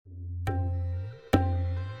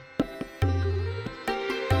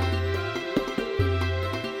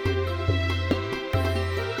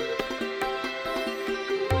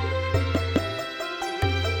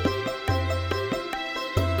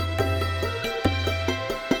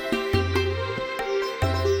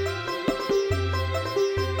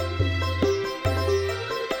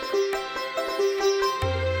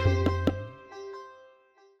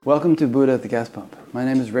Welcome to Buddha at the Gas Pump. My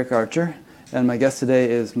name is Rick Archer, and my guest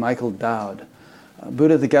today is Michael Dowd.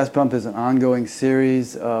 Buddha at the Gas Pump is an ongoing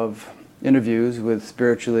series of interviews with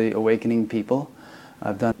spiritually awakening people.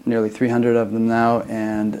 I've done nearly 300 of them now,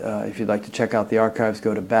 and if you'd like to check out the archives,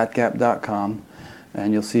 go to batgap.com,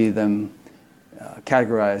 and you'll see them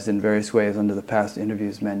categorized in various ways under the past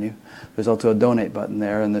interviews menu. There's also a donate button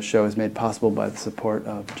there, and the show is made possible by the support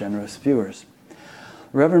of generous viewers.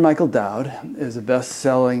 Reverend Michael Dowd is a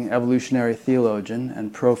best-selling evolutionary theologian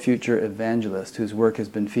and pro-future evangelist whose work has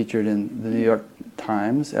been featured in the New York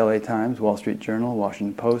Times, LA Times, Wall Street Journal,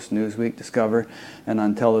 Washington Post, Newsweek, Discover, and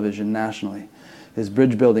on television nationally. His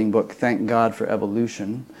bridge-building book, Thank God for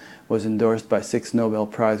Evolution, was endorsed by 6 Nobel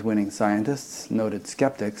Prize-winning scientists, noted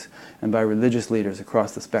skeptics, and by religious leaders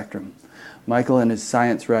across the spectrum. Michael and his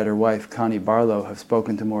science writer wife, Connie Barlow, have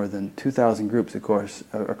spoken to more than 2,000 groups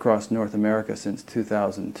across North America since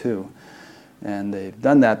 2002. And they've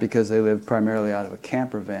done that because they live primarily out of a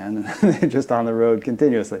camper van and they're just on the road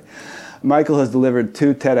continuously. Michael has delivered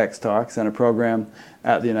 2 TEDx talks and a program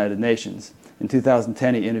at the United Nations. In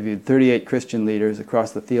 2010, he interviewed 38 Christian leaders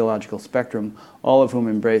across the theological spectrum, all of whom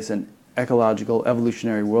embrace an ecological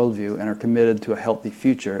evolutionary worldview and are committed to a healthy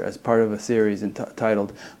future as part of a series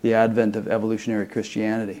entitled The Advent of Evolutionary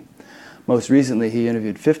Christianity. Most recently, he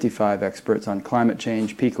interviewed 55 experts on climate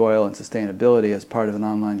change, peak oil, and sustainability as part of an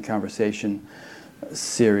online conversation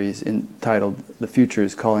series entitled The Future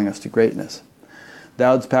is Calling Us to Greatness.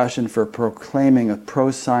 Dowd's passion for proclaiming a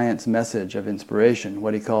pro-science message of inspiration,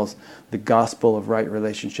 what he calls the gospel of right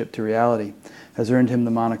relationship to reality, has earned him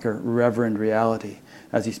the moniker Reverend Reality,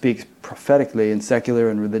 as he speaks prophetically in secular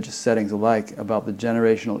and religious settings alike about the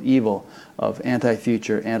generational evil of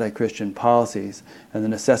anti-future, anti-Christian policies and the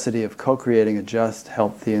necessity of co-creating a just,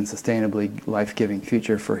 healthy, and sustainably life-giving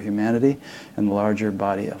future for humanity and the larger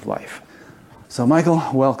body of life. So, Michael,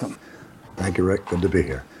 welcome. Thank you, Rick. Good to be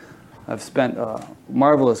here. I've spent a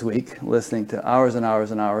marvelous week listening to hours and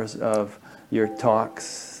hours and hours of your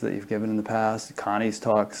talks that you've given in the past, Connie's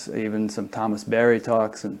talks, even some Thomas Berry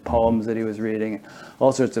talks and poems that he was reading,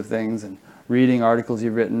 all sorts of things, and reading articles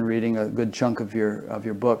you've written, reading a good chunk of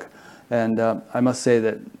your book. And I must say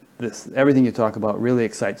that everything you talk about really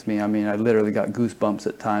excites me. I mean, I literally got goosebumps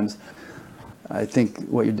at times. I think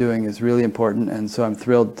what you're doing is really important, and so I'm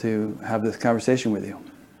thrilled to have this conversation with you.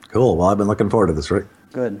 Cool. Well, I've been looking forward to this, Rick.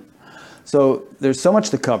 Good. So there's so much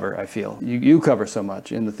to cover, I feel. You cover so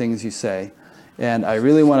much in the things you say, and I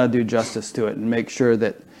really want to do justice to it and make sure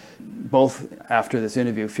that both after this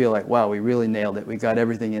interview feel like, wow, we really nailed it. We got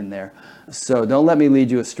everything in there. So don't let me lead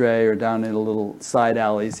you astray or down in a little side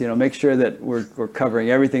alleys. Make sure that we're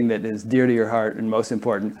covering everything that is dear to your heart and most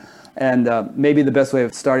important. And maybe the best way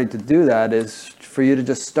of starting to do that is for you to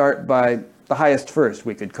just start by the highest first,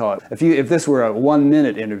 we could call it. If this were a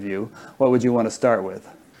 1-minute interview, what would you want to start with?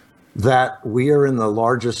 That we are in the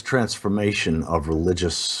largest transformation of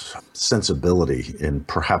religious sensibility in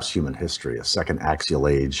perhaps human history, a second axial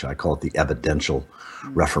age. I call it the evidential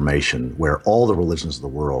reformation, where all the religions of the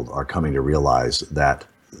world are coming to realize that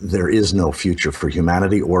there is no future for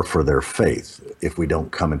humanity or for their faith if we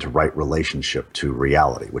don't come into right relationship to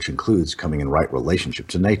reality, which includes coming in right relationship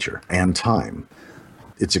to nature and time.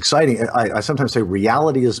 It's exciting. I sometimes say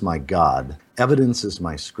reality is my God, evidence is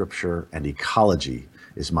my scripture, and ecology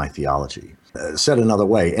is my theology. Said another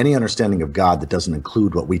way, any understanding of God that doesn't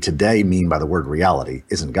include what we today mean by the word reality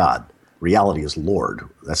isn't God. Reality is Lord.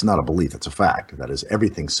 That's not a belief, it's a fact. That is,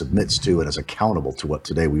 everything submits to and is accountable to what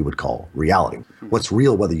today we would call reality. What's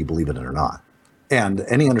real, whether you believe in it or not. And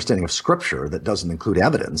any understanding of scripture that doesn't include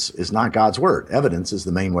evidence is not God's word. Evidence is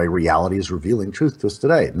the main way reality is revealing truth to us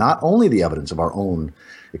today. Not only the evidence of our own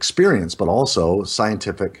experience, but also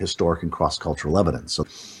scientific, historic, and cross-cultural evidence. So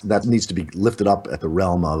that needs to be lifted up at the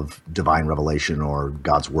realm of divine revelation or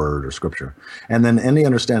God's word or scripture. And then any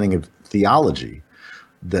understanding of theology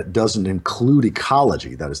that doesn't include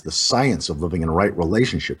ecology, that is the science of living in a right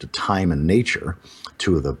relationship to time and nature,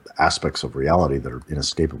 two of the aspects of reality that are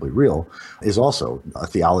inescapably real, is also a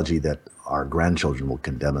theology that our grandchildren will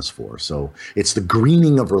condemn us for. So it's the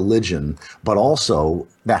greening of religion, but also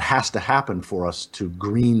that has to happen for us to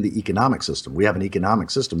green the economic system. We have an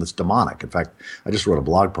economic system that's demonic. In fact, I just wrote a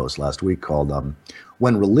blog post last week called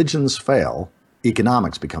When Religions Fail,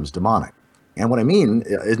 Economics Becomes Demonic. And what I mean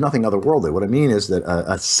is nothing otherworldly. What I mean is that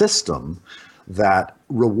a system that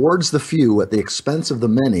rewards the few at the expense of the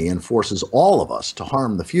many and forces all of us to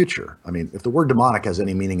harm the future. I mean, if the word demonic has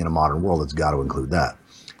any meaning in a modern world, it's got to include that.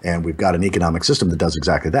 And we've got an economic system that does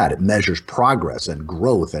exactly that. It measures progress and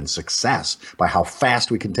growth and success by how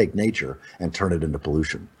fast we can take nature and turn it into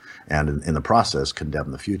pollution, and in the process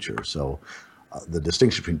condemn the future. So the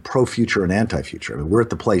distinction between pro-future and anti-future. I mean, we're at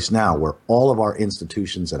the place now where all of our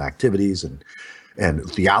institutions and activities and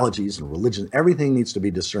theologies and religion, everything needs to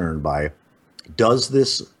be discerned by, does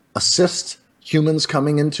this assist humans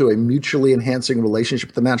coming into a mutually enhancing relationship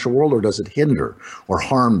with the natural world, or does it hinder or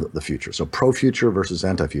harm the future? So pro-future versus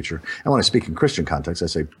anti-future. And when I speak in Christian context, I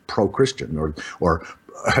say pro-Christian or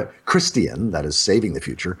Christian, that is saving the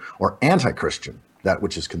future, or anti-Christian, that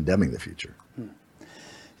which is condemning the future.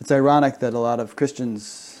 It's ironic that a lot of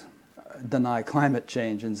Christians deny climate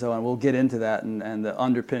change and so on. We'll get into that and the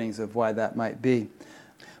underpinnings of why that might be.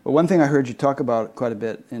 But one thing I heard you talk about quite a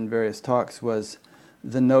bit in various talks was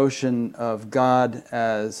the notion of God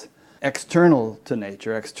as external to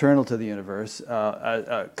nature, external to the universe,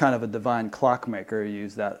 kind of a divine clockmaker, you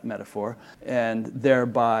use that metaphor, and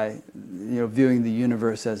thereby viewing the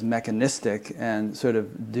universe as mechanistic and sort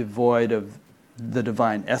of devoid of the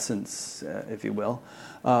divine essence, if you will,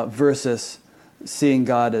 versus seeing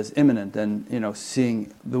God as immanent and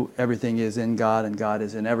seeing everything is in God and God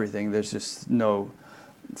is in everything. There's just no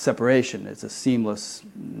separation. It's a seamless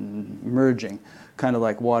merging, kind of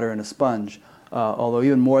like water in a sponge. Although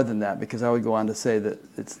even more than that, because I would go on to say that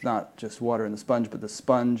it's not just water in the sponge, but the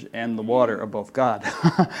sponge and the water are both God.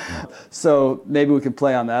 So maybe we can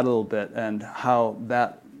play on that a little bit and how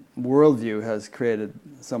that worldview has created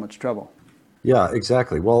so much trouble. Yeah,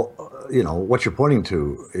 exactly. Well, what you're pointing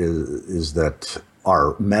to is that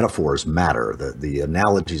our metaphors matter, the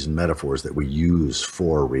analogies and metaphors that we use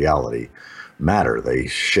for reality matter. They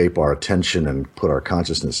shape our attention and put our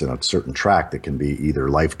consciousness in a certain track that can be either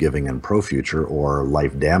life-giving and pro-future or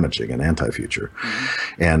life-damaging and anti-future.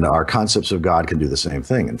 Mm-hmm. And our concepts of God can do the same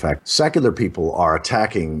thing. In fact, secular people are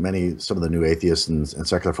attacking some of the new atheists and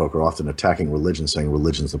secular folk are often attacking religion, saying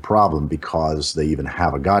religion's the problem because they even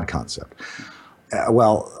have a God concept.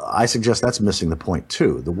 Well, I suggest that's missing the point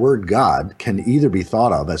too. The word God can either be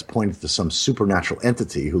thought of as pointing to some supernatural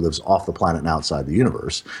entity who lives off the planet and outside the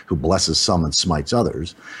universe, who blesses some and smites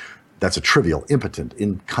others. That's a trivial, impotent,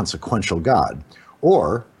 inconsequential God.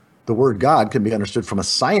 Or the word God can be understood from a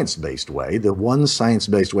science-based way. The one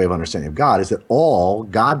science-based way of understanding of God is that all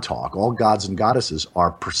God talk, all gods and goddesses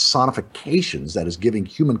are personifications, that is, giving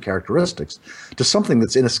human characteristics to something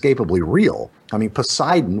that's inescapably real. I mean,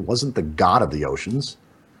 Poseidon wasn't the god of the oceans.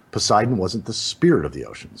 Poseidon wasn't the spirit of the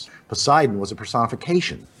oceans. Poseidon was a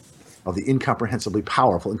personification of the incomprehensibly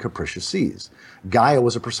powerful and capricious seas. Gaia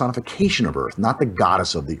was a personification of Earth, not the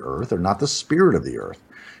goddess of the earth or not the spirit of the earth.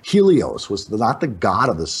 Helios was not the god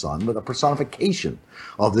of the sun, but a personification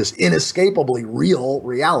of this inescapably real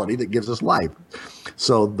reality that gives us life.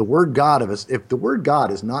 So the word God, if the word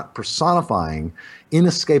God is not personifying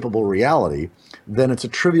inescapable reality, then it's a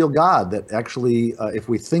trivial God that actually, if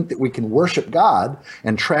we think that we can worship God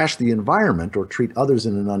and trash the environment or treat others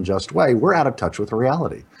in an unjust way, we're out of touch with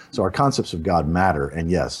reality. So our concepts of God matter. And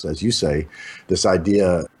yes, as you say, this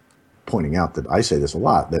idea, pointing out that I say this a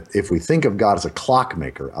lot, that if we think of God as a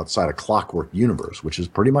clockmaker outside a clockwork universe, which is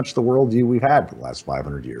pretty much the worldview we've had for the last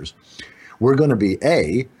 500 years, we're going to be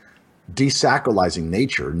desacralizing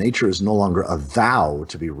nature. Nature is no longer a thou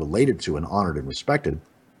to be related to and honored and respected.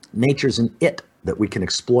 Nature's an it that we can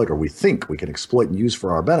exploit, or we think we can exploit and use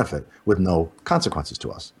for our benefit with no consequences to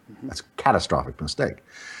us. Mm-hmm. That's a catastrophic mistake.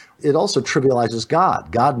 It also trivializes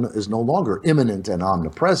God. God is no longer immanent and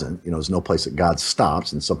omnipresent. There's no place that God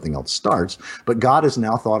stops and something else starts. But God is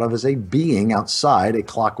now thought of as a being outside a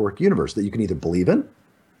clockwork universe that you can either believe in,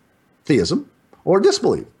 theism, or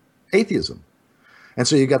disbelieve, atheism. And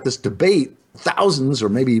so you got this debate, thousands or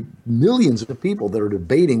maybe millions of people that are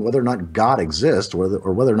debating whether or not God exists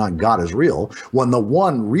or whether or not God is real, when the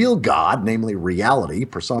one real God, namely reality,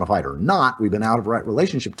 personified or not, we've been out of right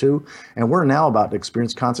relationship to, and we're now about to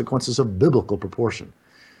experience consequences of biblical proportion.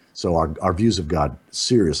 So our views of God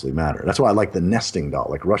seriously matter. That's why I like the nesting doll,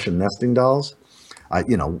 like Russian nesting dolls.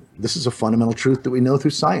 This is a fundamental truth that we know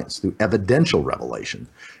through science, through evidential revelation,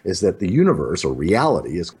 is that the universe or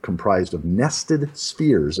reality is comprised of nested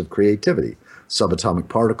spheres of creativity, subatomic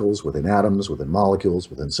particles within atoms, within molecules,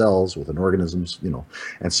 within cells, within organisms,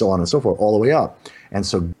 and so on and so forth, all the way up. And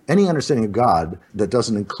so any understanding of God that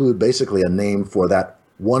doesn't include basically a name for that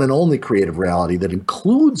one and only creative reality that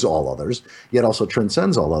includes all others, yet also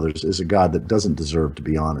transcends all others, is a God that doesn't deserve to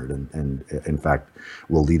be honored and in fact,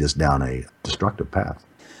 will lead us down a destructive path.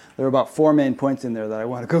 There are about 4 main points in there that I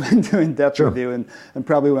want to go into in depth Sure. with you, and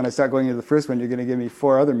probably when I start going into the first one, you're going to give me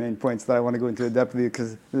 4 other main points that I want to go into in depth with you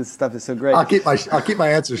because this stuff is so great. I'll keep my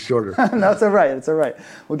answers shorter. No, it's all right. It's all right.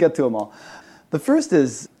 We'll get to them all. The first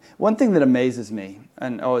is, one thing that amazes me,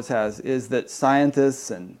 and always has, is that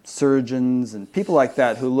scientists and surgeons and people like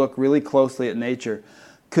that who look really closely at nature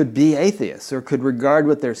could be atheists or could regard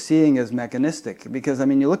what they're seeing as mechanistic. Because, I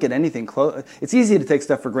mean, you look at anything close, it's easy to take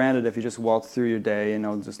stuff for granted if you just waltz through your day,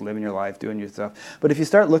 just living your life, doing your stuff. But if you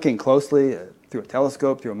start looking closely through a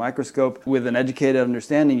telescope, through a microscope, with an educated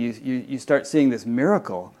understanding, you start seeing this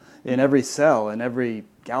miracle in every cell, in every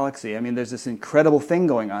galaxy. I mean, there's this incredible thing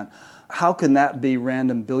going on. How can that be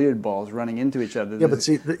random billiard balls running into each other? Yeah, but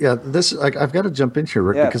see, this I've got to jump in here,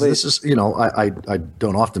 Rick, because please. This is, I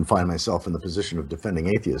don't often find myself in the position of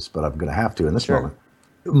defending atheists, but I'm going to have to in this moment.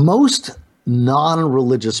 Most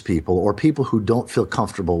non-religious people or people who don't feel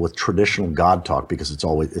comfortable with traditional God talk, because it's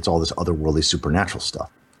all this otherworldly supernatural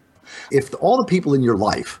stuff. If all the people in your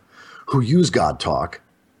life who use God talk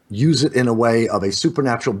use it in a way of a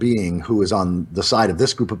supernatural being who is on the side of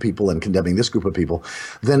this group of people and condemning this group of people,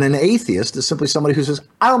 then an atheist is simply somebody who says,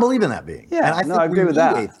 I don't believe in that being. Yeah, and I agree with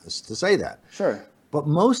that. Atheists to say that. Sure. But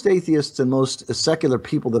most atheists and most secular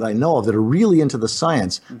people that I know of that are really into the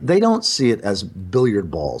science, they don't see it as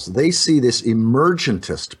billiard balls. They see this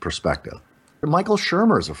emergentist perspective. Michael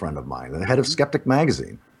Shermer is a friend of mine, the head of Skeptic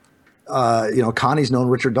Magazine. Connie's known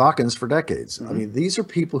Richard Dawkins for decades. I mean, these are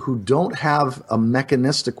people who don't have a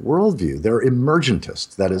mechanistic worldview. They're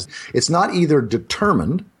emergentists. That is, it's not either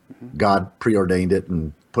determined, God preordained it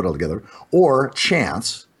and put it all together, or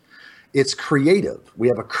chance. It's creative. We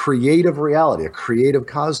have a creative reality, a creative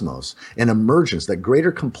cosmos, an emergence. That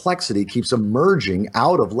greater complexity keeps emerging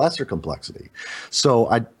out of lesser complexity. So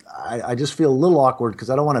I just feel a little awkward because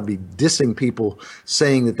I don't want to be dissing people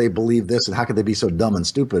saying that they believe this and how could they be so dumb and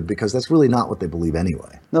stupid, because that's really not what they believe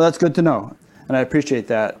anyway. No, that's good to know. And I appreciate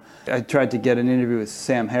that. I tried to get an interview with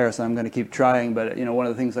Sam Harris, and I'm going to keep trying. But, one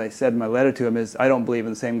of the things I said in my letter to him is, I don't believe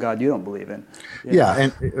in the same God you don't believe in.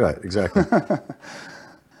 Right, exactly.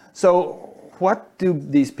 So what do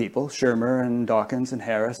these people, Shermer and Dawkins and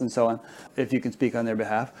Harris and so on, if you can speak on their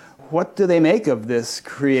behalf, what do they make of this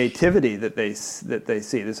creativity that they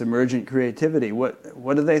see, this emergent creativity?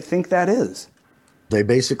 What do they think that is? They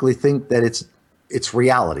basically think that it's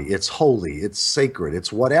reality, it's holy, it's sacred,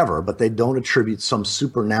 it's whatever, but they don't attribute some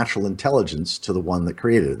supernatural intelligence to the one that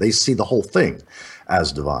created it. They see the whole thing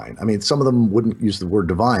as divine. I mean, some of them wouldn't use the word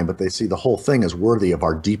divine, but they see the whole thing as worthy of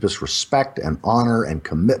our deepest respect and honor and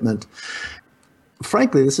commitment.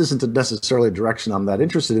 Frankly, this isn't necessarily a direction I'm that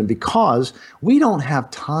interested in, because we don't have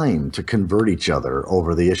time to convert each other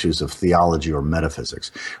over the issues of theology or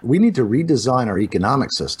metaphysics. We need to redesign our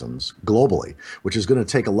economic systems globally, which is going to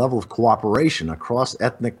take a level of cooperation across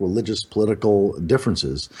ethnic, religious, political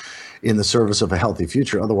differences in the service of a healthy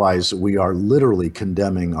future. Otherwise, we are literally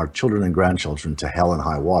condemning our children and grandchildren to hell and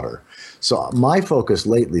high water. So my focus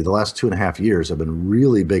lately, the last 2.5 years, have been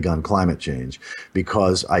really big on climate change,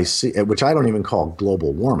 because I see, which I don't even call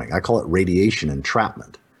global warming. I call it radiation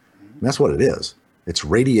entrapment. And that's what it is. It's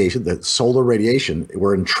radiation, the solar radiation,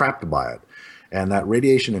 we're entrapped by it. And that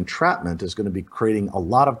radiation entrapment is going to be creating a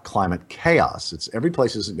lot of climate chaos. Every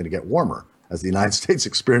place isn't going to get warmer. As the United States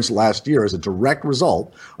experienced last year as a direct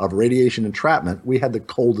result of radiation entrapment, we had the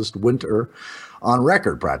coldest winter on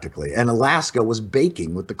record practically. And Alaska was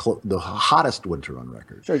baking with the hottest winter on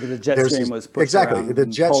record. Sure, because the jet stream was pushed exactly. around. The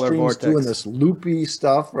jet stream is doing this loopy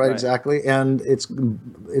stuff, right? Exactly. And it's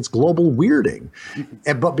global weirding.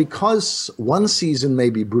 But because one season may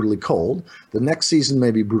be brutally cold, the next season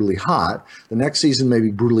may be brutally hot, the next season may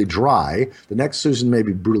be brutally dry, the next season may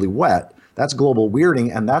be brutally wet, that's global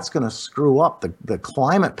weirding, and that's going to screw up the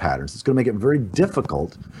climate patterns. It's going to make it very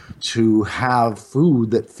difficult to have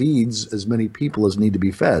food that feeds as many people as need to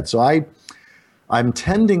be fed. So I'm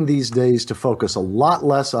tending these days to focus a lot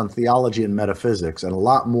less on theology and metaphysics and a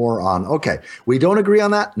lot more on, okay, we don't agree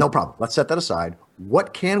on that? No problem. Let's set that aside.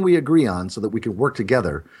 What can we agree on so that we can work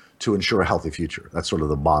together to ensure a healthy future? That's sort of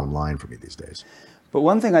the bottom line for me these days. But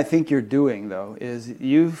one thing I think you're doing, though, is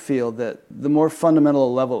you feel that the more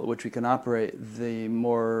fundamental level at which we can operate, the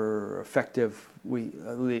more effectively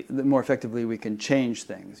we can change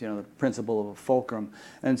things. The principle of a fulcrum.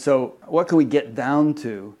 And so, what can we get down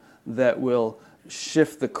to that will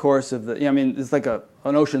shift the course of the? It's like an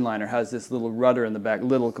ocean liner has this little rudder in the back,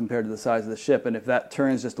 little compared to the size of the ship, and if that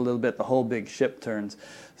turns just a little bit, the whole big ship turns.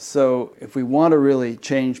 So, if we want to really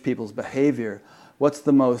change people's behavior, what's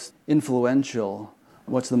the most influential?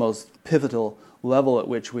 What's the most pivotal level at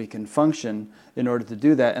which we can function in order to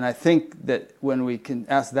do that? And I think that when we can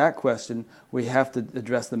ask that question, we have to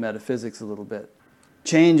address the metaphysics a little bit.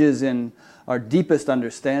 Changes in our deepest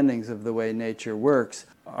understandings of the way nature works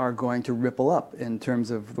are going to ripple up in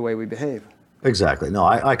terms of the way we behave. Exactly. No,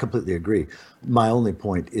 I completely agree. My only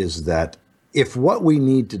point is that if what we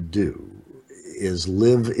need to do is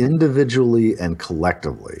live individually and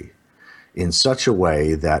collectively in such a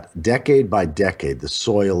way that decade by decade, the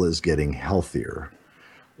soil is getting healthier.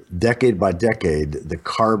 Decade by decade, the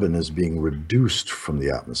carbon is being reduced from the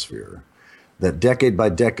atmosphere. That decade by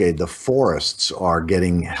decade, the forests are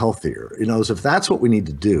getting healthier. So if that's what we need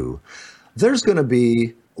to do, there's going to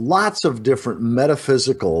be lots of different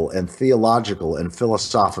metaphysical and theological and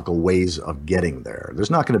philosophical ways of getting there. There's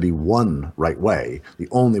not going to be one right way, the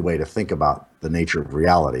only way to think about the nature of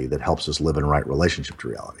reality that helps us live in right relationship to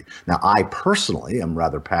reality. Now, I personally am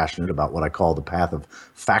rather passionate about what I call the path of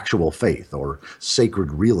factual faith or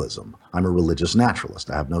sacred realism. I'm a religious naturalist.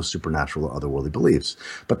 I have no supernatural or otherworldly beliefs,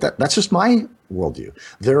 but that's just my worldview.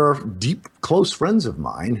 There are deep, close friends of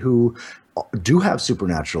mine who do have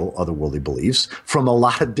supernatural, otherworldly beliefs from a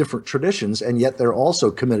lot of different traditions, and yet they're also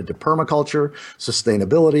committed to permaculture,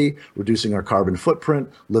 sustainability, reducing our carbon footprint,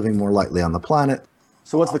 living more lightly on the planet.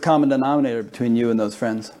 So what's the common denominator between you and those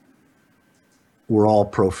friends? We're all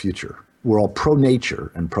pro-future. We're all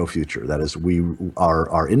pro-nature and pro-future. That is,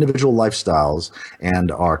 our individual lifestyles and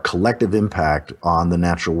our collective impact on the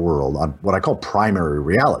natural world, on what I call primary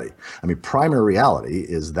reality. I mean, primary reality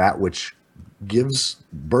is that which gives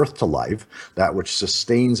birth to life, that which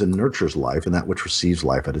sustains and nurtures life, and that which receives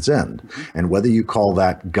life at its end. And whether you call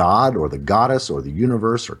that God or the goddess or the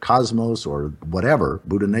universe or cosmos or whatever,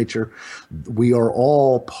 Buddha nature, we are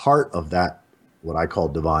all part of that, what I call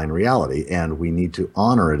divine reality, and we need to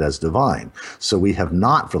honor it as divine. So we have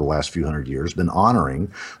not, for the last few hundred years, been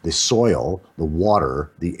honoring the soil, the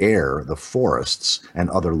water, the air, the forests, and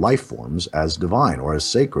other life forms as divine or as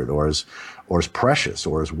sacred or as precious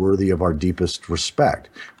or as worthy of our deepest respect.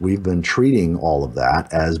 We've been treating all of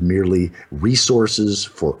that as merely resources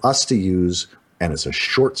for us to use, and it's a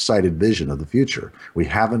short-sighted vision of the future. We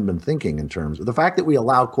haven't been thinking in terms of the fact that we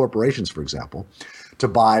allow corporations, for example, to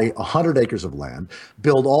buy 100 acres of land,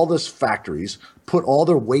 build all these factories, put all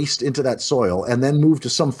their waste into that soil, and then move to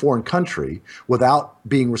some foreign country without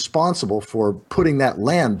being responsible for putting that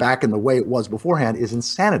land back in the way it was beforehand is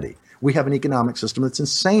insanity. We have an economic system that's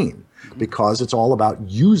insane because it's all about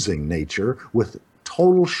using nature with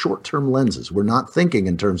total short-term lenses. We're not thinking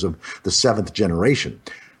in terms of the seventh generation,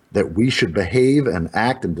 that we should behave and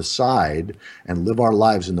act and decide and live our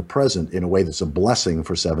lives in the present in a way that's a blessing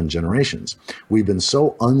for 7 generations. We've been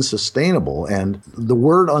so unsustainable, and the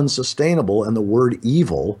word unsustainable and the word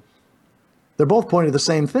evil, they're both pointing to the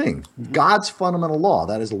same thing. God's fundamental law,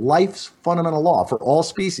 that is life's fundamental law for all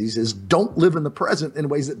species, is don't live in the present in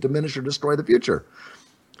ways that diminish or destroy the future.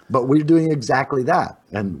 But we're doing exactly that,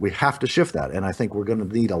 and we have to shift that. And I think we're going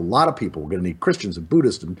to need a lot of people. We're going to need Christians and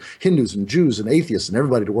Buddhists and Hindus and Jews and atheists and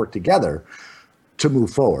everybody to work together to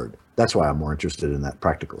move forward. That's why I'm more interested in that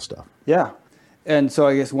practical stuff. Yeah. And so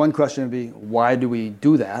I guess one question would be, why do we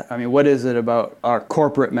do that? I mean, what is it about our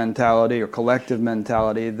corporate mentality or collective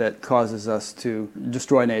mentality that causes us to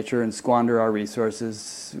destroy nature and squander our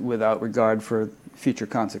resources without regard for future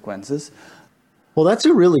consequences? Well, that's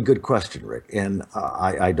a really good question, Rick. And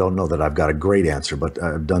I don't know that I've got a great answer, but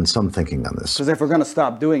I've done some thinking on this. Because if we're going to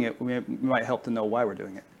stop doing it, we might help to know why we're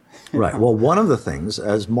doing it. Right. Well, one of the things,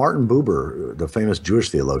 as Martin Buber, the famous Jewish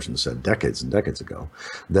theologian, said decades and decades ago,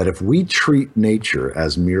 that if we treat nature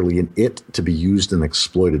as merely an it to be used and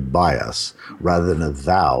exploited by us, rather than a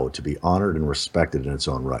thou to be honored and respected in its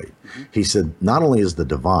own right, he said, not only is the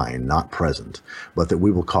divine not present, but that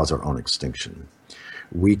we will cause our own extinction.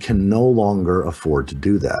 We can no longer afford to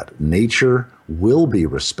do that. Nature will be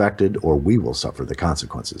respected or we will suffer the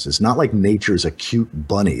consequences. It's not like nature is a cute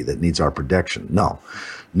bunny that needs our protection. No,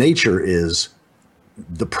 nature is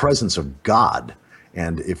the presence of God.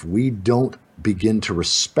 And if we don't begin to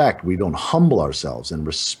respect, we don't humble ourselves and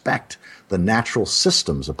respect the natural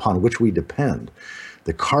systems upon which we depend,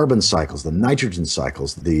 the carbon cycles, the nitrogen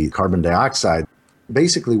cycles, the carbon dioxide,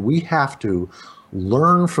 basically we have to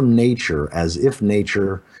learn from nature as if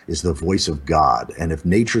nature is the voice of God, and if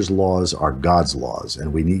nature's laws are God's laws,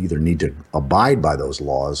 and we either need to abide by those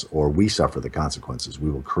laws or we suffer the consequences.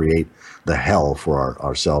 We will create the hell for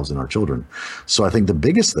ourselves and our children. So I think the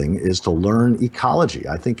biggest thing is to learn ecology.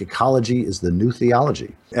 I think ecology is the new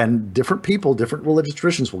theology, and different people, different religious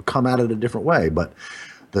traditions will come at it a different way, but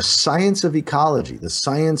the science of ecology, the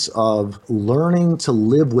science of learning to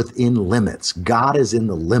live within limits. God is in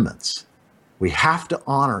the limits. We have to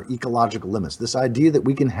honor ecological limits. This idea that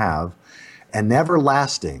we can have an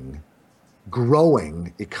everlasting,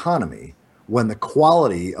 growing economy when the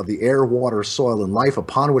quality of the air, water, soil, and life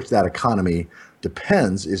upon which that economy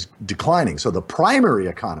depends is declining. So the primary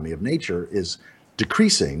economy of nature is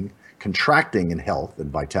decreasing contracting in health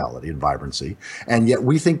and vitality and vibrancy, and yet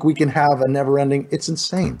we think we can have a never-ending. It's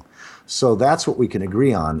insane. So that's what we can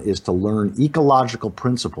agree on, is to learn ecological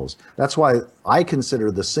principles. That's why I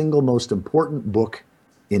consider the single most important book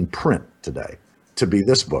in print today to be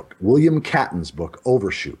this book, William Catton's book,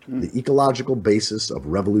 Overshoot, The Ecological Basis of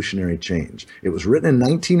Revolutionary Change. It was written in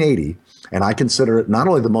 1980, and I consider it not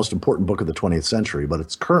only the most important book of the 20th century, but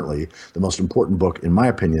it's currently the most important book, in my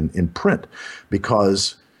opinion, in print,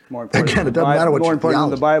 because more important again, it doesn't matter what more your important than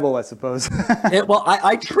theology. the Bible, I suppose. Well,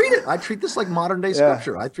 I treat this like modern day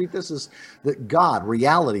scripture. I treat this as that God,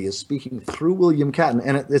 reality, is speaking through William Catton.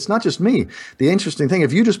 And it's not just me. The interesting thing,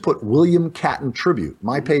 if you just put William Catton tribute,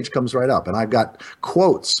 my page comes right up. And I've got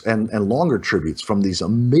quotes and longer tributes from these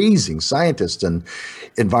amazing scientists and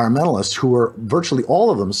environmentalists who are virtually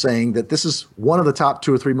all of them saying that this is one of the top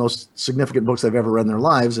 2 or 3 most significant books they've ever read in their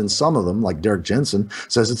lives. And some of them, like Derek Jensen,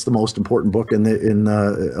 says it's the most important book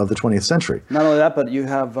of the 20th century. Not only that, but you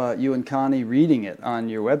have you and Connie reading it on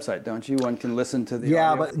your website, don't you? One can listen to the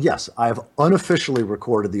audio. But yes, I've unofficially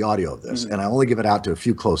recorded the audio of this, and I only give it out to a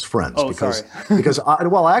few close friends because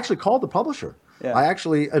I actually called the publisher. Yeah. I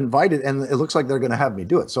actually invited, and it looks like they're going to have me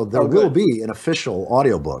do it. So there will be an official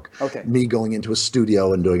audiobook, me going into a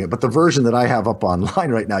studio and doing it. But the version that I have up online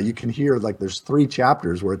right now, you can hear, like, there's 3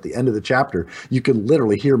 chapters where at the end of the chapter, you can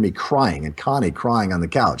literally hear me crying and Connie crying on the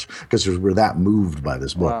couch because we're that moved by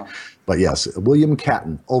this book. Wow. But yes, William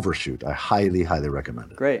Catton, Overshoot. I highly, highly recommend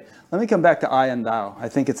it. Great. Let me come back to I and thou. I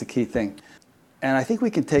think it's a key thing. And I think we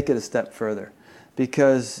can take it a step further,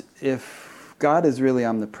 because if God is really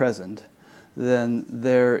omnipresent, then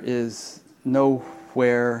there is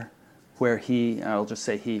nowhere where he, I'll just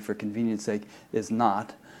say he for convenience sake, is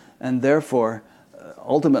not. And therefore,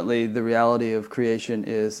 ultimately, the reality of creation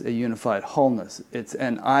is a unified wholeness.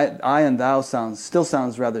 And I and thou still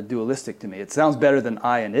sounds rather dualistic to me. It sounds better than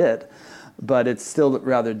I and it, but it's still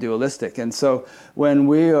rather dualistic. And so when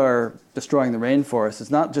we are destroying the rainforest, it's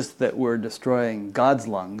not just that we're destroying God's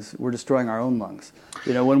lungs, we're destroying our own lungs.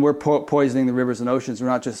 You know, when we're poisoning the rivers and oceans, we're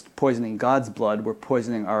not just poisoning God's blood, we're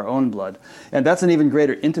poisoning our own blood. And that's an even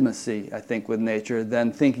greater intimacy, I think, with nature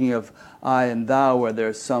than thinking of I and thou, where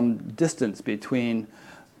there's some distance between,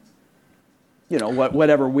 you know,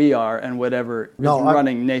 whatever we are and whatever is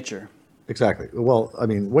running nature. Exactly. Well, I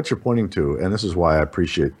mean, what you're pointing to, and this is why I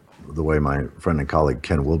appreciate the way my friend and colleague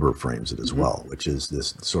Ken Wilber frames it as well, which is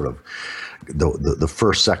this sort of the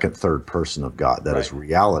first, second, third person of God. That is,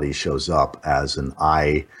 reality shows up as an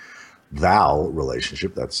I-thou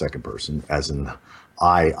relationship, that second person, as an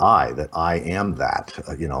I, that I am that,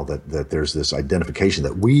 that there's this identification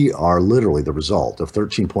that we are literally the result of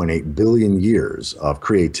 13.8 billion years of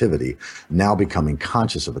creativity now becoming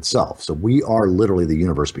conscious of itself. So we are literally the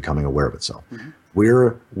universe becoming aware of itself. Mm-hmm.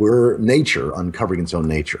 We're nature uncovering its own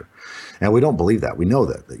nature. And we don't believe that. We know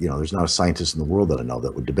that, there's not a scientist in the world that I know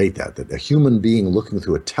that would debate that a human being looking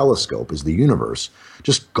through a telescope is the universe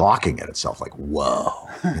just gawking at itself like, whoa.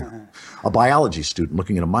 A biology student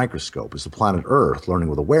looking at a microscope is the planet Earth learning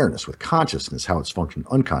with awareness, with consciousness, how it's functioned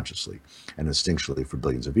unconsciously and instinctually for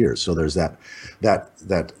billions of years. So there's that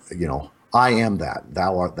I am that,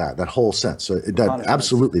 thou art that whole sense. So that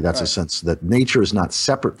absolutely, that's a sense that nature is not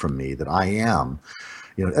separate from me, that I am.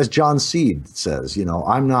 As John Seed says,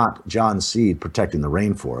 I'm not John Seed protecting the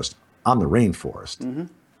rainforest. I'm the rainforest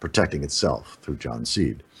protecting itself through John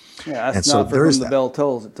Seed. Yeah, that's not for whom the bell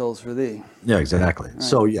tolls, it tolls for thee. Yeah, exactly. Right.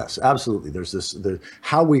 So yes, absolutely. There's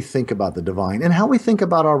how we think about the divine and how we think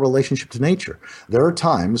about our relationship to nature. There are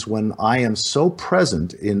times when I am so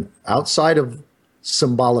present in outside of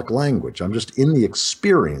symbolic language. I'm just in the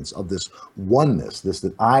experience of this oneness,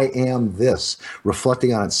 that I am this,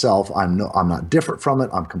 reflecting on itself. I'm not different from it.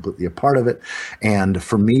 I'm completely a part of it. And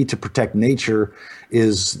for me to protect nature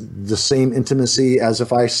is the same intimacy as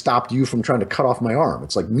if I stopped you from trying to cut off my arm.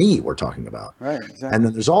 It's like me we're talking about. Right, exactly. And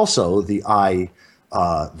then there's also the I,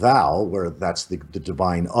 thou, where that's the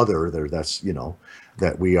divine other.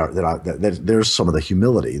 That we are, that there's some of the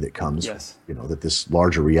humility that comes, that this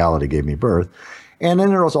larger reality gave me birth. And then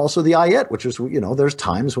there was also the ayet, which is, there's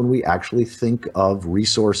times when we actually think of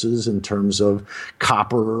resources in terms of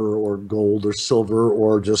copper or gold or silver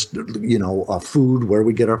or just, food, where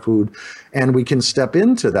we get our food. And we can step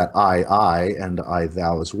into that I and I,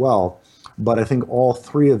 thou as well. But I think all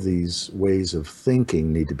 3 of these ways of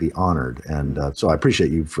thinking need to be honored. And so I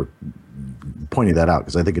appreciate you for pointing that out,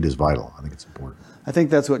 because I think it is vital. I think it's important. I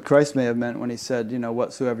think that's what Christ may have meant when he said,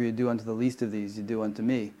 whatsoever you do unto the least of these, you do unto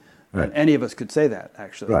me. Right. And any of us could say that,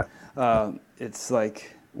 actually. Right. It's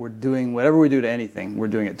like we're doing whatever we do to anything, we're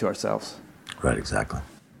doing it to ourselves. Right, exactly.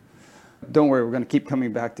 Don't worry, we're going to keep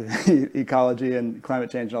coming back to ecology and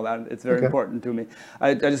climate change and all that. It's very important to me.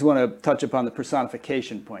 I just want to touch upon the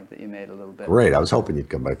personification point that you made a little bit. Great. I was hoping you'd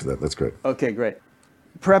come back to that. That's great. Okay, great.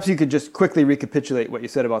 Perhaps you could just quickly recapitulate what you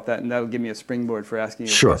said about that, and that'll give me a springboard for asking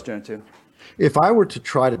you a question or two. If I were to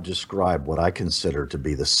try to describe what I consider to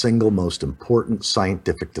be the single most important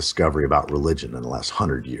scientific discovery about religion in the last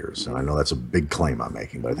 100 years, and I know that's a big claim I'm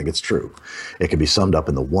making, but I think it's true, it can be summed up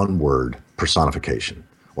in the one word personification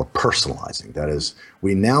or personalizing. That is,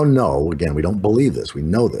 we now know, again, we don't believe this, we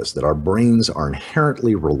know this, that our brains are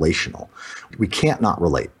inherently relational. We can't not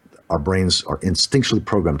relate. Our brains are instinctually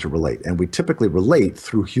programmed to relate, and we typically relate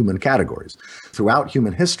through human categories. Throughout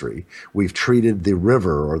human history, we've treated the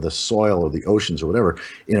river or the soil or the oceans or whatever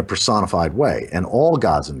in a personified way, and all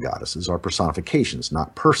gods and goddesses are personifications,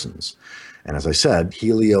 not persons. And as I said,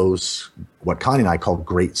 Helios, what Connie and I call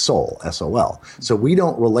great soul, S-O-L. So we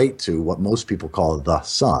don't relate to what most people call the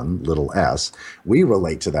sun, little s. We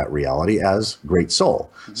relate to that reality as great soul.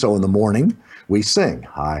 So in the morning, we sing,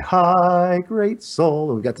 "Hi, hi, great soul,"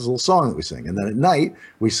 and we got this little song that we sing. And then at night,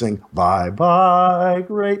 we sing, "Bye, bye,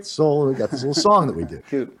 great soul," and we got this little song that we do.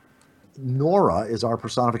 Cute. Nora is our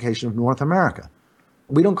personification of North America.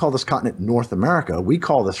 We don't call this continent North America. We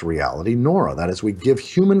call this reality Nora. That is, we give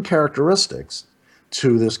human characteristics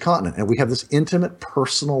to this continent, and we have this intimate,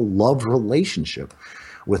 personal love relationship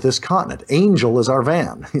with this continent. Angel is our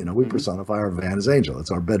van. We personify our van as Angel.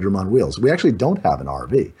 It's our bedroom on wheels. We actually don't have an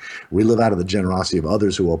RV. We live out of the generosity of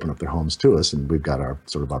others who open up their homes to us, and we've got our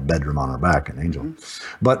bedroom on our back, an Angel.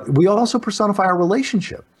 But we also personify our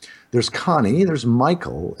relationship. There's Connie, there's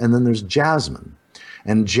Michael, and then there's Jasmine.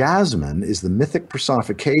 And Jasmine is the mythic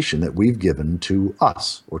personification that we've given to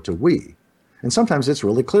us, or to we. And sometimes it's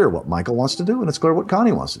really clear what Michael wants to do, and it's clear what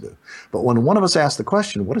Connie wants to do. But when one of us asks the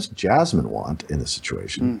question, what does Jasmine want in this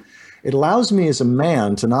situation? It allows me as a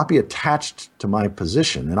man to not be attached to my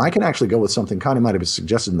position. And I can actually go with something Connie might have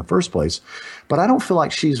suggested in the first place, but I don't feel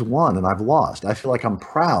like she's won and I've lost. I feel like I'm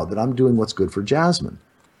proud that I'm doing what's good for Jasmine.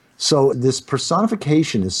 So this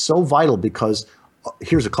personification is so vital because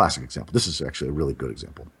here's a classic example. This is actually a really good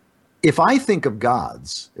example. If I think of God,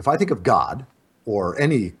 or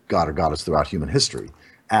any god or goddess throughout human history,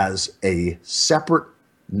 as a separate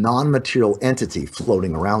non-material entity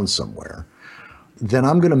floating around somewhere, then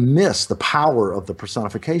I'm going to miss the power of the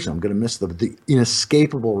personification. I'm going to miss the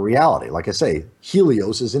inescapable reality. Like I say,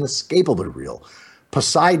 Helios is inescapably real.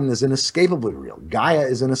 Poseidon is inescapably real. Gaia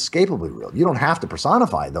is inescapably real. You don't have to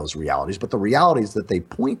personify those realities, but the realities that they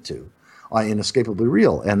point to are inescapably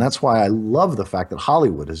real. And that's why I love the fact that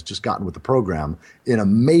Hollywood has just gotten with the program in a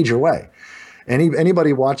major way.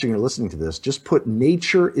 Anybody watching or listening to this, just put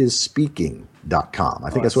natureisspeaking.com. I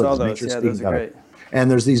think that's what it is. Natureisspeaking.com. And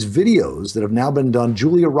there's these videos that have now been done.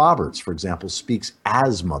 Julia Roberts, for example, speaks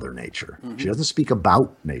as Mother Nature. She doesn't speak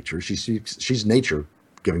about nature. She's nature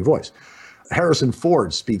giving voice. Harrison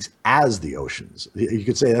Ford speaks as the oceans. You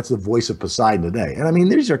could say that's the voice of Poseidon today. And I mean,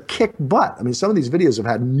 these are kick butt. I mean, some of these videos have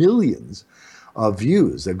had millions of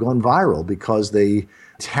views. They've gone viral because they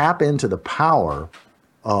tap into the power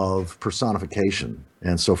of personification.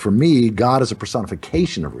 And so for me, God is a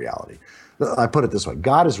personification of reality. I put it this way: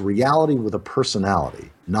 God is reality with a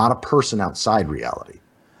personality, not a person outside reality.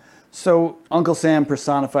 So Uncle Sam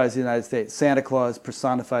personifies the United States. Santa Claus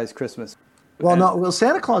personifies Christmas. Well,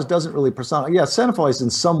 Santa Claus doesn't really personify. Yeah, Santa Claus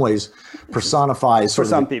in some ways personifies for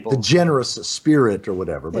some people the generous spirit or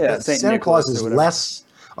whatever. But Santa Claus is less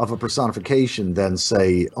of a personification than,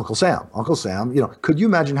 say, Uncle Sam. Uncle Sam, could you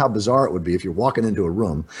imagine how bizarre it would be if you're walking into a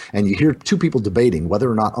room and you hear two people debating whether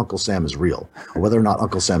or not Uncle Sam is real or whether or not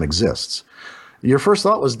Uncle Sam exists? Your first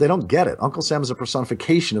thought was they don't get it. Uncle Sam is a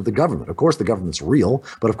personification of the government. Of course, the government's real,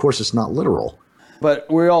 but of course, it's not literal. But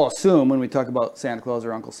we all assume when we talk about Santa Claus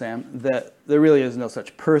or Uncle Sam that there really is no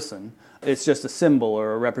such person. It's just a symbol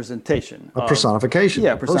or a representation. A personification.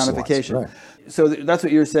 Yeah, personification. Right. So that's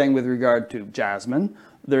what you're saying with regard to Jasmine.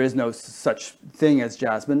 There is no such thing as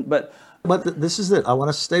Jasmine. But this is it. I want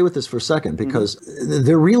to stay with this for a second because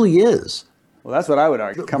there really is. Well, that's what I would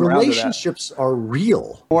argue. Relationships are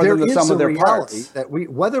real. More than the sum of their parts. That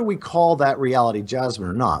whether we call that reality Jasmine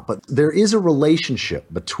or not, but there is a relationship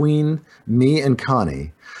between me and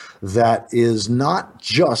Connie that is not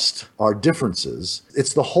just our differences.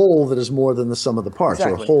 It's the whole that is more than the sum of the parts, or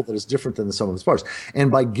a whole that is different than the sum of its parts.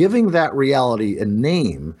 And by giving that reality a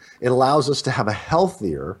name, it allows us to have a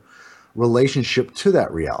healthier relationship to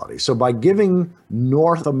that reality. So by giving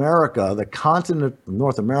North America, the continent of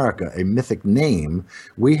North America, a mythic name,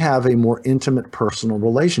 we have a more intimate personal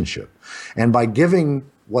relationship. And by giving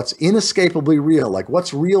what's inescapably real, like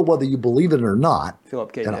what's real whether you believe it or not,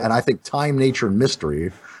 Philip K. and I think time, nature, and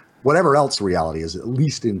mystery Whatever else reality is, at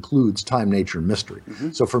least includes time, nature, and mystery.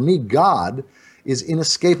 So for me, God is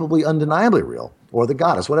inescapably, undeniably real, or the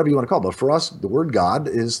goddess, whatever you want to call it. But for us, the word God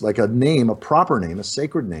is like a name, a proper name, a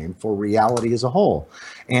sacred name for reality as a whole.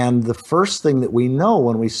 And the first thing that we know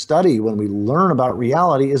when we study, when we learn about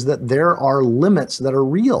reality, is that there are limits that are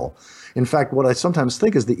real. In fact, what I sometimes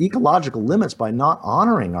think is the ecological limits, by not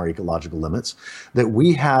honoring our ecological limits, that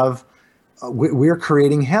we have we're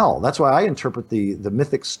creating hell. That's why I interpret the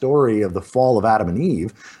mythic story of the fall of Adam and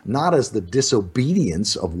Eve not as the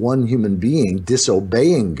disobedience of one human being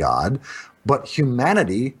disobeying God, but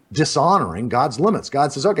humanity dishonoring God's limits.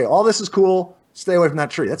 God says, okay, all this is cool, stay away from that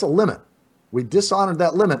tree. That's a limit. We dishonored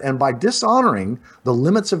that limit, and by dishonoring the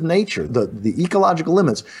limits of nature, the ecological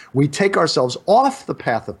limits, we take ourselves off the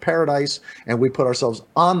path of paradise and we put ourselves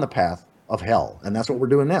on the path of hell. And that's what we're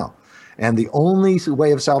doing now. And the only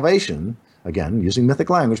way of salvation, again, using mythic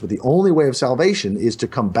language, but the only way of salvation is to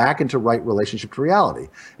come back into right relationship to reality.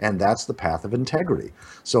 And that's the path of integrity.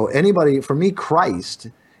 So for me, Christ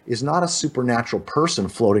is not a supernatural person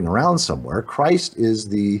floating around somewhere. Christ is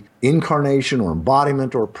the incarnation or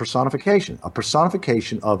embodiment or personification, a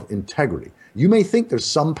personification of integrity. You may think there's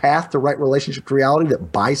some path to right relationship to reality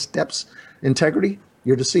that bysteps integrity.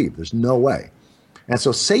 You're deceived. There's no way. And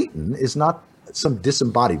so Satan is not some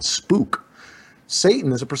disembodied spook.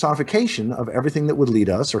 Satan is a personification of everything that would lead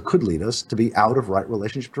us or could lead us to be out of right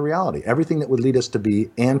relationship to reality, everything that would lead us to be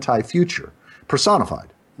anti-future,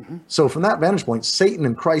 personified. So from that vantage point, Satan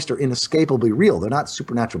and Christ are inescapably real. They're not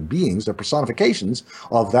supernatural beings. They're personifications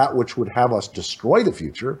of that which would have us destroy the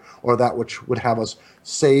future, or that which would have us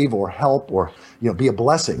save or help or be a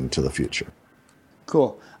blessing to the future.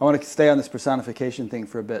 Cool. I want to stay on this personification thing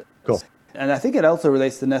for a bit. Cool. And I think it also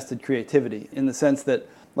relates to nested creativity in the sense that,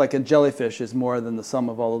 like, a jellyfish is more than the sum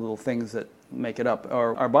of all the little things that make it up.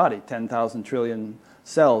 Or our body, 10,000 trillion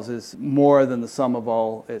cells, is more than the sum of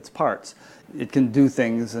all its parts. It can do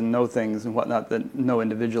things and know things and whatnot that no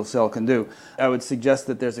individual cell can do. I would suggest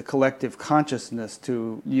that there's a collective consciousness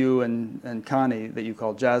to you and Connie that you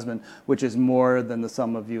call Jasmine, which is more than the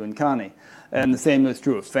sum of you and Connie. And the same is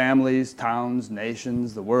true of families, towns,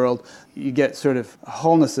 nations, the world. You get sort of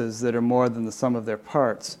wholenesses that are more than the sum of their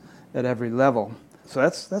parts at every level. So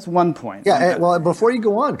that's one point. Yeah, well, before you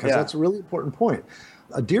go on, because that's a really important point.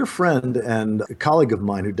 A dear friend and a colleague of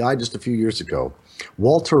mine who died just a few years ago,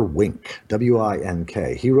 Walter Wink,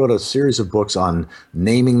 W-I-N-K. He wrote a series of books on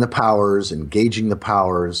naming the powers, engaging the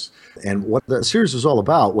powers. And what the series was all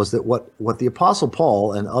about was that what the Apostle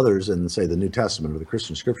Paul and others in, say, the New Testament or the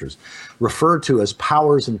Christian scriptures referred to as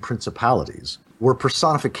powers and principalities were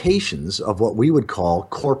personifications of what we would call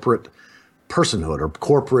corporate personhood or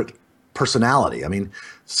corporate personality. I mean,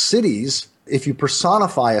 cities, if you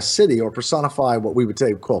personify a city or personify what we would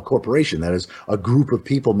say call corporation, that is a group of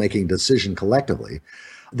people making a decision collectively,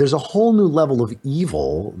 there's a whole new level of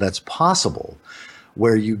evil that's possible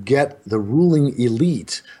where you get the ruling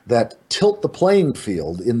elite that tilt the playing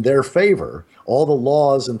field in their favor. All the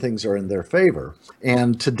laws and things are in their favor.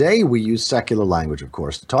 And today we use secular language, of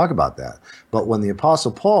course, to talk about that. But when the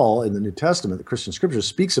Apostle Paul in the New Testament, the Christian scriptures,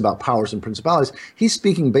 speaks about powers and principalities, he's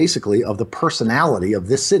speaking basically of the personality of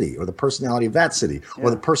this city or the personality of that city or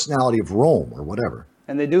the personality of Rome or whatever.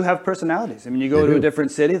 And they do have personalities. I mean, you go to a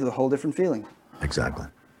different city, there's a whole different feeling. Exactly.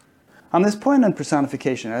 On this point on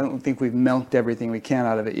personification, I don't think we've milked everything we can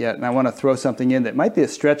out of it yet, and I want to throw something in that might be a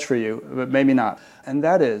stretch for you, but maybe not. And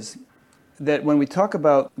that is that when we talk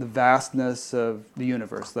about the vastness of the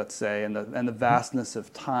universe, let's say, and the vastness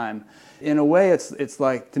of time, in a way it's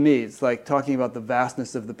like, to me, it's like talking about the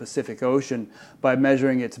vastness of the Pacific Ocean by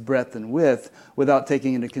measuring its breadth and width without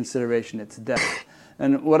taking into consideration its depth.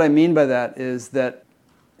 And what I mean by that is that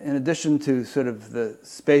in addition to sort of the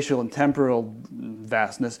spatial and temporal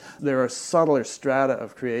vastness, there are subtler strata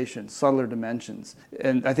of creation, subtler dimensions.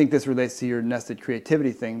 And I think this relates to your nested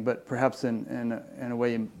creativity thing, but perhaps in a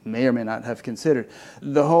way you may or may not have considered.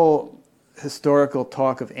 The whole historical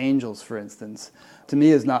talk of angels, for instance, to me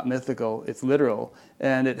is not mythical, it's literal,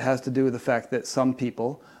 and it has to do with the fact that some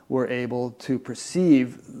people were able to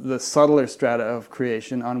perceive the subtler strata of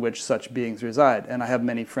creation on which such beings reside. And I have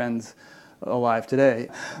many friends alive today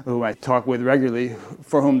who I talk with regularly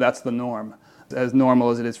for whom that's the norm. As normal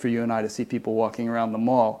as it is for you and I to see people walking around the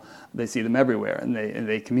mall, they see them everywhere and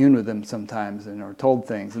they commune with them sometimes and are told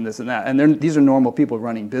things and this and that. And these are normal people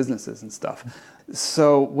running businesses and stuff.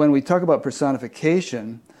 So when we talk about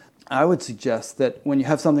personification, I would suggest that when you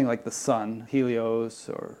have something like the sun, Helios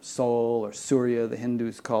or Sol or Surya, the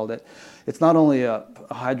Hindus called it, it's not only a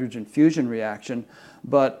hydrogen fusion reaction,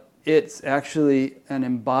 but it's actually an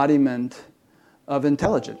embodiment of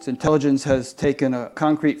intelligence. Intelligence has taken a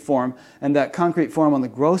concrete form, and that concrete form on the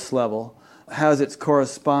gross level has its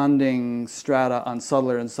corresponding strata on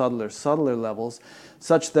subtler and subtler levels,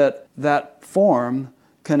 such that that form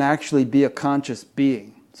can actually be a conscious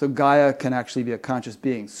being. So Gaia can actually be a conscious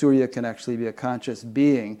being. Surya can actually be a conscious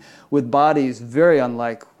being with bodies very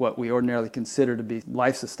unlike what we ordinarily consider to be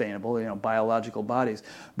life-sustainable, biological bodies,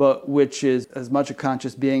 but which is as much a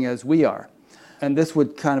conscious being as we are. And this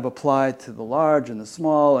would kind of apply to the large and the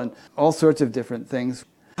small and all sorts of different things.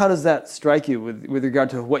 How does that strike you with regard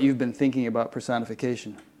to what you've been thinking about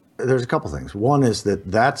personification? There's a couple things. One is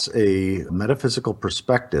that that's a metaphysical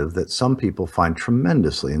perspective that some people find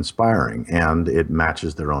tremendously inspiring, and it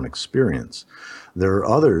matches their own experience. There are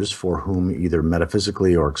others for whom either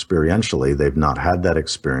metaphysically or experientially they've not had that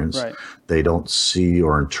experience. Right. They don't see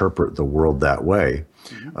or interpret the world that way,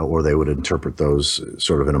 or they would interpret those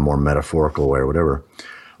sort of in a more metaphorical way or whatever.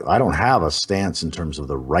 I don't have a stance in terms of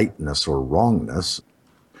the rightness or wrongness.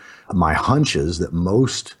 My hunch is that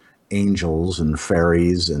most angels and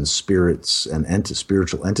fairies and spirits and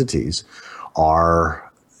spiritual entities are,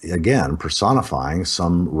 again, personifying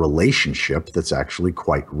some relationship that's actually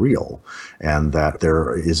quite real, and that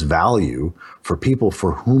there is value for people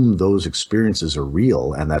for whom those experiences are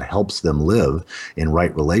real, and that helps them live in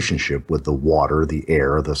right relationship with the water, the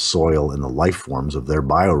air, the soil, and the life forms of their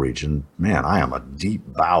bioregion. Man, I am a deep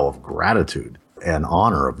bow of gratitude and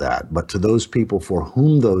honor of that. But to those people for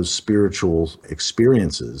whom those spiritual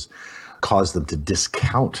experiences cause them to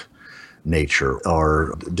discount nature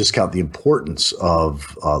or discount the importance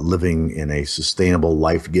of living in a sustainable,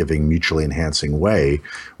 life-giving, mutually enhancing way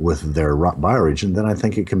with their bioregion, then I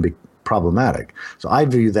think it can be problematic. So I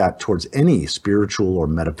view that towards any spiritual or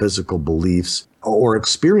metaphysical beliefs or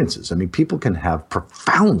experiences. I mean, people can have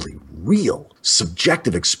profoundly real,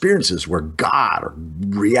 subjective experiences where God or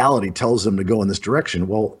reality tells them to go in this direction.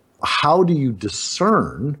 Well, how do you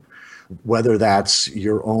discern whether that's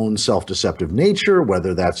your own self-deceptive nature,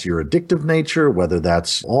 whether that's your addictive nature, whether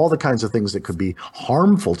that's all the kinds of things that could be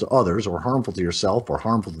harmful to others or harmful to yourself or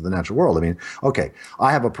harmful to the natural world? I mean, okay,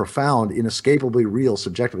 I have a profound, inescapably real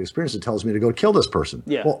subjective experience that tells me to go kill this person.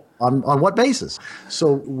 Yeah. Well, on what basis?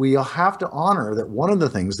 So we have to honor that one of the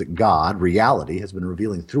things that God, reality, has been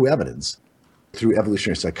revealing through evidence, through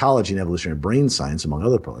evolutionary psychology and evolutionary brain science, among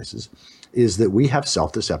other places, is that we have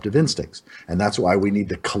self-deceptive instincts. And that's why we need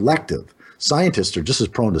the collective. Scientists are just as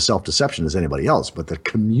prone to self-deception as anybody else, but the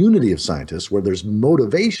community of scientists where there's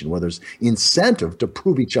motivation, where there's incentive to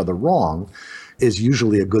prove each other wrong, is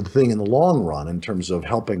usually a good thing in the long run in terms of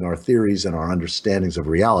helping our theories and our understandings of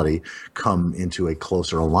reality come into a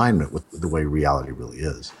closer alignment with the way reality really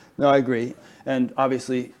is. No, I agree. And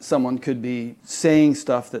obviously, someone could be saying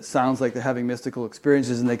stuff that sounds like they're having mystical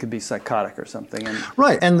experiences, and they could be psychotic or something.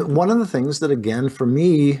 Right. And one of the things that, again, for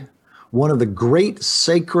me, one of the great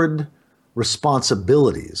sacred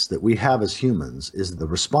responsibilities that we have as humans is the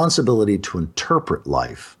responsibility to interpret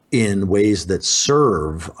life in ways that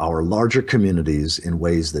serve our larger communities, in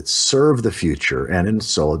ways that serve the future, and in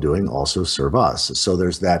so doing also serve us. So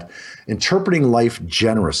there's that interpreting life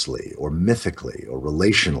generously or mythically or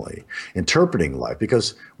relationally, interpreting life,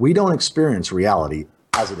 because we don't experience reality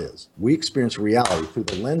as it is. We experience reality through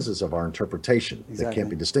the lenses of our interpretation that can't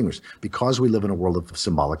be distinguished because we live in a world of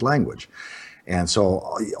symbolic language. And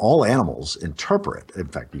so all animals interpret. In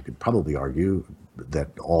fact, you could probably argue that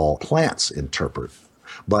all plants interpret.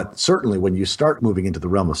 But certainly when you start moving into the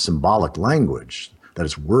realm of symbolic language, that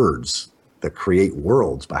is words that create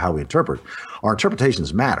worlds by how we interpret, our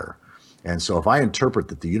interpretations matter. And so if I interpret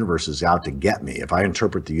that the universe is out to get me, if I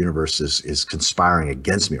interpret the universe is conspiring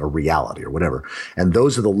against me, or reality or whatever, and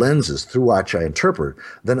those are the lenses through which I interpret,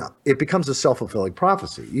 then it becomes a self-fulfilling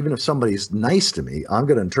prophecy. Even if somebody's nice to me, I'm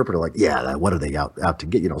going to interpret it like, yeah, what are they out to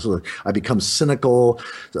get? So I become cynical,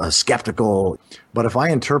 skeptical. But if I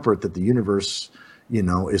interpret that the universe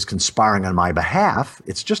is conspiring on my behalf,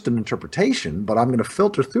 it's just an interpretation, but I'm going to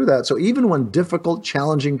filter through that. So even when difficult,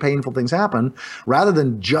 challenging, painful things happen, rather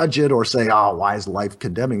than judge it or say, oh, why is life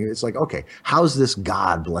condemning it? It's like, okay, how's this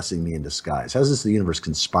God blessing me in disguise? How's this the universe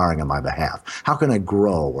conspiring on my behalf? How can I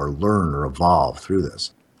grow or learn or evolve through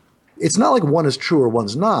this? It's not like one is true or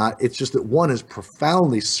one's not. It's just that one is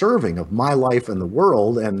profoundly serving of my life and the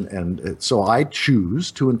world. And so I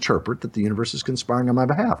choose to interpret that the universe is conspiring on my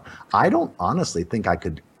behalf. I don't honestly think I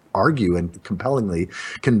could argue and compellingly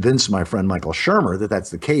convince my friend Michael Shermer that that's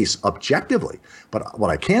the case objectively. But what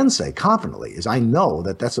I can say confidently is I know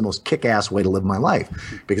that that's the most kick-ass way to live my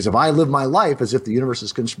life. Because if I live my life as if the universe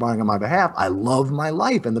is conspiring on my behalf, I love my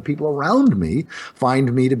life, and the people around me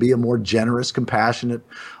find me to be a more generous, compassionate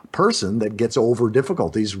person that gets over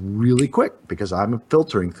difficulties really quick because I'm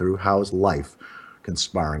filtering through how is life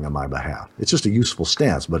conspiring on my behalf. It's just a useful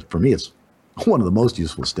stance, but for me, it's one of the most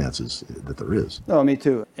useful stances that there is. Oh, me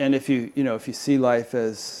too. And if you see life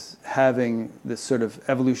as having this sort of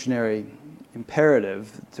evolutionary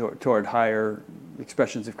imperative toward higher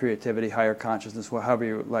expressions of creativity, higher consciousness, however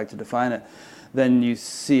you like to define it, then you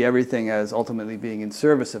see everything as ultimately being in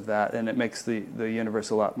service of that, and it makes the universe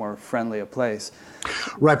a lot more friendly a place.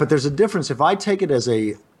 Right, but there's a difference. If I take it as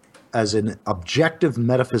an objective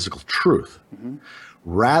metaphysical truth,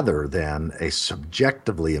 rather than a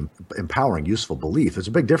subjectively empowering, useful belief, there's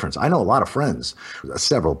a big difference. I know a lot of friends,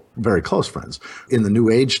 several very close friends, in the New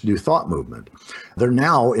Age, New Thought movement. They're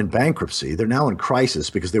now in bankruptcy. They're now in crisis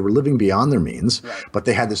because they were living beyond their means, but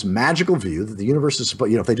they had this magical view that the universe is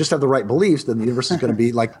supposed, if they just have the right beliefs, then the universe is going to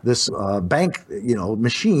be like this bank,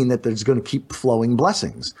 machine that there's going to keep flowing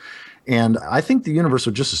blessings. And I think the universe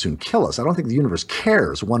would just as soon kill us. I don't think the universe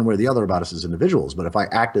cares one way or the other about us as individuals. But if I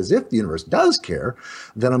act as if the universe does care,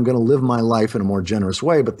 then I'm going to live my life in a more generous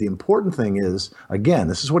way. But the important thing is, again,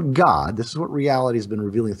 this is what reality has been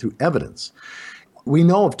revealing through evidence. We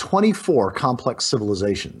know of 24 complex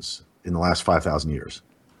civilizations in the last 5,000 years.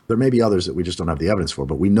 There may be others that we just don't have the evidence for,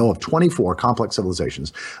 but we know of 24 complex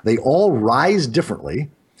civilizations. They all rise differently,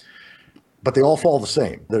 but they all fall the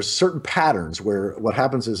same. There's certain patterns where what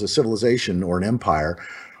happens is a civilization or an empire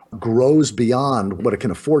grows beyond what it can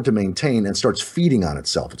afford to maintain and starts feeding on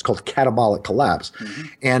itself. It's called catabolic collapse.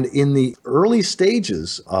 And in the early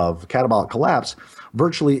stages of catabolic collapse,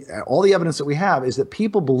 virtually all the evidence that we have is that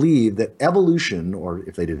people believe that evolution, or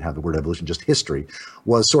if they didn't have the word evolution, just history,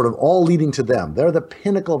 was sort of all leading to them. They're the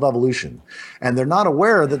pinnacle of evolution. And they're not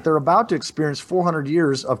aware that they're about to experience 400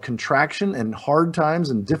 years of contraction and hard times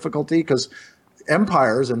and difficulty, because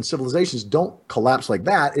empires and civilizations don't collapse like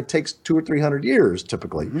that. It takes 200 or 300 years,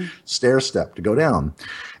 typically, stair step to go down.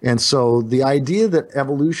 And so the idea that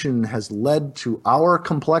evolution has led to our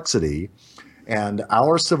complexity and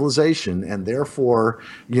our civilization, and therefore,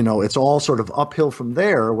 it's all sort of uphill from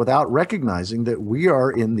there without recognizing that we are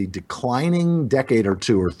in the declining decade or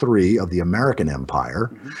two or three of the American empire.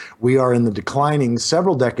 We are in the declining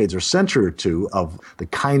several decades or century or two of the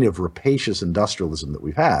kind of rapacious industrialism that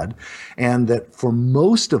we've had, and that for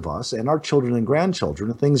most of us and our children and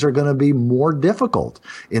grandchildren, things are going to be more difficult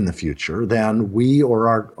in the future than we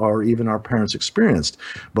or even our parents experienced.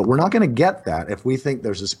 But we're not going to get that if we think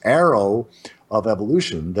there's this arrow of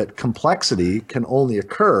evolution, that complexity can only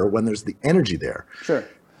occur when there's the energy there. Sure.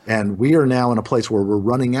 And we are now in a place where we're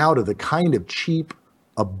running out of the kind of cheap,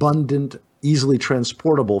 abundant, easily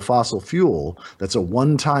transportable fossil fuel that's a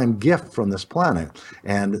one-time gift from this planet.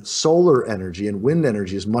 And solar energy and wind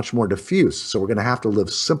energy is much more diffuse. So we're going to have to live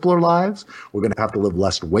simpler lives. We're going to have to live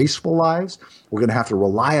less wasteful lives. We're going to have to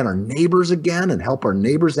rely on our neighbors again and help our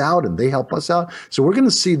neighbors out, and they help us out. So we're going to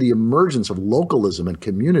see the emergence of localism and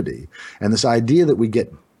community. And this idea that we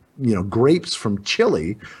get, grapes from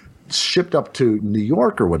Chile shipped up to New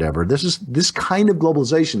York or whatever. This kind of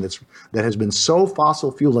globalization that has been so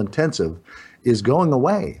fossil fuel intensive is going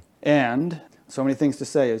away. And so many things to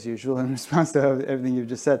say, as usual, in response to everything you've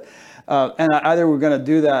just said. And either we're going to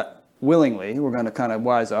do that willingly, we're going to kind of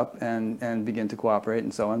wise up and begin to cooperate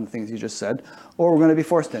and so on, the things you just said, or we're going to be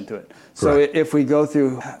forced into it. So if we go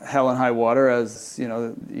through hell and high water as,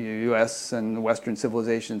 the U.S. and Western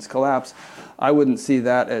civilizations collapse, I wouldn't see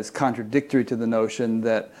that as contradictory to the notion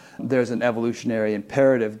that there's an evolutionary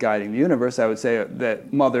imperative guiding the universe. I would say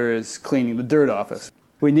that Mother is cleaning the dirt off us.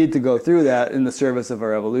 We need to go through that in the service of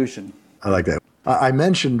our evolution. I like that. I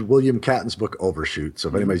mentioned William Catton's book, Overshoot. So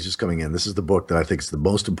if anybody's just coming in, this is the book that I think is the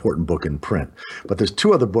most important book in print. But there's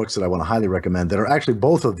two other books that I want to highly recommend that are actually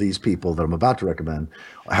both of these people that I'm about to recommend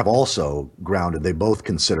have also grounded. They both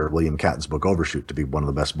consider William Catton's book, Overshoot, to be one of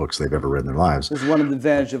the best books they've ever read in their lives. This is one of the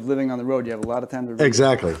advantages of living on the road. You have a lot of time to read.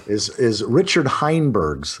 Exactly. Is Richard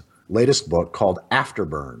Heinberg's latest book called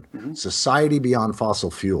Afterburn, Society Beyond Fossil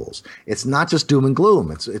Fuels. It's not just doom and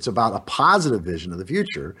gloom. It's about a positive vision of the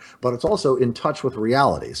future, but it's also in touch with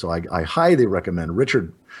reality. So I highly recommend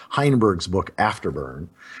Richard Heinberg's book, Afterburn.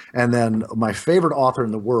 And then my favorite author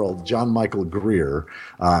in the world, John Michael Greer.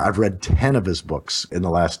 I've read 10 of his books in the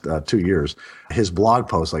last 2 years. His blog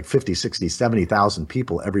posts, like 50, 60, 70,000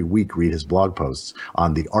 people every week read his blog posts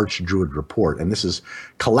on the Archdruid Report. And this is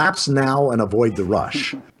Collapse Now and Avoid the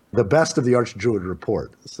Rush. The best of the Archdruid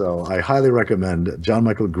Report. So I highly recommend John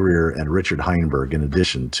Michael Greer and Richard Heinberg, in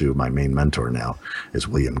addition to my main mentor now is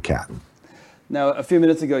William Catton. Now, a few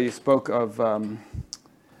minutes ago, you spoke of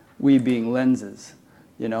we being lenses.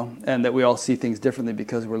 and that we all see things differently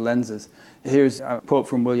because we're lenses. Here's a quote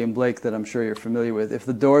from William Blake that I'm sure you're familiar with. If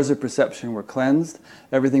the doors of perception were cleansed,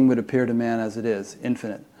 everything would appear to man as it is,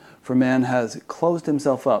 infinite. For man has closed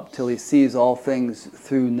himself up till he sees all things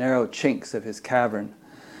through narrow chinks of his cavern.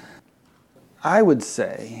 I would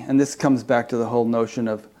say, and this comes back to the whole notion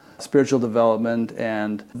of spiritual development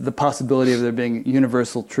and the possibility of there being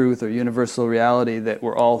universal truth or universal reality that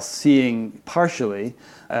we're all seeing partially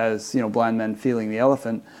as, blind men feeling the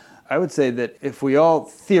elephant. I would say that if we all,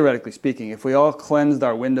 theoretically speaking, if we all cleansed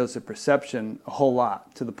our windows of perception a whole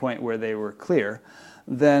lot to the point where they were clear,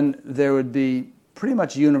 then there would be pretty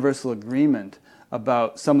much universal agreement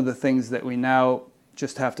about some of the things that we now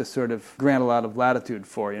just have to sort of grant a lot of latitude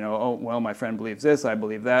for, oh, well, my friend believes this, I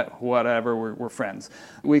believe that, whatever, we're friends.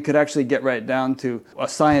 We could actually get right down to a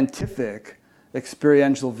scientific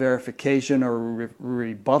experiential verification or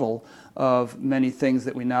rebuttal of many things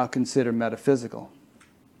that we now consider metaphysical.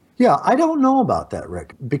 Yeah, I don't know about that,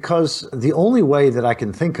 Rick, because the only way that I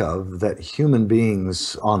can think of that human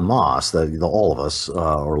beings en masse, that all of us,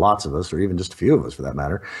 or lots of us, or even just a few of us for that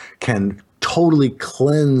matter, can totally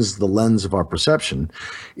cleanse the lens of our perception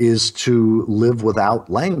is to live without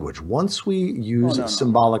language. Once we use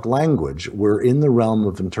symbolic language, we're in the realm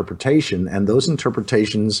of interpretation, and those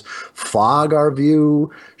interpretations fog our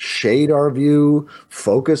view, shade our view,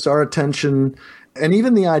 focus our attention. And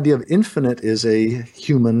even the idea of infinite is a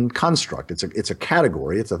human construct. It's a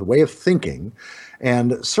category. It's a way of thinking.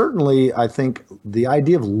 And certainly, I think the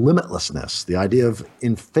idea of limitlessness, the idea of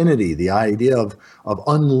infinity, the idea of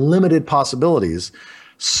unlimited possibilities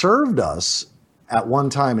served us at one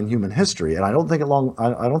time in human history. And I don't think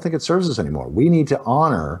it serves us anymore. We need to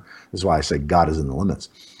honor, this is why I say God is in the limits.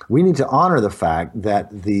 We need to honor the fact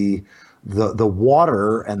that the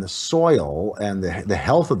water and the soil and the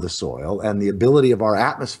health of the soil and the ability of our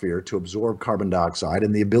atmosphere to absorb carbon dioxide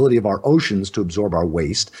and the ability of our oceans to absorb our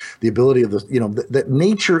waste, the ability of that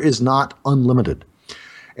nature is not unlimited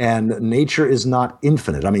and nature is not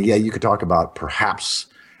infinite. I mean, yeah, you could talk about perhaps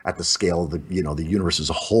at the scale of the universe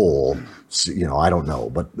as a whole, I don't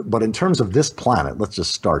know. But in terms of this planet, let's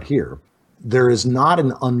just start here. There is not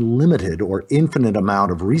an unlimited or infinite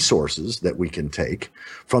amount of resources that we can take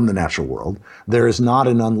from the natural world. There is not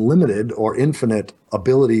an unlimited or infinite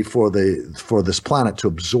ability for this planet to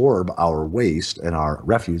absorb our waste and our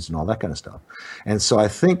refuse and all that kind of stuff. And so I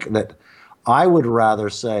think that I would rather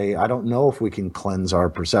say, I don't know if we can cleanse our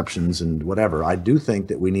perceptions and whatever. I do think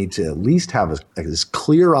that we need to at least have as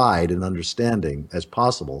clear-eyed an understanding as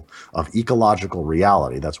possible of ecological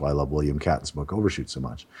reality. That's why I love William Catton's book Overshoot so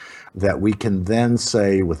much, that we can then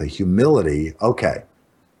say with a humility, okay,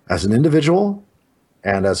 as an individual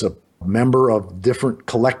and as a member of different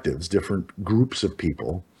collectives, different groups of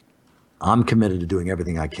people, I'm committed to doing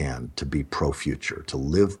everything I can to be pro-future, to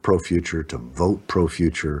live pro-future, to vote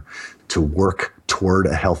pro-future, to work toward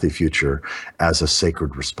a healthy future as a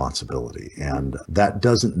sacred responsibility. And that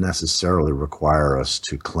doesn't necessarily require us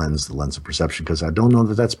to cleanse the lens of perception, because I don't know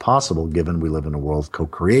that that's possible given we live in a world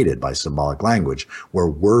co-created by symbolic language where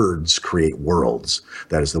words create worlds.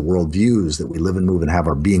 That is, the worldviews that we live and move and have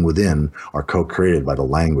our being within are co-created by the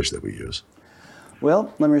language that we use.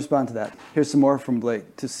 Well, let me respond to that. Here's some more from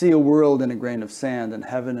Blake. To see a world in a grain of sand and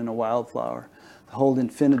heaven in a wildflower, to hold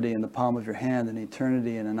infinity in the palm of your hand and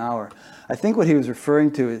eternity in an hour. I think what he was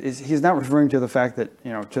referring to is he's not referring to the fact that,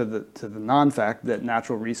 to the non-fact that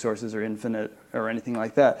natural resources are infinite or anything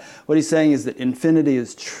like that. What he's saying is that infinity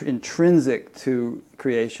is intrinsic to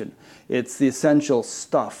creation. It's the essential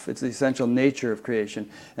stuff. It's the essential nature of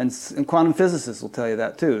creation. And quantum physicists will tell you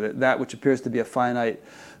that too, that which appears to be a finite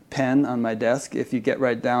pen on my desk, if you get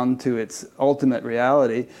right down to its ultimate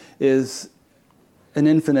reality, is an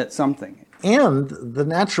infinite something. And the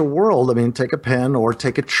natural world, I mean, take a pen or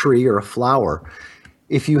take a tree or a flower.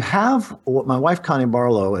 If you have what my wife Connie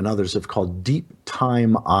Barlow and others have called deep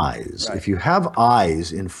time eyes, right. If you have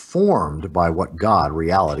eyes informed by what God,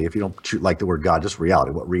 reality, if you don't like the word God, just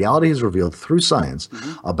reality, what reality has revealed through science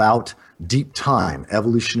about deep time,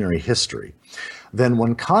 evolutionary history, then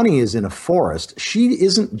when Connie is in a forest, she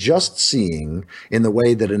isn't just seeing in the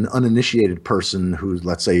way that an uninitiated person who,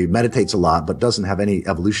 let's say, meditates a lot but doesn't have any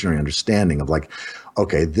evolutionary understanding of like,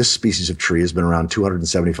 okay, this species of tree has been around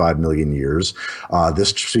 275 million years. This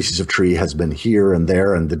species of tree has been here and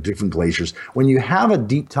there and the different glaciers. When you have a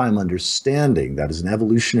deep time understanding, that is an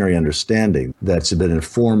evolutionary understanding that's been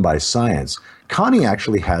informed by science, Connie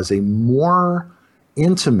actually has a more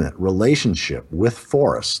intimate relationship with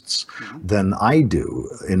forests than I do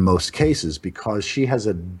in most cases, because she has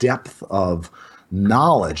a depth of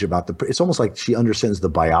knowledge about it's almost like she understands the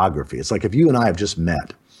biography. It's like if you and I have just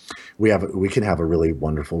met, we can have a really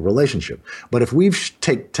wonderful relationship. But if we've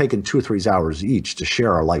taken 2 or 3 hours each to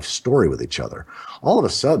share our life story with each other, all of a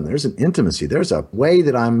sudden there's an intimacy. There's a way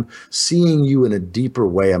that I'm seeing you in a deeper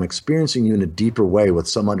way. I'm experiencing you in a deeper way with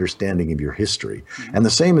some understanding of your history. Mm-hmm. And the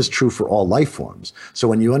same is true for all life forms. So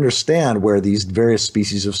when you understand where these various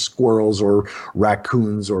species of squirrels or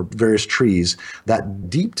raccoons or various trees, that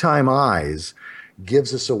deep time eyes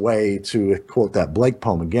gives us a way to, quote that Blake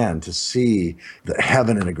poem again, to see the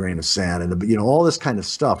heaven in a grain of sand and all this kind of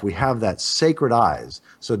stuff. We have that sacred eyes.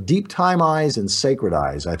 So deep time eyes and sacred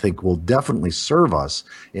eyes, I think, will definitely serve us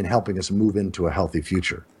in helping us move into a healthy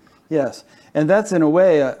future. Yes, and that's in a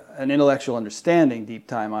way an intellectual understanding, deep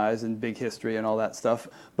time eyes and big history and all that stuff,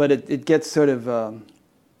 but it gets sort of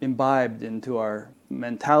imbibed into our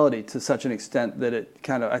mentality to such an extent that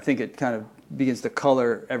I think it kind of begins to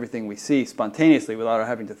color everything we see spontaneously without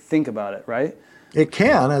having to think about it, right? It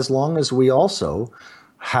can, as long as we also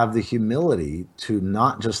have the humility to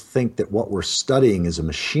not just think that what we're studying is a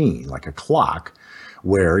machine, like a clock,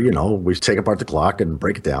 where, we take apart the clock and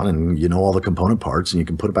break it down and all the component parts and you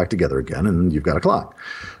can put it back together again and you've got a clock.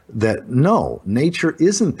 That no, nature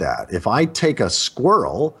isn't that. If I take a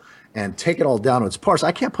squirrel and take it all down to its parts,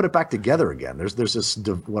 I can't put it back together again. There's this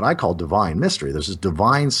what I call divine mystery. There's this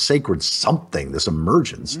divine sacred something, this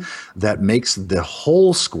emergence that makes the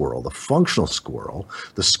whole squirrel, the functional squirrel,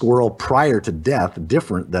 the squirrel prior to death,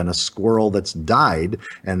 different than a squirrel that's died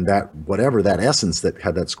and that whatever that essence that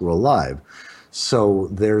had that squirrel alive. So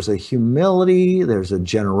there's a humility, there's a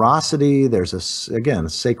generosity, there's again,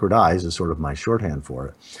 sacred eyes is sort of my shorthand for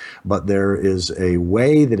it. But there is a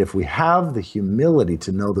way that if we have the humility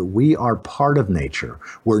to know that we are part of nature,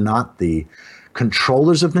 we're not the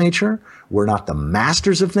controllers of nature, we're not the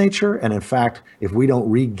masters of nature. And in fact, if we don't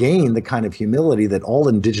regain the kind of humility that all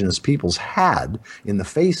indigenous peoples had in the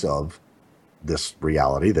face of this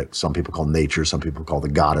reality that some people call nature, some people call the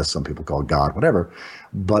goddess, some people call God, whatever,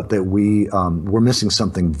 but that we're missing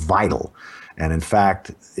something vital. And in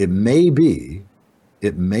fact, it may be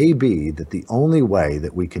that the only way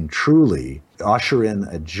that we can truly usher in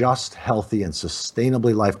a just, healthy, and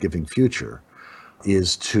sustainably life-giving future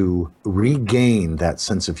is to regain that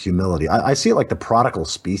sense of humility. I see it like the prodigal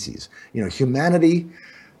species. Humanity,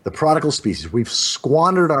 the prodigal species, we've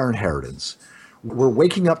squandered our inheritance. We're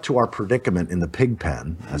waking up to our predicament in the pig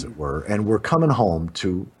pen, as it were, and we're coming home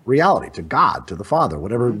to reality, to God, to the Father,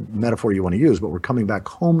 whatever metaphor you want to use, but we're coming back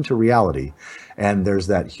home to reality. And there's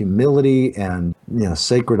that humility and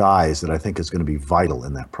sacred eyes that I think is going to be vital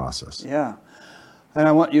in that process. Yeah. And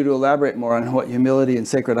I want you to elaborate more on what humility and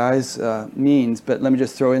sacred eyes means, but let me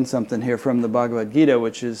just throw in something here from the Bhagavad Gita,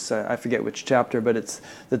 which is, I forget which chapter, but it's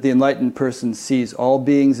that the enlightened person sees all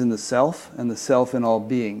beings in the self and the self in all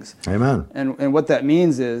beings. Amen. And what that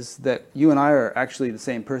means is that you and I are actually the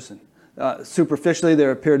same person. Superficially,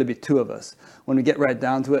 there appear to be two of us. When we get right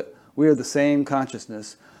down to it, we are the same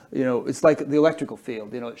consciousness. It's like the electrical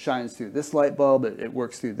field. It shines through this light bulb, it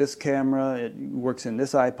works through this camera, it works in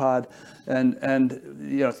this iPod, and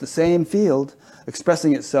it's the same field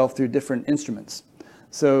expressing itself through different instruments.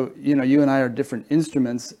 So, you and I are different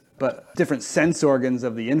instruments, but different sense organs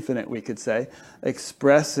of the infinite, we could say,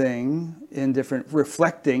 expressing in different,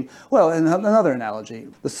 reflecting. Well, and another analogy,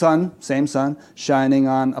 the sun, same sun, shining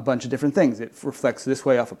on a bunch of different things. It reflects this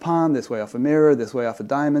way off a pond, this way off a mirror, this way off a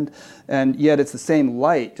diamond, and yet it's the same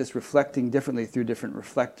light, just reflecting differently through different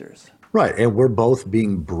reflectors. Right, and we're both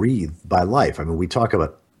being breathed by life. I mean, we talk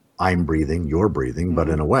about I'm breathing, you're breathing, but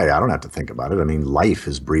in a way, I don't have to think about it. I mean, life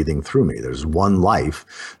is breathing through me. There's one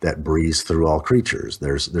life that breathes through all creatures.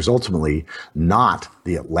 There's ultimately not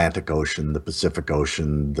the Atlantic Ocean, the Pacific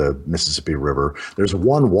Ocean, the Mississippi River. There's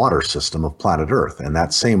one water system of planet Earth, and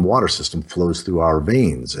that same water system flows through our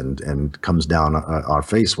veins and comes down our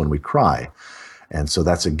face when we cry. And so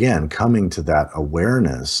that's, again, coming to that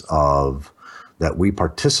awareness of that we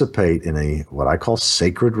participate in what I call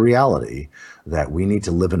sacred reality, that we need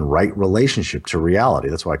to live in right relationship to reality.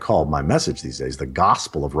 That's why I call my message these days the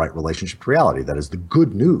gospel of right relationship to reality. That is the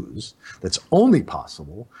good news that's only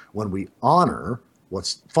possible when we honor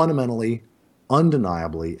what's fundamentally,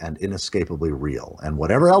 undeniably, and inescapably real. And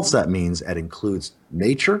whatever else that means, it includes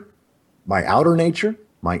nature, my outer nature,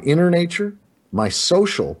 my inner nature, my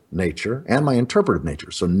social nature, and my interpretive nature.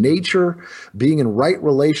 So nature, being in right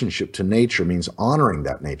relationship to nature, means honoring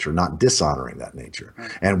that nature, not dishonoring that nature.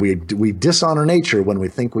 And we dishonor nature when we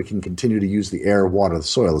think we can continue to use the air, water, the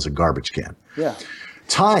soil as a garbage can. Yeah.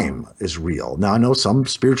 Time is real. Now, I know some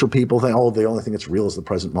spiritual people think, the only thing that's real is the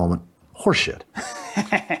present moment. Horseshit.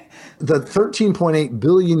 The 13.8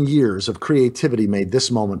 billion years of creativity made this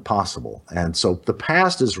moment possible. And so the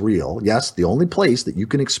past is real. Yes, the only place that you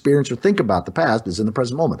can experience or think about the past is in the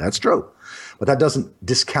present moment. That's true. But that doesn't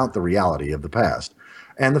discount the reality of the past.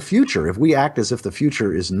 And the future, if we act as if the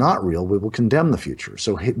future is not real, we will condemn the future.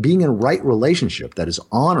 So being in right relationship, that is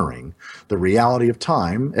honoring the reality of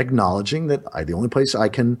time, acknowledging that the only place I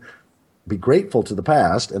can be grateful to the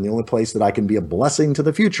past and the only place that I can be a blessing to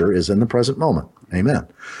the future is in the present moment. Amen.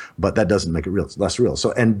 But that doesn't make it real. It's less real.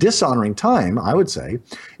 So, and dishonoring time, I would say,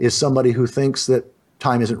 is somebody who thinks that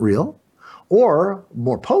time isn't real, or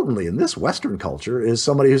more potently in this Western culture is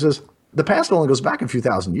somebody who says, the past only goes back a few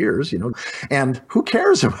thousand years, and who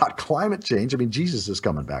cares about climate change? I mean, Jesus is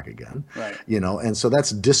coming back again, right. And so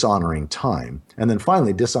that's dishonoring time. And then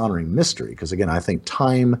finally, dishonoring mystery, because again, I think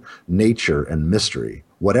time, nature, and mystery,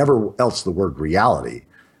 whatever else the word reality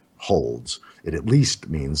holds, it at least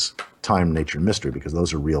means time, nature, and mystery, because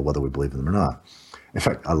those are real whether we believe in them or not. In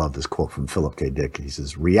fact, I love this quote from Philip K. Dick. He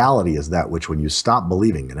says, reality is that which when you stop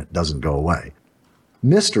believing in it doesn't go away.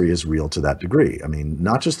 Mystery is real to that degree. I mean,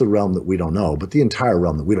 not just the realm that we don't know, but the entire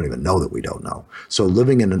realm that we don't even know that we don't know. So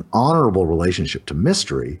living in an honorable relationship to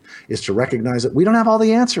mystery is to recognize that we don't have all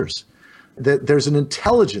the answers, that there's an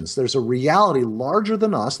intelligence, there's a reality larger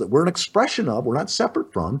than us that we're an expression of, we're not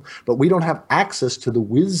separate from, but we don't have access to the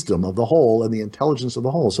wisdom of the whole and the intelligence of the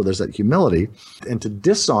whole. So there's that humility. And to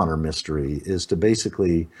dishonor mystery is to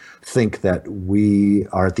basically think that we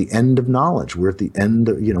are at the end of knowledge. We're at the end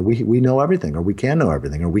of, we know everything, or we can know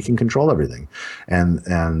everything, or we can control everything. And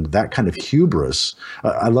that kind of hubris,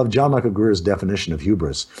 I love John Michael Greer's definition of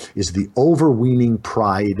hubris, is the overweening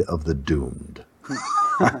pride of the doomed.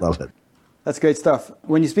 I love it. That's great stuff.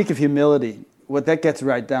 When you speak of humility, what that gets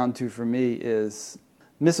right down to for me is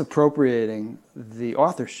misappropriating the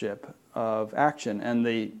authorship of action and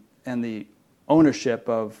the ownership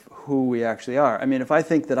of who we actually are. I mean, if I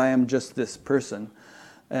think that I am just this person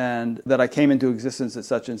and that I came into existence at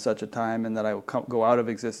such and such a time and that I will go out of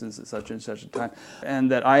existence at such and such a time, and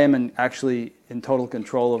that I am actually in total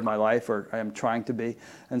control of my life, or I am trying to be,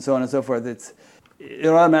 and so on and so forth, it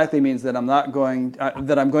automatically means that I'm going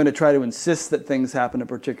to try to insist that things happen a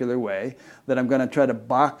particular way, that I'm going to try to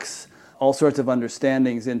box all sorts of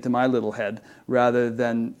understandings into my little head rather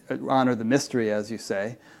than honor the mystery, as you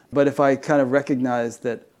say. But if I kind of recognize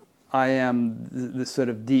that I am this sort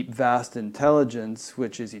of deep, vast intelligence,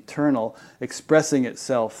 which is eternal, expressing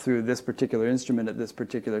itself through this particular instrument at this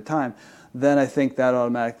particular time, then I think that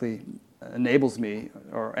automatically enables me,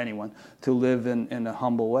 or anyone, to live in a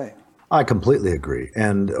humble way. I completely agree.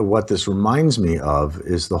 And what this reminds me of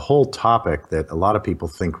is the whole topic that a lot of people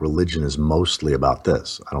think religion is mostly about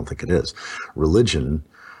this. I don't think it is. Religion,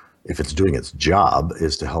 if it's doing its job,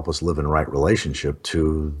 is to help us live in right relationship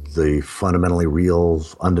to the fundamentally real,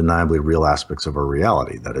 undeniably real aspects of our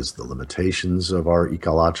reality. That is the limitations of our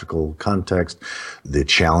ecological context, the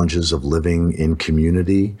challenges of living in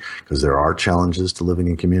community, because there are challenges to living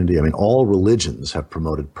in community. I mean, all religions have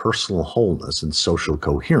promoted personal wholeness and social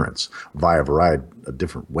coherence via a variety of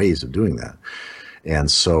different ways of doing that.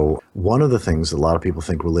 And so one of the things that a lot of people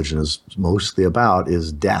think religion is mostly about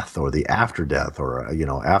is death, or the after death, or,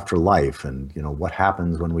 afterlife, and, what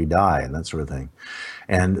happens when we die, and that sort of thing.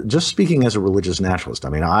 And just speaking as a religious naturalist, I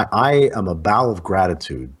mean, I am a bow of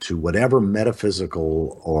gratitude to whatever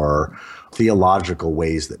metaphysical or theological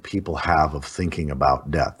ways that people have of thinking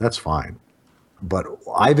about death. That's fine. But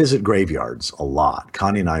I visit graveyards a lot.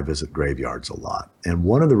 Connie and I visit graveyards a lot. And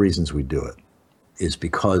one of the reasons we do it is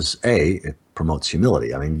because, it promotes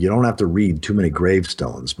humility. I mean, you don't have to read too many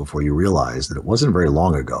gravestones before you realize that it wasn't very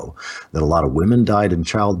long ago that a lot of women died in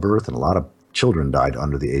childbirth and a lot of children died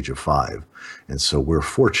under the age of 5. And so we're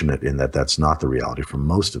fortunate in that that's not the reality for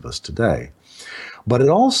most of us today. But it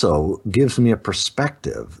also gives me a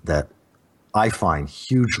perspective that I find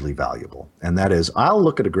hugely valuable. And that is, I'll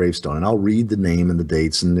look at a gravestone and I'll read the name and the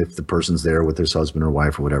dates and if the person's there with his husband or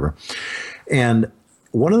wife or whatever. And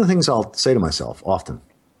one of the things I'll say to myself often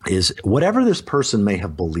is, whatever this person may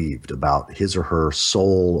have believed about his or her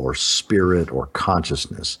soul or spirit or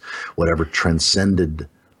consciousness, whatever transcended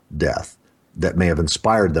death that may have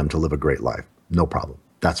inspired them to live a great life, no problem.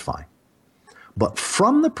 That's fine. But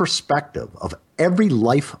from the perspective of every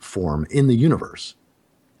life form in the universe,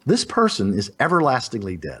 this person is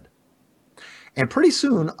everlastingly dead. And pretty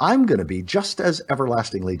soon, I'm going to be just as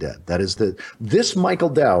everlastingly dead. That is, that this Michael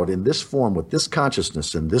Dowd in this form with this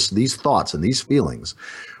consciousness and these thoughts and these feelings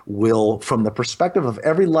will, from the perspective of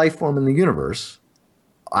every life form in the universe,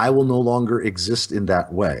 I will no longer exist in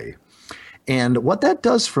that way. And what that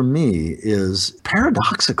does for me is,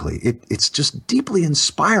 paradoxically, it's just deeply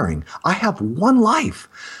inspiring. I have one life.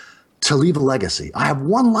 to leave a legacy. I have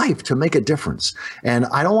one life to make a difference. And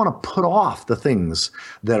I don't want to put off the things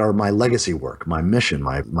that are my legacy work, my mission,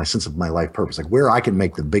 my sense of my life purpose, like where I can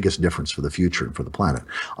make the biggest difference for the future and for the planet.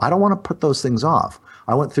 I don't want to put those things off.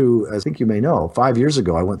 I went through, I think you may know, 5 years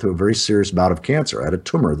ago, I went through a very serious bout of cancer. I had a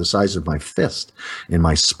tumor the size of my fist in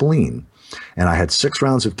my spleen. And I had 6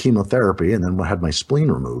 rounds of chemotherapy and then had my spleen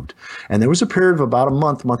removed. And there was a period of about a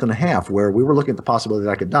month and a half where we were looking at the possibility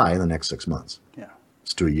that I could die in the next 6 months. Yeah.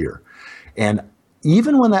 It's to a year. And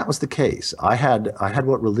even when that was the case, I had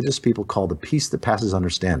what religious people call the peace that passes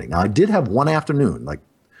understanding. Now, I did have one afternoon, like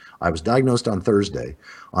I was diagnosed on Thursday.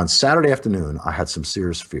 On Saturday afternoon, I had some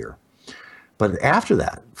serious fear. But after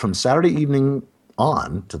that, from Saturday evening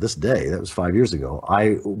on to this day, that was 5 years ago,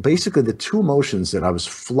 basically the 2 emotions that I was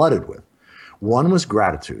flooded with, one was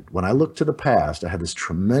gratitude. When I looked to the past, I had this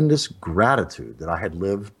tremendous gratitude that I had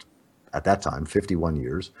lived at that time, 51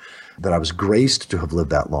 years, that I was graced to have lived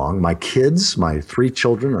that long. My kids, my 3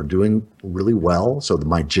 children are doing really well. So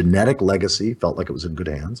my genetic legacy felt like it was in good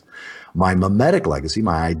hands. My mimetic legacy,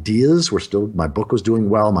 my ideas were still, my book was doing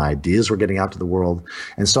well. My ideas were getting out to the world.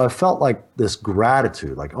 And so I felt like this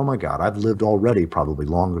gratitude, like, oh my God, I've lived already probably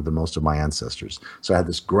longer than most of my ancestors. So I had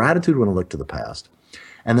this gratitude when I looked to the past.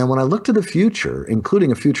 And then when I looked to the future,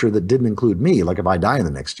 including a future that didn't include me, like if I die in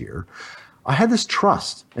the next year, I had this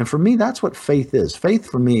trust. And for me, that's what faith is. Faith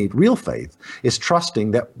for me, real faith, is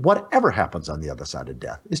trusting that whatever happens on the other side of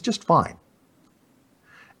death is just fine.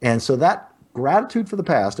 And so that gratitude for the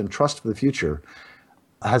past and trust for the future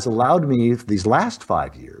has allowed me these last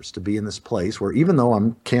 5 years to be in this place where even though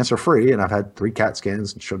I'm cancer-free and I've had 3 CAT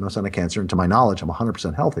scans and showed no sign of cancer, and to my knowledge, I'm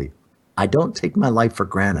 100% healthy, I don't take my life for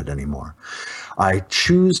granted anymore. I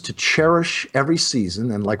choose to cherish every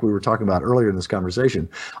season. And like we were talking about earlier in this conversation,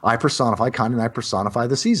 I personify kind and I personify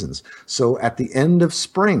the seasons. So at the end of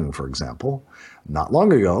spring, for example, not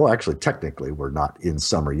long ago, actually, technically, we're not in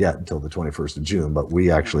summer yet until the 21st of June, but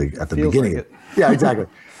we actually, at the beginning, like yeah, exactly.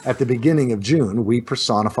 At the beginning of June, we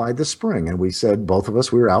personified the spring. And we said, both of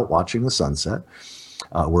us, we were out watching the sunset.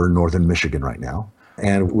 We're in northern Michigan right now.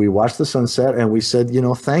 And we watched the sunset and we said,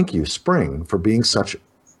 thank you, spring, for being such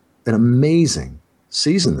an amazing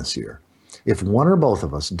season this year. If one or both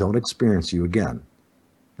of us don't experience you again,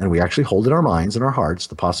 and we actually hold in our minds and our hearts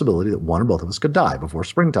the possibility that one or both of us could die before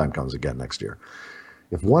springtime comes again next year.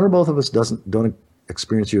 If one or both of us don't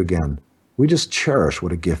experience you again, we just cherish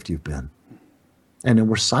what a gift you've been. And then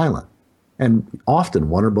we're silent. And often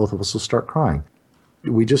one or both of us will start crying.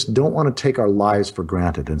 We just don't want to take our lives for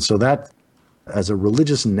granted. And so that, as a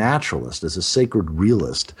religious naturalist, as a sacred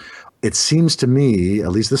realist, it seems to me,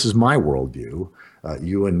 at least this is my worldview,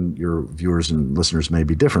 you and your viewers and listeners may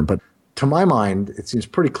be different, but to my mind, it seems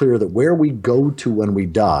pretty clear that where we go to when we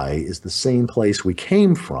die is the same place we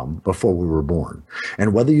came from before we were born.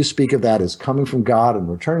 And whether you speak of that as coming from God and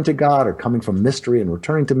returning to God, or coming from mystery and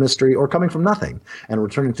returning to mystery, or coming from nothing and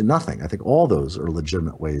returning to nothing, I think all those are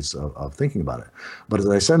legitimate ways of thinking about it. But as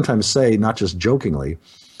I sometimes say, not just jokingly,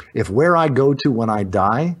 if where I go to when I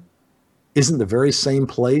die isn't the very same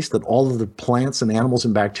place that all of the plants and animals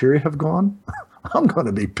and bacteria have gone, I'm going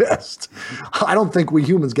to be pissed. I don't think we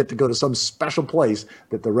humans get to go to some special place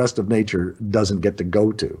that the rest of nature doesn't get to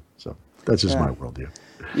go to. So that's just my worldview.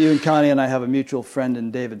 You and Connie and I have a mutual friend in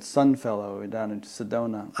David Sunfellow down in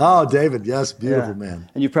Sedona. Oh, David, yes, beautiful man.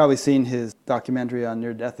 And you've probably seen his documentary on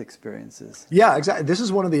near-death experiences. Yeah, exactly. This is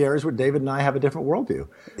one of the areas where David and I have a different worldview.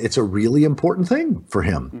 It's a really important thing for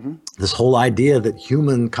him. Mm-hmm. This whole idea that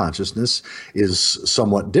human consciousness is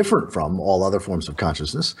somewhat different from all other forms of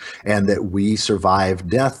consciousness, and that we survive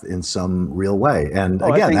death in some real way. And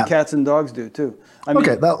again, I think cats and dogs do too. I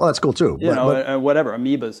mean, that's cool too. Whatever,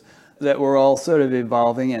 amoebas. That we're all sort of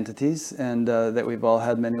evolving entities, and that we've all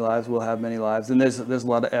had many lives, we'll have many lives, and there's a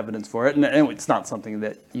lot of evidence for it, and it's not something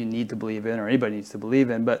that you need to believe in or anybody needs to believe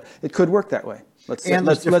in, but it could work that way. Let's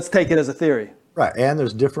take it as a theory. Right, and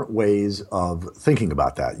there's different ways of thinking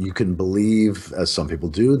about that. You can believe, as some people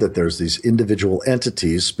do, that there's these individual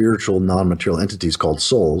entities, spiritual, non-material entities called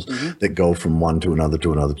souls, mm-hmm. that go from one to another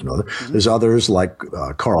to another to another. Mm-hmm. There's others like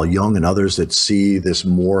Carl Jung and others that see this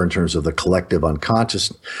more in terms of the collective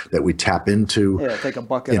unconscious that we tap into. Yeah, take a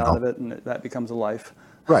bucket out of it and that becomes a life.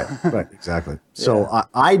 Right, exactly. So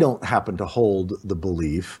I don't happen to hold the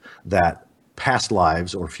belief that past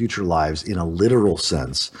lives or future lives in a literal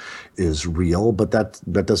sense is real, but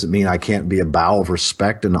that doesn't mean I can't be a bow of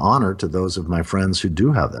respect and honor to those of my friends who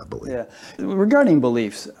do have that belief. Yeah. Regarding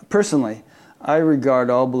beliefs, personally, I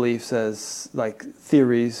regard all beliefs as like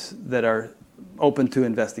theories that are open to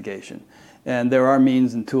investigation. And there are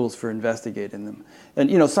means and tools for investigating them.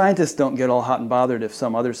 And scientists don't get all hot and bothered if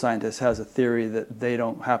some other scientist has a theory that they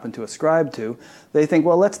don't happen to ascribe to. They think,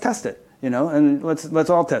 well, let's test it, and let's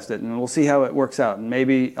all test it, and we'll see how it works out. And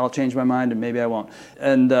maybe I'll change my mind, and maybe I won't.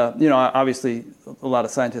 And obviously, a lot of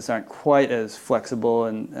scientists aren't quite as flexible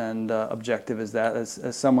and objective as that.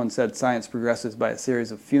 As someone said, science progresses by a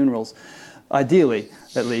series of funerals, ideally,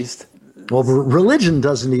 at least. Well, religion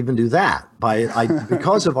doesn't even do that.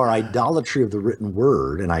 Because of our idolatry of the written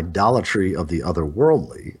word and idolatry of the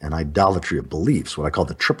otherworldly and idolatry of beliefs, what I call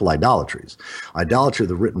the triple idolatries. Idolatry of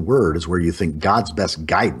the written word is where you think God's best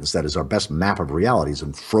guidance, that is our best map of realities,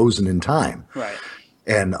 and frozen in time. Right.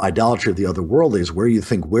 And idolatry of the otherworldly is where you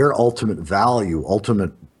think where ultimate value,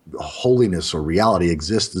 ultimate holiness or reality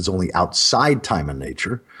exists is only outside time and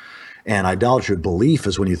nature. And idolatry of belief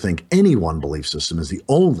is when you think any one belief system is the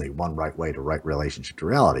only one right way to right relationship to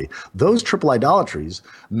reality. Those triple idolatries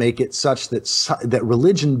make it such that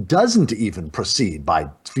religion doesn't even proceed by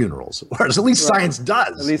funerals, whereas at least science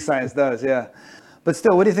does. At least science does, yeah. But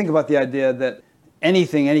still, what do you think about the idea that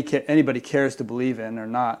anything anybody cares to believe in or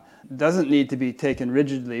not doesn't need to be taken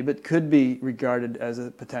rigidly, but could be regarded as a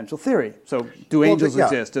potential theory? So do angels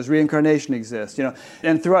exist? Does reincarnation exist?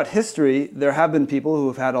 And throughout history, there have been people who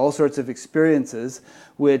have had all sorts of experiences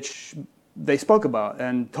which they spoke about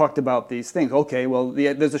and talked about these things. Okay, well,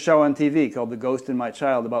 there's a show on TV called The Ghost in My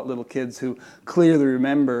Child about little kids who clearly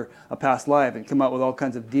remember a past life and come out with all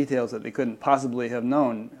kinds of details that they couldn't possibly have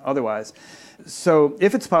known otherwise. So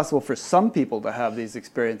if it's possible for some people to have these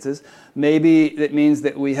experiences, maybe it means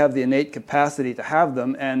that we have the innate capacity to have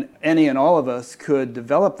them, and any and all of us could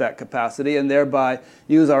develop that capacity and thereby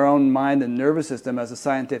use our own mind and nervous system as a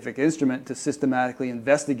scientific instrument to systematically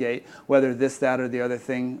investigate whether this, that, or the other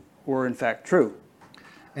thing were in fact true.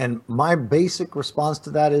 And my basic response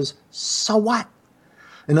to that is, so what?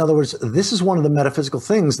 In other words, this is one of the metaphysical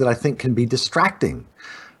things that I think can be distracting.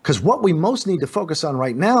 Because what we most need to focus on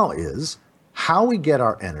right now is how we get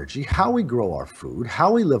our energy, how we grow our food,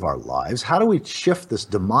 how we live our lives, how do we shift this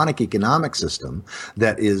demonic economic system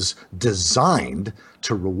that is designed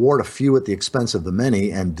to reward a few at the expense of the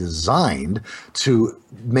many and designed to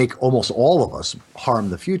make almost all of us harm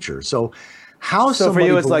the future. So for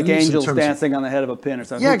you, it's like angels dancing on the head of a pin or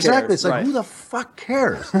something. Yeah, exactly. It's like, who the fuck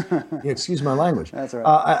cares? Excuse my language. That's all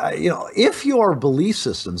right. If your belief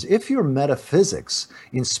systems, if your metaphysics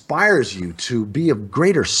inspires you to be of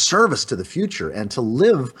greater service to the future and to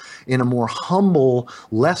live in a more humble,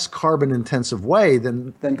 less carbon-intensive way,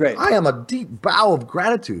 then great. I am a deep bow of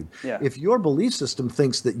gratitude. Yeah. If your belief system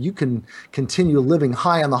thinks that you can continue living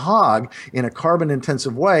high on the hog in a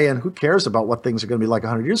carbon-intensive way, and who cares about what things are going to be like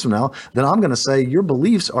 100 years from now, then I'm going to say your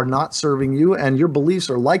beliefs are not serving you, and your beliefs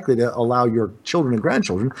are likely to allow your children and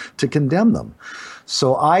grandchildren to condemn them.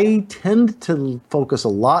 So I tend to focus a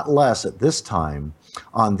lot less at this time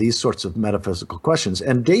on these sorts of metaphysical questions.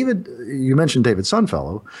 And David, you mentioned David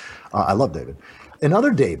Sunfellow. I love David.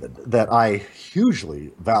 Another David that I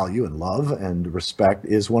hugely value and love and respect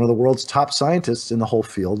is one of the world's top scientists in the whole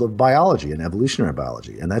field of biology and evolutionary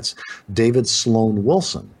biology, and that's David Sloan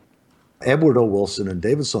Wilson. Edward O. Wilson and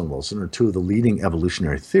David Sloan Wilson are two of the leading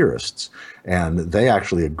evolutionary theorists, and they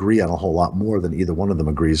actually agree on a whole lot more than either one of them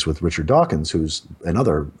agrees with Richard Dawkins, who's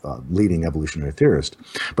another leading evolutionary theorist.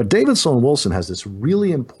 But David Sloan Wilson has this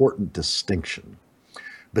really important distinction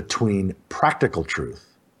between practical truth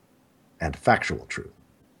and factual truth,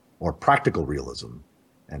 or practical realism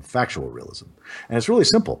and factual realism. And it's really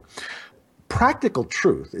simple. Practical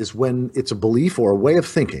truth is when it's a belief or a way of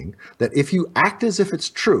thinking that if you act as if it's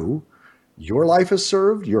true, your life is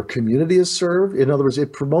served, your community is served. In other words,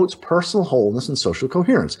 it promotes personal wholeness and social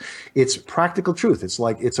coherence. It's practical truth. It's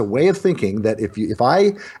like, it's a way of thinking that if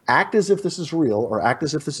I act as if this is real or act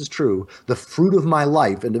as if this is true, the fruit of my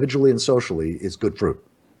life, individually and socially, is good fruit.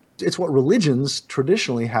 It's what religions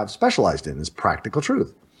traditionally have specialized in, is practical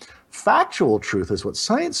truth. Factual truth is what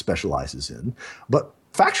science specializes in, but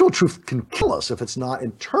factual truth can kill us if it's not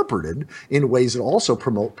interpreted in ways that also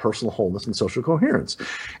promote personal wholeness and social coherence.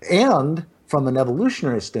 And from an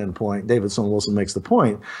evolutionary standpoint, David Sloan Wilson makes the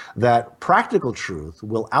point that practical truth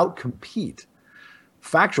will outcompete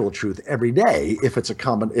factual truth every day if it's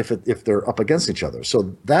if they're up against each other.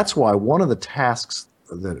 So that's why one of the tasks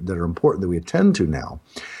that are important that we attend to now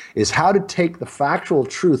is how to take the factual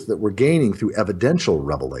truth that we're gaining through evidential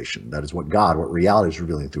revelation. That is what reality is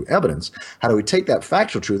revealing through evidence. How do we take that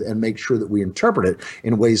factual truth and make sure that we interpret it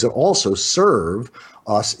in ways that also serve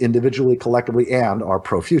us individually, collectively, and our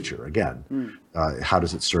pro-future? Again, how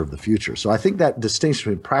does it serve the future? So I think that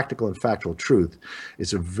distinction between practical and factual truth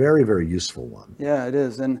is a very, very useful one. Yeah, it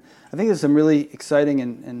is. And I think there's some really exciting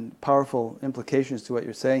and powerful implications to what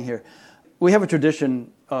you're saying here. We have a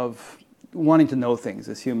tradition of wanting to know things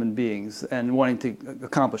as human beings and wanting to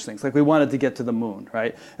accomplish things. Like we wanted to get to the moon,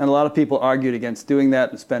 right? And a lot of people argued against doing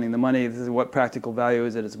that and spending the money. This is what practical value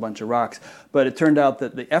is it? It's a bunch of rocks. But it turned out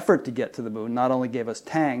that the effort to get to the moon not only gave us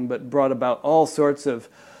tang, but brought about all sorts of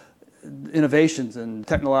innovations and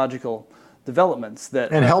technological developments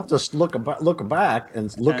that helped us look back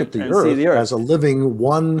and look at the and Earth, see the Earth as a living,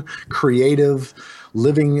 one creative,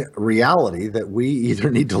 living reality that we either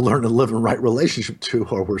need to learn to live in right relationship to,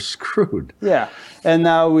 or we're screwed. Yeah, and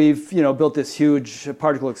now we've built this huge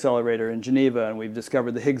particle accelerator in Geneva, and we've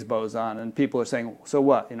discovered the Higgs boson, and people are saying, so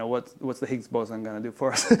what? What's the Higgs boson going to do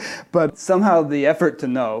for us? But somehow the effort to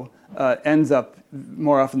know ends up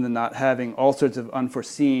more often than not having all sorts of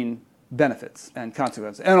unforeseen benefits and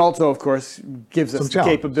consequences, and also, of course, gives us the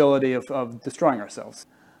capability of destroying ourselves.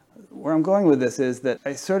 Where I'm going with this is that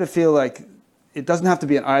I sort of feel like it doesn't have to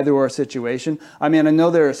be an either-or situation. I mean, I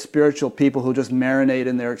know there are spiritual people who just marinate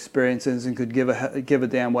in their experiences and could give a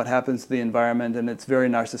damn what happens to the environment, and it's very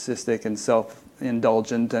narcissistic and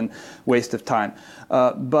self-indulgent and waste of time.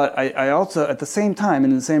 But I also, at the same time,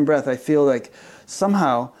 in the same breath, I feel like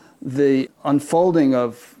somehow the unfolding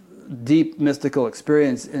of deep mystical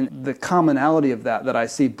experience and the commonality of that I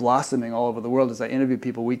see blossoming all over the world as I interview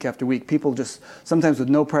people week after week. People just, sometimes with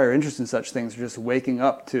no prior interest in such things, are just waking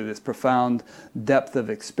up to this profound depth of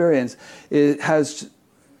experience. It has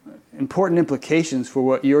important implications for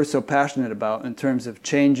what you're so passionate about in terms of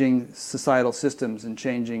changing societal systems and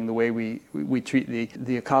changing the way we treat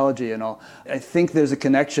the ecology and all. I think there's a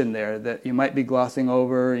connection there that you might be glossing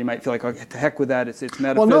over. You might feel like, oh, to heck with that, it's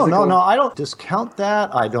metaphysical. Well, no, I don't discount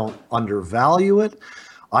that. I don't undervalue it.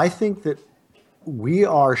 I think that we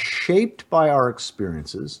are shaped by our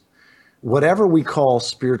experiences. Whatever we call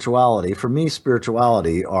spirituality, for me,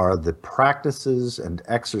 spirituality are the practices and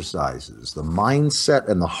exercises, the mindset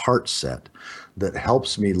and the heart set that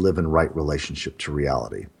helps me live in right relationship to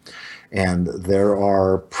reality. And there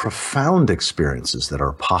are profound experiences that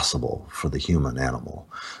are possible for the human animal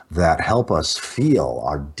that help us feel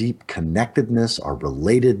our deep connectedness, our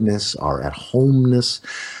relatedness, our at-homeness,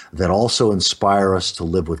 that also inspire us to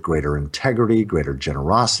live with greater integrity, greater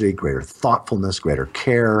generosity, greater thoughtfulness, greater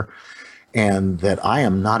care. And that I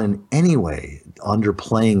am not in any way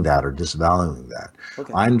underplaying that or disvaluing that.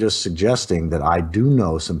 Okay. I'm just suggesting that I do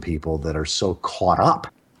know some people that are so caught up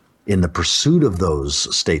in the pursuit of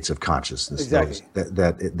those states of consciousness, exactly,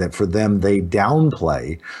 that for them they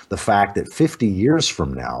downplay the fact that 50 years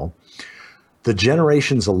from now, the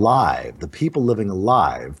generations alive, the people living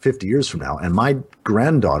alive 50 years from now, and my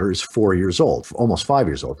granddaughter is 4 years old, almost 5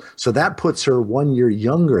 years old. So that puts her 1 year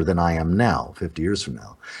younger than I am now, 50 years from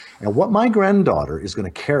now. And what my granddaughter is going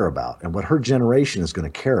to care about and what her generation is going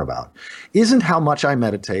to care about isn't how much I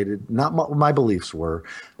meditated, not what my beliefs were.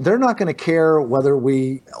 They're not going to care whether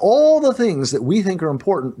all the things that we think are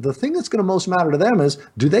important. The thing that's going to most matter to them is,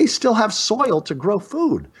 do they still have soil to grow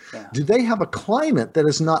food? Yeah. Do they have a climate that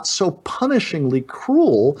is not so punishingly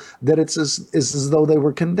cruel that it's as though they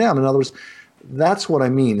were condemned? In other words, that's what I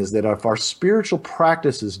mean, is that if our spiritual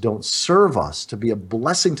practices don't serve us to be a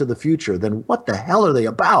blessing to the future, then what the hell are they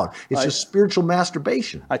about? It's just spiritual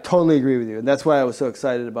masturbation. I totally agree with you. And that's why I was so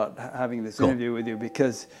excited about having this interview with you,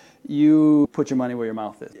 because you put your money where your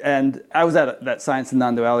mouth is. And I was at that Science and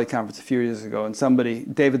Non-Duality conference a few years ago, and somebody,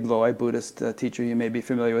 David Loy, Buddhist teacher you may be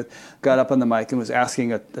familiar with, got up on the mic and was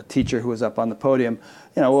asking a teacher who was up on the podium,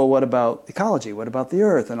 well, what about ecology? What about the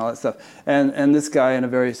earth and all that stuff? And this guy, in a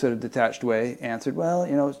very sort of detached way, answered, well,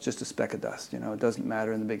 it's just a speck of dust. It doesn't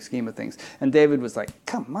matter in the big scheme of things. And David was like,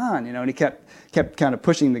 come on, and he kept kind of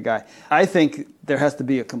pushing the guy. I think there has to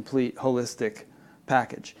be a complete holistic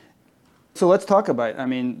package. So let's talk about,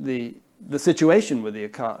 the situation with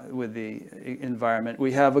the environment.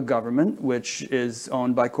 We have a government which is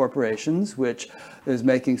owned by corporations, which is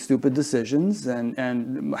making stupid decisions,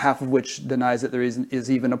 and half of which denies that there is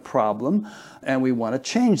even a problem, and we want to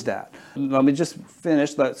change that. Let me just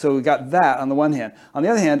finish that. So we got that on the one hand. On the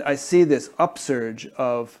other hand, I see this upsurge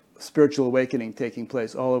of spiritual awakening taking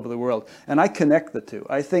place all over the world, and I connect the two.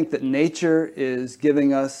 I think that nature is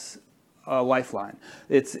giving us a lifeline.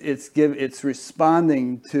 It's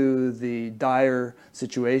responding to the dire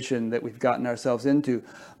situation that we've gotten ourselves into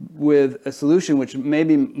with a solution which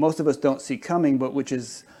maybe most of us don't see coming, but which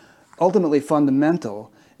is ultimately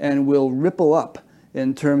fundamental and will ripple up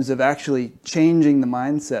in terms of actually changing the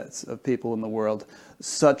mindsets of people in the world,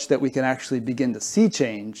 such that we can actually begin to see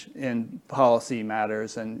change in policy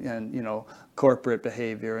matters and corporate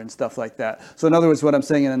behavior and stuff like that. So in other words, what I'm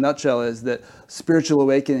saying in a nutshell is that spiritual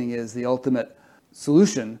awakening is the ultimate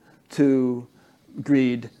solution to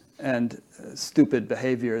greed and stupid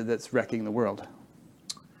behavior that's wrecking the world.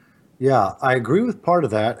 Yeah, I agree with part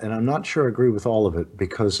of that, and I'm not sure I agree with all of it,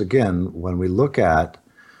 because again, when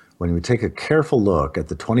we take a careful look at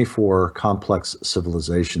the 24 complex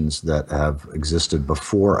civilizations that have existed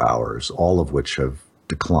before ours, all of which have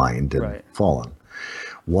declined and fallen,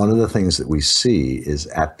 one of the things that we see is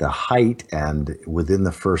at the height and within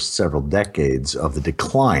the first several decades of the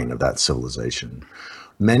decline of that civilization,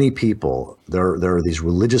 many people, there are these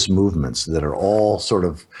religious movements that are all sort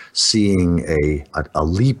of seeing a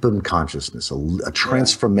leap in consciousness, a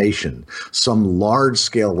transformation, some large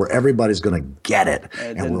scale where everybody's going to get it.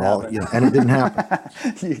 And we're all, and it didn't happen.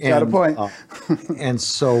 You got a point. And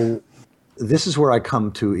so this is where I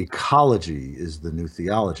come to ecology is the new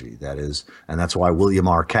theology. That is, and that's why William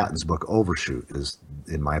R. Catton's book Overshoot is,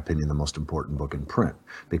 in my opinion, the most important book in print,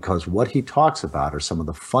 because what he talks about are some of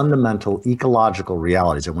the fundamental ecological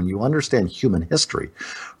realities. And when you understand human history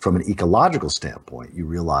from an ecological standpoint, you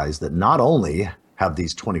realize that not only have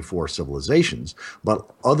these 24 civilizations, but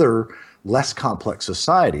other less complex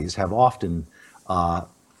societies have often,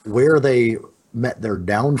 where they met their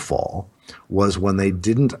downfall was when they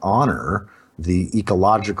didn't honor the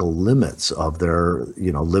ecological limits of their,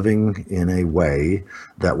 living in a way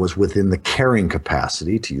that was within the carrying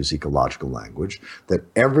capacity, to use ecological language, that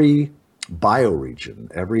every bioregion,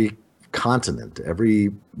 every continent,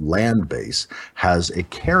 every land base has a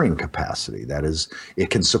carrying capacity. That is,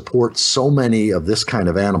 it can support so many of this kind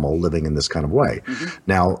of animal living in this kind of way. Mm-hmm.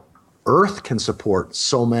 Now, Earth can support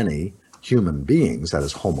so many human beings, that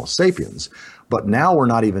is Homo sapiens, but now we're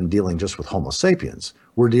not even dealing just with Homo sapiens.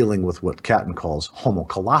 We're dealing with what Catton calls Homo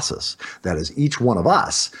colossus. That is, each one of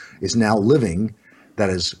us is now living, that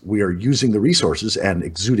is, we are using the resources and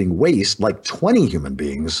exuding waste like 20 human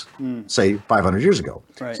beings, say 500 years ago.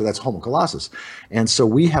 Right. So that's Homo colossus. And so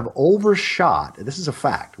we have overshot, this is a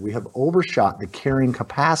fact, we have overshot the carrying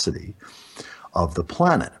capacity of the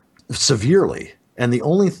planet severely. And the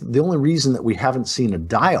only reason that we haven't seen a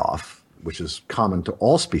die-off, which is common to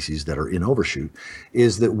all species that are in overshoot,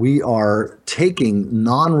 is that we are taking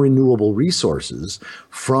non-renewable resources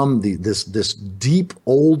from this deep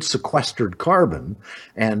old sequestered carbon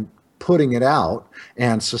and putting it out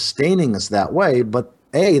and sustaining us that way. But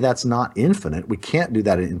that's not infinite. We can't do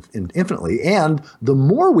that infinitely. And the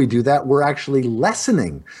more we do that, we're actually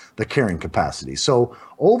lessening the carrying capacity. So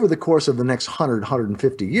over the course of the next 100,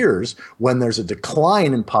 150 years, when there's a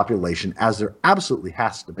decline in population, as there absolutely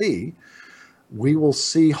has to be, we will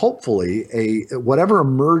see, hopefully, whatever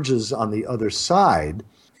emerges on the other side,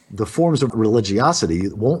 the forms of religiosity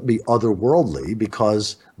won't be otherworldly,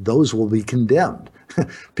 because those will be condemned.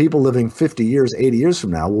 People living 50 years, 80 years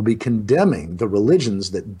from now will be condemning the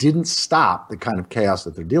religions that didn't stop the kind of chaos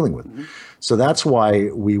that they're dealing with. Mm-hmm. So that's why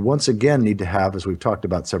we once again need to have, as we've talked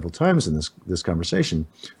about several times in this conversation,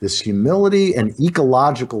 this humility and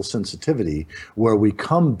ecological sensitivity where we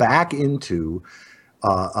come back into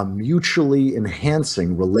a mutually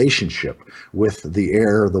enhancing relationship with the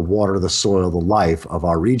air, the water, the soil, the life of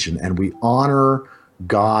our region, and we honor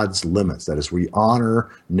God's limits. That is, we honor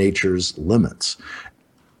nature's limits.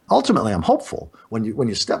 Ultimately, I'm hopeful when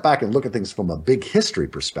you step back and look at things from a big history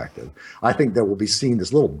perspective. I think there will be seen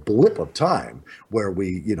this little blip of time where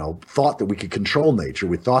we, thought that we could control nature.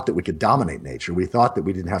 We thought that we could dominate nature. We thought that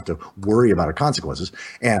we didn't have to worry about our consequences.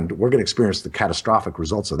 And we're going to experience the catastrophic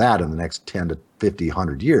results of that in the next 10 to 50,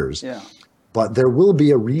 100 years. Yeah. But there will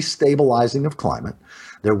be a restabilizing of climate.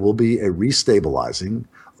 There will be a restabilizing,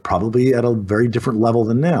 probably at a very different level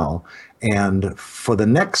than now. And for the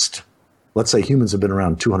next, let's say humans have been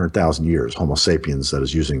around 200,000 years, Homo sapiens, that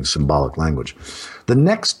is using symbolic language. The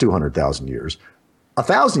next 200,000 years,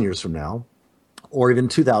 1,000 years from now, or even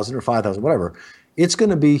 2,000 or 5,000, whatever, it's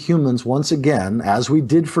going to be humans once again, as we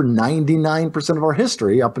did for 99% of our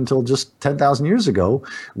history up until just 10,000 years ago.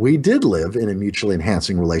 We did live in a mutually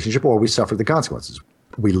enhancing relationship, or we suffered the consequences.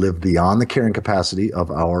 We lived beyond the carrying capacity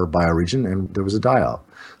of our bioregion, and there was a die-off.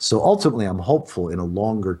 So ultimately, I'm hopeful in a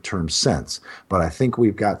longer-term sense, but I think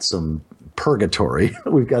we've got some purgatory.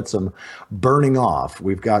 We've got some burning off.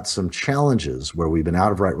 We've got some challenges where we've been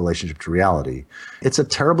out of right relationship to reality. It's a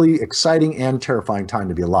terribly exciting and terrifying time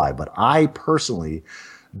to be alive. But I personally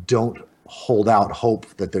don't hold out hope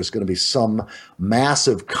that there's going to be some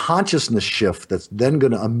massive consciousness shift that's then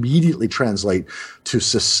going to immediately translate to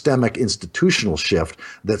systemic institutional shift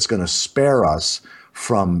that's going to spare us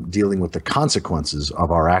from dealing with the consequences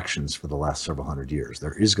of our actions for the last several hundred years.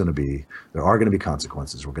 There are going to be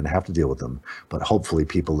consequences. We're going to have to deal with them. But hopefully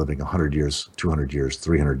people living 100 years, 200 years,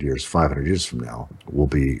 300 years, 500 years from now will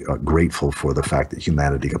be grateful for the fact that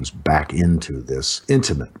humanity comes back into this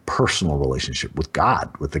intimate, personal relationship with God,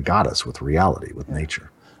 with the goddess, with reality, with nature.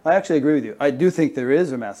 I actually agree with you. I do think there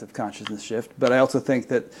is a massive consciousness shift, but I also think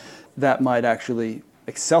that might actually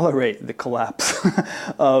accelerate the collapse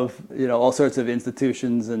of all sorts of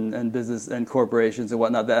institutions and business and corporations and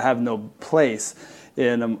whatnot that have no place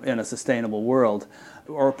in a sustainable world.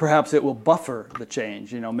 Or perhaps it will buffer the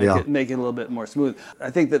change, make it a little bit more smooth. I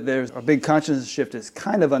think that there's a big consciousness shift is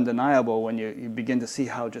kind of undeniable when you begin to see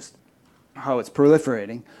how it's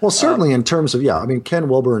proliferating. Well, certainly in terms of, Ken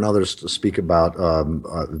Wilber and others speak about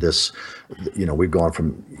this, we've gone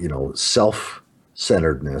from,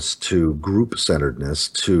 self-centeredness to group-centeredness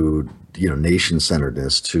to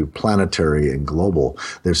nation-centeredness to planetary and global.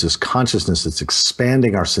 There's this consciousness that's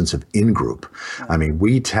expanding our sense of in-group. I mean,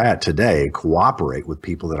 we today cooperate with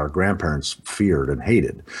people that our grandparents feared and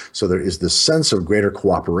hated. So there is this sense of greater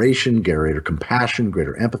cooperation, greater compassion,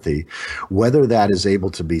 greater empathy. Whether that is able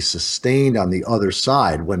to be sustained on the other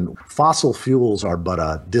side, when fossil fuels are but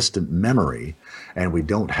a distant memory, and we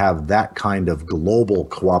don't have that kind of global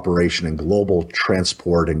cooperation and global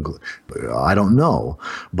transport, and I don't know,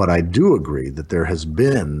 but I do agree that there has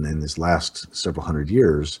been in these last several hundred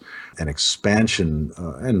years an expansion,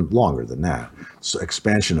 and longer than that, so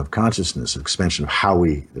expansion of consciousness, expansion of how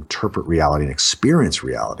we interpret reality and experience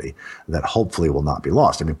reality that hopefully will not be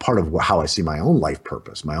lost. I mean, part of how I see my own life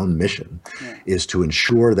purpose, my own mission, is to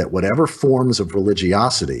ensure that whatever forms of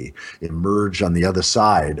religiosity emerge on the other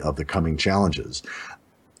side of the coming challenges,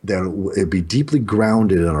 that it be deeply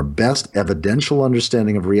grounded in our best evidential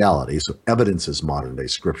understanding of reality. So evidence is modern day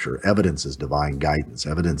scripture, evidence is divine guidance,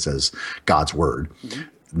 evidence is God's word,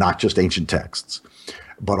 not just ancient texts,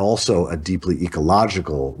 but also a deeply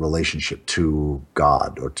ecological relationship to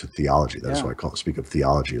God or to theology. That's why I speak of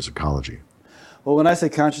theology as ecology. Well, when I say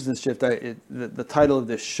consciousness shift, the title of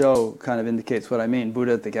this show kind of indicates what I mean,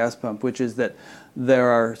 Buddha at the Gas Pump, which is that there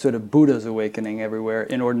are sort of Buddhas awakening everywhere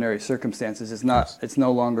in ordinary circumstances. It's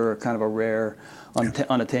no longer kind of a rare,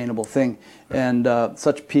 unattainable thing. And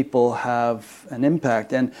such people have an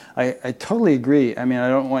impact. And I totally agree. I mean, I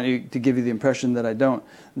don't want to give you the impression that I don't,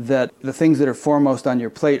 that the things that are foremost on your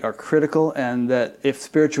plate are critical, and that if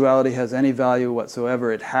spirituality has any value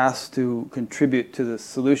whatsoever, it has to contribute to the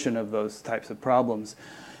solution of those types of problems.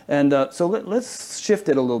 And so let's shift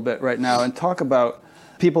it a little bit right now and talk about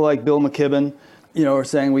people like Bill McKibben, are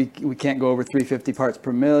saying we can't go over 350 parts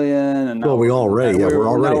per million, and we're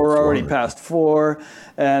already past 4,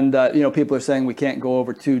 and people are saying we can't go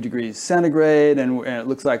over 2 degrees centigrade, and it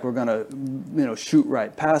looks like we're going to shoot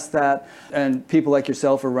right past that. And people like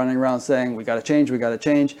yourself are running around saying we got to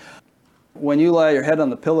change. When you lie your head on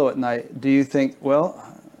the pillow at night, do you think, well,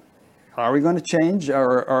 are we going to change,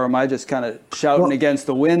 or am I just kind of shouting against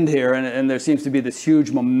the wind here, and there seems to be this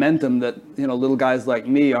huge momentum that little guys like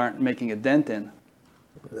me aren't making a dent in?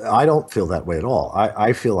 I don't feel that way at all.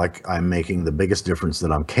 I feel like I'm making the biggest difference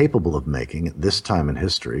that I'm capable of making at this time in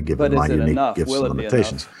history, given my unique gifts and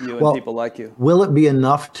limitations. And people like you. Will it be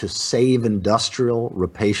enough to save industrial,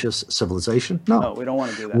 rapacious civilization? No, we don't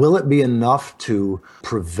want to do that. Will it be enough to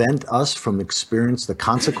prevent us from experiencing the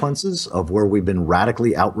consequences of where we've been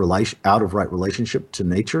radically out of right relationship to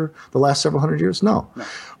nature the last several hundred years? No.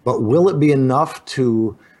 But will it be enough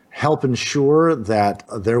to help ensure that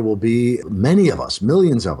there will be many of us,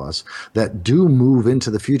 millions of us, that do move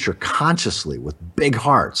into the future consciously with big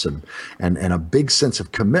hearts and a big sense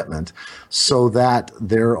of commitment, so that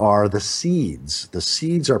there are the seeds. The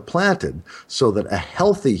seeds are planted so that a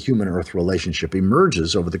healthy human-earth relationship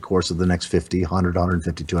emerges over the course of the next 50, 100,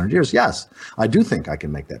 150, 200 years. Yes, I do think I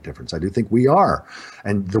can make that difference. I do think we are.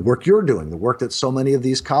 And the work you're doing, the work that so many of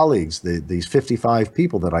these colleagues, these 55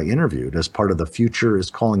 people that I interviewed as part of The Future is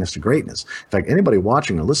Calling Us to Greatness. In fact, anybody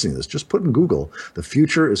watching or listening to this, just put in Google, The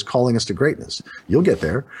Future is Calling Us to Greatness. You'll get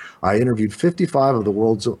there. I interviewed 55 of the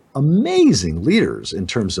world's amazing leaders in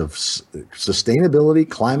terms of sustainability,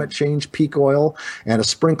 climate change, peak oil, and a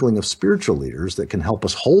sprinkling of spiritual leaders that can help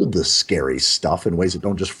us hold this scary stuff in ways that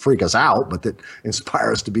don't just freak us out, but that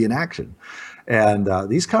inspire us to be in action. And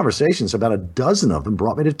these conversations, about a dozen of them,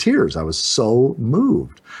 brought me to tears. I was so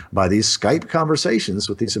moved by these Skype conversations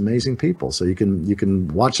with these amazing people. So you can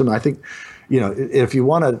watch them. I think, if you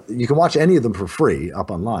want to, you can watch any of them for free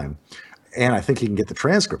up online. And I think you can get the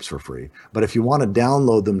transcripts for free. But if you want to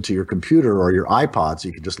download them to your computer or your iPod, so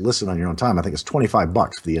you can just listen on your own time, I think it's $25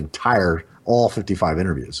 for the entire, all 55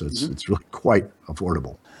 interviews. So it's really quite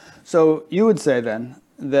affordable. So you would say then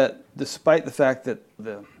that despite the fact that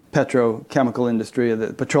the petrochemical industry, or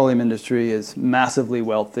the petroleum industry, is massively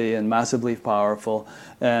wealthy and massively powerful,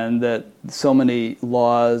 and that so many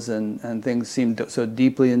laws and things seem so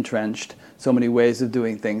deeply entrenched, so many ways of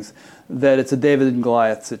doing things, that it's a David and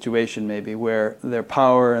Goliath situation maybe, where their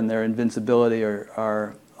power and their invincibility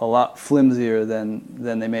are a lot flimsier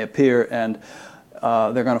than they may appear, and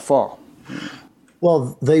they're going to fall.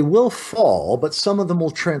 Well, they will fall, but some of them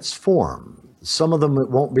will transform. Some of them,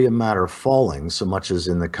 it won't be a matter of falling so much as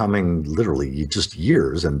in the coming, literally, just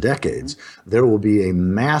years and decades, there will be a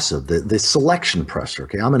massive, the selection pressure.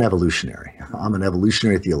 Okay, I'm an evolutionary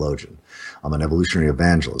theologian. I'm an evolutionary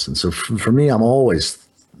evangelist. And so for me, I'm always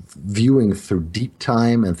viewing through deep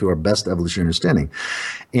time and through our best evolutionary understanding.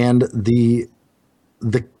 And the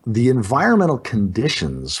environmental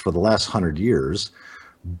conditions for the last 100 years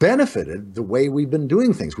benefited the way we've been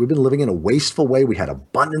doing things. We've been living in a wasteful way. We had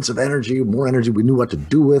abundance of energy, more energy we knew what to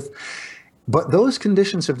do with. But those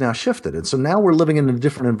conditions have now shifted. And so now we're living in a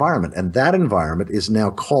different environment. And that environment is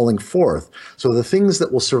now calling forth. So the things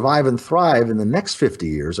that will survive and thrive in the next 50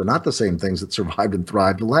 years are not the same things that survived and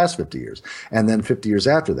thrived the last 50 years. And then 50 years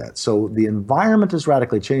after that. So the environment is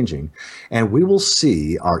radically changing. And we will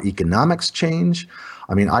see our economics change.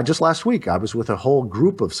 I mean, just last week, I was with a whole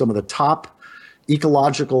group of some of the top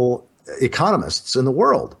ecological economists in the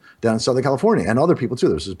world down in Southern California, and other people too.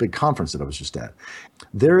 There was this big conference that I was just at.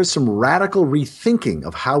 There is some radical rethinking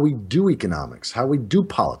of how we do economics, how we do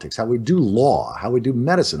politics, how we do law, how we do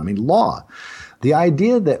medicine. I mean, law. The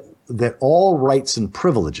idea that all rights and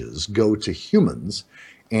privileges go to humans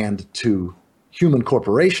and to human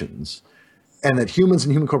corporations, and that humans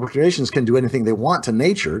and human corporations can do anything they want to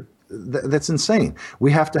nature, that's insane.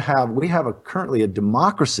 We have currently a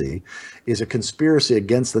democracy is a conspiracy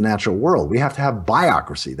against the natural world. We have to have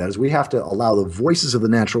biocracy. That is, we have to allow the voices of the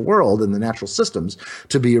natural world and the natural systems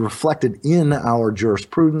to be reflected in our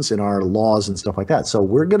jurisprudence, in our laws and stuff like that. So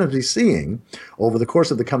we're going to be seeing over the course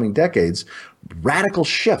of the coming decades radical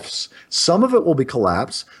shifts. Some of it will be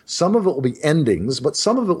collapse, some of it will be endings, but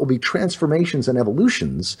some of it will be transformations and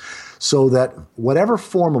evolutions, so that whatever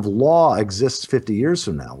form of law exists 50 years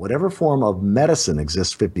from now, whatever form of medicine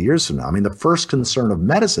exists 50 years from now. I mean, the first concern of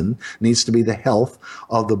medicine needs to be the health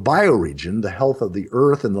of the bioregion, the health of the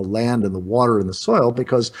earth and the land and the water and the soil,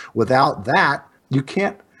 because without that, you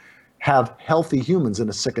can't have healthy humans in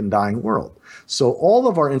a sick and dying world. So all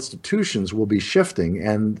of our institutions will be shifting,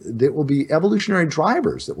 and there will be evolutionary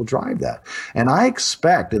drivers that will drive that. And I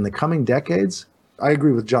expect in the coming decades, I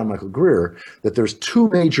agree with John Michael Greer, that there's two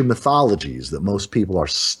major mythologies that most people are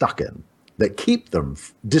stuck in that keep them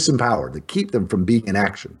disempowered, that keep them from being in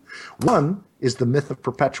action. One is the myth of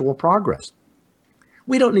perpetual progress.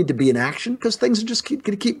 We don't need to be in action because things are just going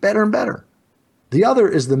to keep better and better. The other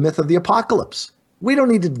is the myth of the apocalypse. We don't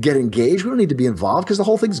need to get engaged. We don't need to be involved because the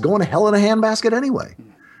whole thing's going to hell in a handbasket anyway.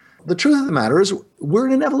 The truth of the matter is we're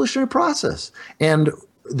in an evolutionary process, and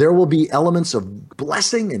there will be elements of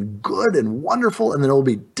blessing and good and wonderful, and there will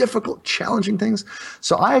be difficult, challenging things.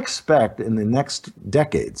 So I expect in the next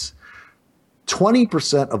decades,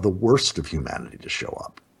 20% of the worst of humanity to show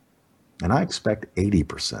up. And I expect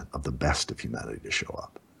 80% of the best of humanity to show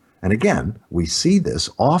up. And again, we see this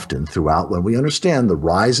often throughout when we understand the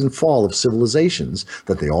rise and fall of civilizations,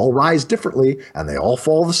 that they all rise differently and they all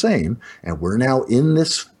fall the same. And we're now in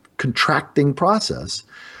this contracting process.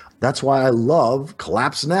 That's why I love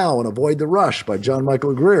Collapse Now and Avoid the Rush by John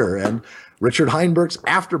Michael Greer and Richard Heinberg's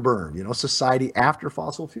Afterburn, Society After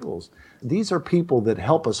Fossil Fuels. These are people that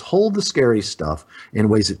help us hold the scary stuff in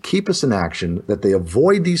ways that keep us in action, that they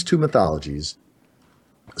avoid these two mythologies.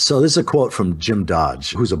 So this is a quote from Jim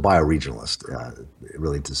Dodge, who's a bioregionalist,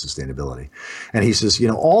 really into sustainability. And he says,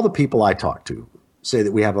 all the people I talk to say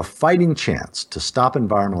that we have a fighting chance to stop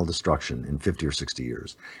environmental destruction in 50 or 60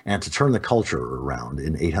 years and to turn the culture around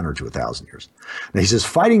in 800 to 1,000 years. Now he says,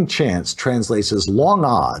 fighting chance translates as long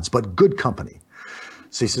odds, but good company.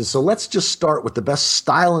 So he says, so let's just start with the best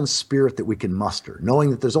style and spirit that we can muster,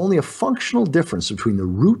 knowing that there's only a functional difference between the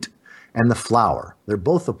root and the flower. They're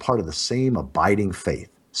both a part of the same abiding faith.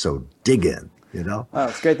 So dig in, Wow,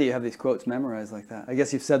 it's great that you have these quotes memorized like that. I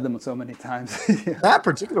guess you've said them so many times. That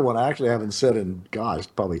particular one I actually haven't said in,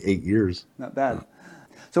 probably 8 years. Not bad.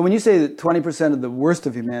 So when you say that 20% of the worst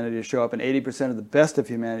of humanity show up and 80% of the best of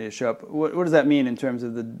humanity show up, what does that mean in terms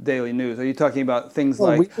of the daily news? Are you talking about things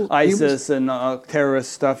like ISIS and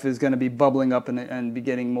terrorist stuff is going to be bubbling up and be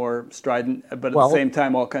getting more strident, but at the same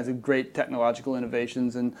time all kinds of great technological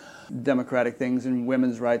innovations and democratic things and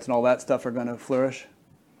women's rights and all that stuff are going to flourish?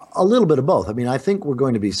 A little bit of both. I mean, I think we're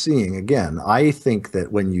going to be seeing, again, I think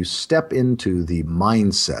that when you step into the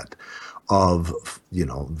mindset of,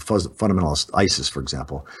 fundamentalist ISIS, for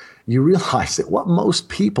example, you realize that what most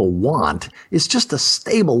people want is just a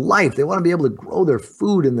stable life. They want to be able to grow their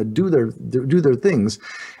food and do their things.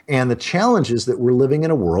 And the challenge is that we're living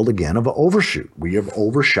in a world, again, of overshoot. We have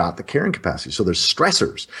overshot the carrying capacity. So there's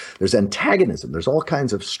stressors, there's antagonism, there's all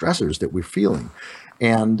kinds of stressors that we're feeling.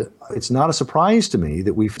 And it's not a surprise to me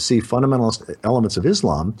that we see fundamentalist elements of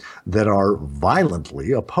Islam that are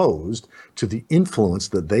violently opposed to the influence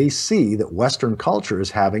that they see that Western culture is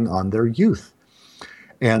having on their youth.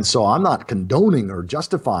 And so I'm not condoning or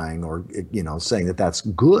justifying or, saying that that's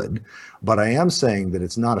good, but I am saying that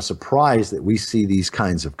it's not a surprise that we see these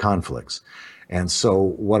kinds of conflicts. And so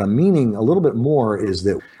what I'm meaning a little bit more is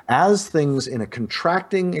that as things in a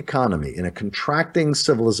contracting economy, in a contracting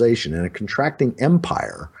civilization, in a contracting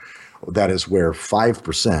empire, that is where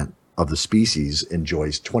 5% of the species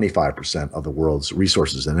enjoys 25% of the world's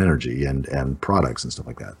resources and energy and products and stuff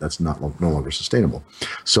like that. That's no longer sustainable.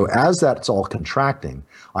 So as that's all contracting,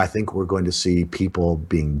 I think we're going to see people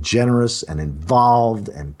being generous and involved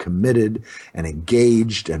and committed and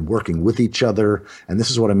engaged and working with each other. And this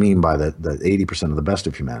is what I mean by the 80% of the best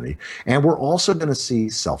of humanity. And we're also going to see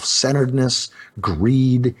self-centeredness,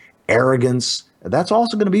 greed, arrogance. That's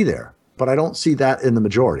also going to be there. But I don't see that in the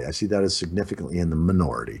majority. I see that as significantly in the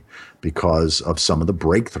minority because of some of the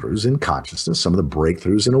breakthroughs in consciousness, some of the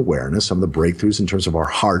breakthroughs in awareness, some of the breakthroughs in terms of our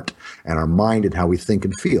heart and our mind and how we think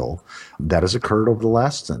and feel that has occurred over the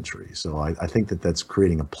last century. So I think that that's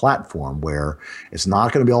creating a platform where it's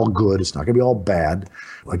not going to be all good. It's not going to be all bad.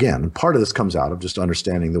 Again, part of this comes out of just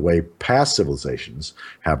understanding the way past civilizations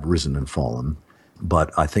have risen and fallen.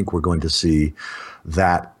 But I think we're going to see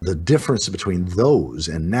that the difference between those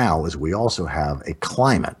and now is we also have a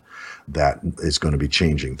climate that is going to be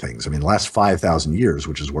changing things. I mean, the last 5,000 years,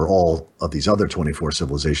 which is where all of these other 24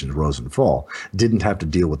 civilizations rose and fall, didn't have to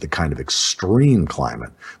deal with the kind of extreme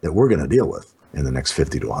climate that we're going to deal with in the next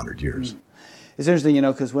 50 to 100 years. It's interesting,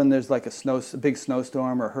 because when there's like a big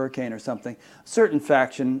snowstorm or a hurricane or something, a certain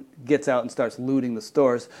faction gets out and starts looting the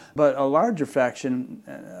stores, but a larger faction,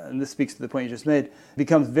 and this speaks to the point you just made,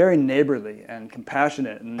 becomes very neighborly and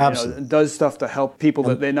compassionate and does stuff to help people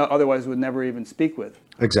that they otherwise would never even speak with.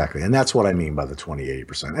 Exactly. And that's what I mean by the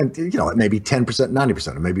 28%. And, it may be 10%,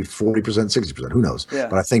 90%, it may be 40%, 60%, who knows? Yeah.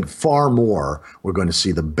 But I think far more we're going to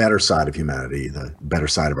see the better side of humanity, the better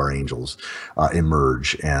side of our angels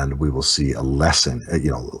emerge. And we will see less of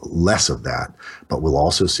that. But we'll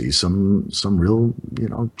also see some real,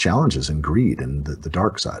 challenges and greed and the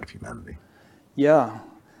dark side of humanity. Yeah.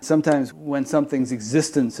 Sometimes when something's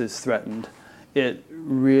existence is threatened, it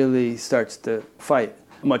really starts to fight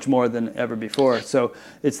much more than ever before. So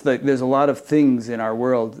it's like there's a lot of things in our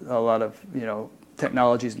world, a lot of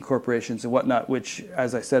technologies and corporations and whatnot, which,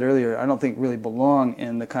 as I said earlier, I don't think really belong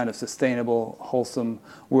in the kind of sustainable, wholesome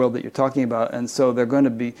world that you're talking about. And so they're going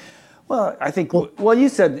to be, I think, you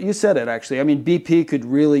said it actually. I mean, BP could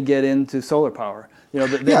really get into solar power. They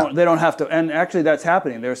don't have to, and actually that's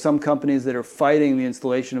happening. There are some companies that are fighting the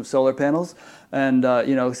installation of solar panels, and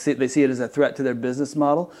they see it as a threat to their business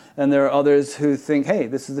model. And there are others who think, hey,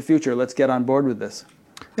 this is the future. Let's get on board with this.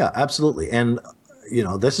 Yeah, absolutely. And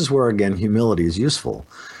this is where again humility is useful,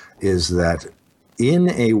 is that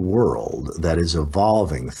in a world that is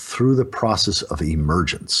evolving through the process of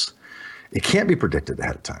emergence, it can't be predicted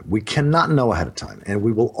ahead of time. We cannot know ahead of time, and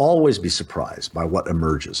we will always be surprised by what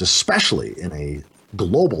emerges, especially in a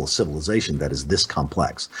global civilization that is this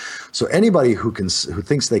complex. So anybody who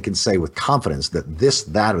thinks they can say with confidence that this,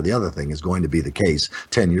 that, or the other thing is going to be the case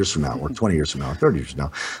 10 years from now, or 20 years from now, or 30 years from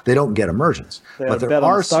now, they don't get emergence. They have to bet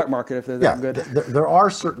on the stock market if they're that good. There are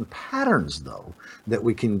certain patterns, though, that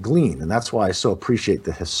we can glean, and that's why I so appreciate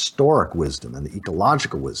the historic wisdom and the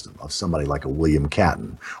ecological wisdom of somebody like a William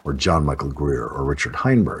Catton or John Michael Greer or Richard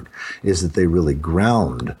Heinberg, is that they really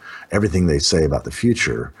ground everything they say about the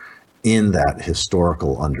future in that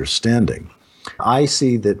historical understanding. I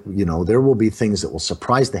see that, there will be things that will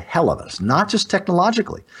surprise the hell of us, not just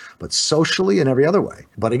technologically, but socially and every other way.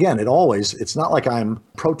 But again, it's not like I'm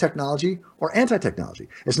pro-technology or anti-technology.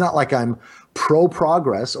 It's not like I'm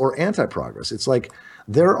pro-progress or anti-progress. It's like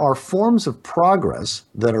there are forms of progress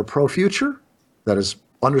that are pro-future, that is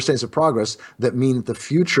understandings of progress that mean that the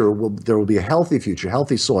future there will be a healthy future,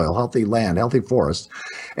 healthy soil, healthy land, healthy forests.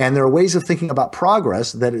 And there are ways of thinking about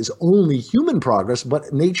progress that is only human progress,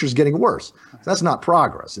 but nature's getting worse. That's not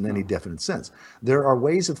progress in any definite sense. There are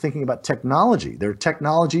ways of thinking about technology. There are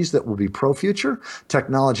technologies that will be pro-future,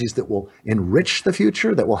 technologies that will enrich the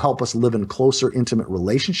future, that will help us live in closer, intimate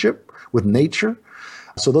relationship with nature.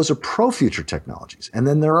 So those are pro-future technologies. And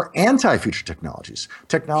then there are anti-future technologies,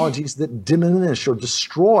 technologies that diminish or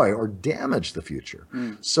destroy or damage the future.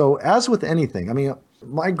 So as with anything, I mean,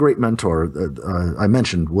 my great mentor, I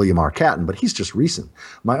mentioned William R. Catton, but he's just recent.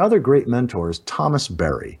 My other great mentor is Thomas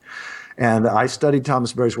Berry. And I studied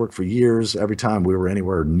Thomas Berry's work for years. Every time we were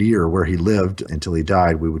anywhere near where he lived until he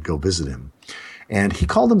died, we would go visit him. And he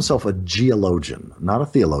called himself a geologian, not a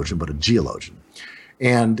theologian, but a geologian.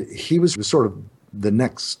 And he was sort of the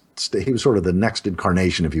next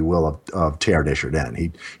incarnation, if you will, of Teilhard de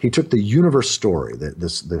Chardin. He took the universe story,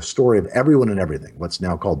 the story of everyone and everything, what's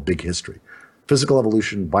now called big history, physical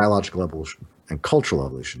evolution, biological evolution, and cultural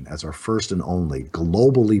evolution as our first and only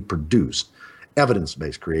globally produced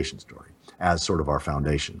evidence-based creation story as sort of our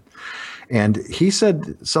foundation. And he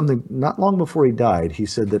said something not long before he died. He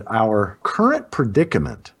said that our current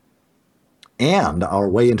predicament and our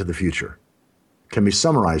way into the future can be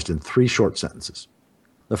summarized in 3 short sentences.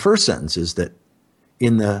 The first sentence is that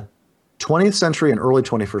in the 20th century and early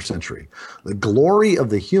 21st century, the glory of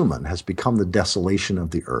the human has become the desolation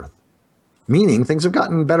of the earth, meaning things have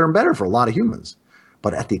gotten better and better for a lot of humans,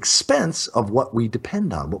 but at the expense of what we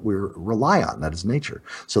depend on, what we rely on, that is nature.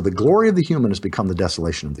 So the glory of the human has become the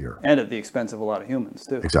desolation of the earth. And at the expense of a lot of humans,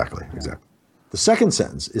 too. Exactly. The second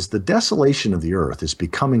sentence is the desolation of the earth is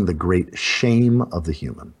becoming the great shame of the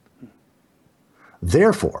human.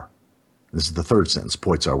 Therefore, this is the third sentence,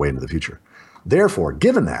 points our way into the future. Therefore,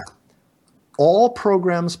 given that, all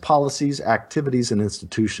programs, policies, activities, and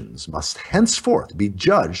institutions must henceforth be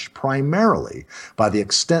judged primarily by the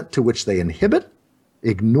extent to which they inhibit,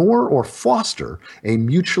 ignore, or foster a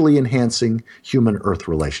mutually enhancing human-earth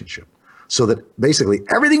relationship. So that basically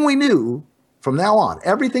everything we knew from now on,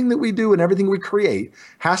 everything that we do and everything we create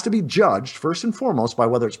has to be judged first and foremost by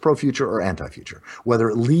whether it's pro-future or anti-future,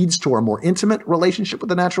 whether it leads to a more intimate relationship with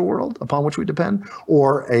the natural world upon which we depend,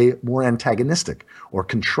 or a more antagonistic or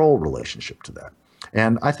control relationship to that.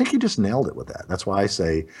 And I think he just nailed it with that. That's why I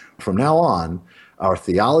say from now on, our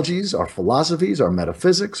theologies, our philosophies, our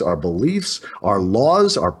metaphysics, our beliefs, our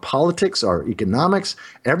laws, our politics, our economics,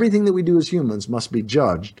 everything that we do as humans must be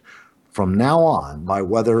judged from now on by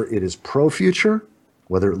whether it is pro-future,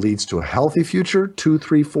 whether it leads to a healthy future 2,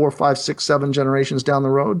 3, 4, 5, 6, 7 generations down the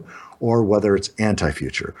road, or whether it's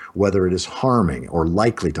anti-future, whether it is harming or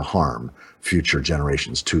likely to harm future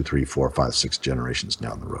generations 2, 3, 4, 5, 6 generations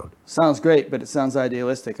down the road. Sounds great, but it sounds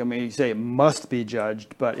idealistic. I mean, you say it must be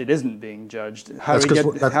judged, but it isn't being judged. How do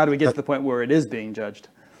we get to the point where it is being judged?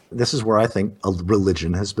 This is where I think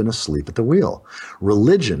religion has been asleep at the wheel.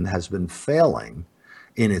 Religion has been failing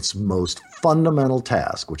in its most fundamental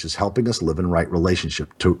task, which is helping us live in right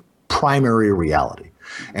relationship to primary reality.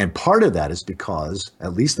 And part of that is because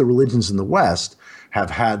at least the religions in the West have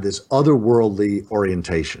had this otherworldly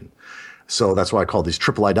orientation. So that's why I call these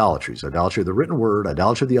triple idolatries. Idolatry of the written word,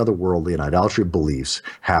 idolatry of the otherworldly, and idolatry of beliefs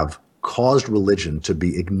have caused religion to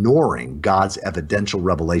be ignoring God's evidential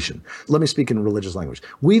revelation. Let me speak in religious language.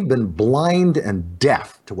 We've been blind and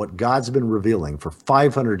deaf to what God's been revealing for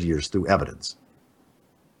 500 years through evidence.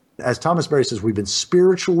 As Thomas Berry says, we've been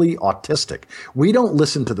spiritually autistic. We don't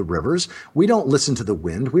listen to the rivers. We don't listen to the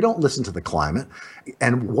wind. We don't listen to the climate.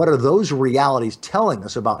 And what are those realities telling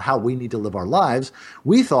us about how we need to live our lives?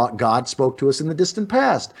 We thought God spoke to us in the distant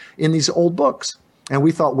past, in these old books. And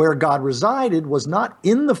we thought where God resided was not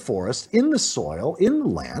in the forest, in the soil, in the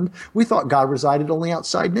land. We thought God resided only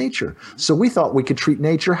outside nature. So we thought we could treat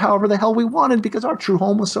nature however the hell we wanted because our true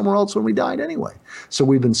home was somewhere else when we died anyway. So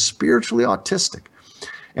we've been spiritually autistic.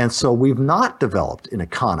 And so we've not developed an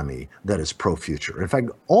economy that is pro-future. In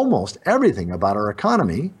fact, almost everything about our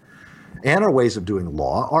economy and our ways of doing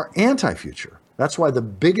law are anti-future. That's why the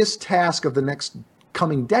biggest task of the next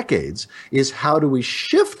coming decades is how do we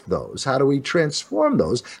shift those? How do we transform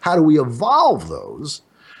those? How do we evolve those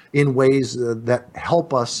in ways that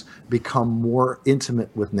help us become more intimate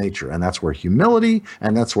with nature? And that's where humility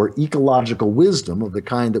and that's where ecological wisdom of the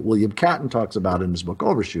kind that William Catton talks about in his book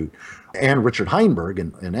Overshoot and Richard Heinberg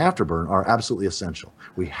in Afterburn are absolutely essential.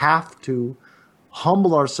 We have to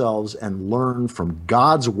humble ourselves and learn from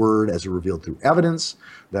God's word as revealed through evidence,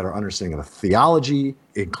 that our understanding of theology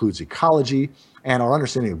includes ecology, and our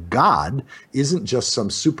understanding of God isn't just some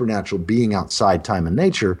supernatural being outside time and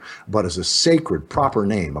nature, but as a sacred, proper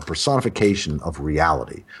name, a personification of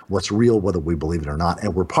reality. What's real, whether we believe it or not,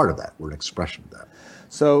 and we're part of that. We're an expression of that.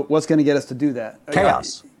 So what's going to get us to do that?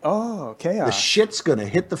 Chaos. Oh, chaos. The shit's going to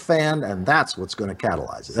hit the fan, and that's what's going to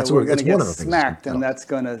catalyze it. That's so we're going to get one of the things. Smacked, and that's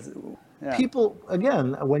going to. Yeah. People,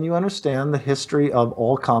 again, when you understand the history of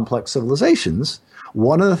all complex civilizations,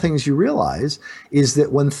 one of the things you realize is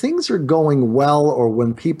that when things are going well, or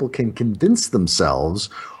when people can convince themselves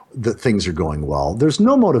that things are going well, there's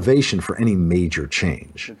no motivation for any major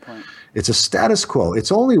change. Good point. It's a status quo.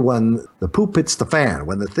 It's only when the poop hits the fan,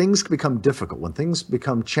 when the things become difficult, when things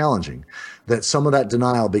become challenging, that some of that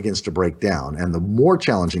denial begins to break down. And the more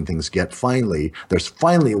challenging things get, there's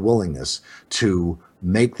finally a willingness to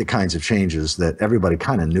make the kinds of changes that everybody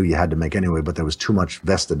kind of knew you had to make anyway, but there was too much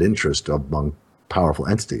vested interest among powerful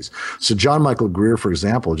entities. So John Michael Greer, for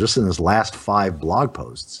example, just in his last 5 blog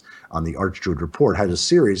posts on the Archdruid Report, had a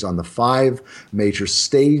series on the 5 major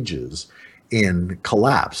stages in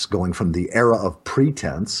collapse, going from the era of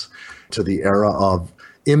pretense to the era of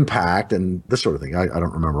impact and this sort of thing. I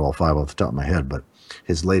don't remember all 5 off the top of my head, but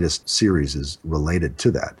his latest series is related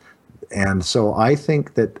to that. And so I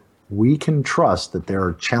think that we can trust that there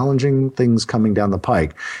are challenging things coming down the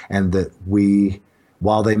pike, and that we,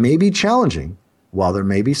 while they may be challenging, while there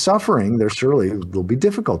may be suffering, there'll be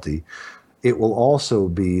difficulty, it will also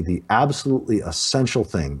be the absolutely essential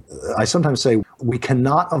thing. I sometimes say we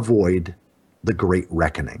cannot avoid the Great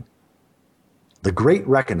Reckoning. The Great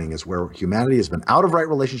Reckoning is where humanity has been out of right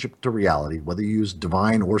relationship to reality, whether you use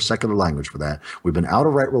divine or secular language for that. We've been out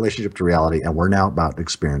of right relationship to reality, and we're now about to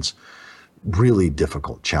experience really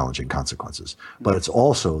difficult, challenging consequences. But it's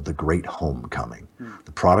also the great homecoming,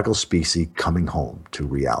 the prodigal species coming home to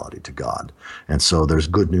reality, to God. And so there's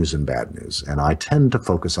good news and bad news. And I tend to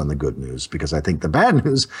focus on the good news because I think the bad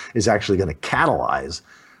news is actually going to catalyze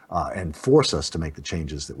and force us to make the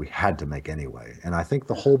changes that we had to make anyway. And I think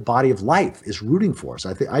the whole body of life is rooting for us.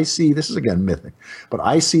 I see, this is again mythic, but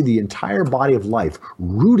I see the entire body of life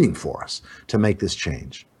rooting for us to make this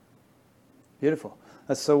change. Beautiful.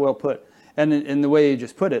 That's so well put. And in the way you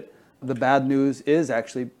just put it, the bad news is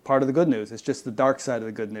actually part of the good news. It's just the dark side of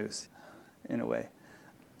the good news, in a way.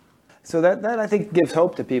 So that I think gives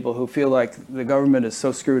hope to people who feel like the government is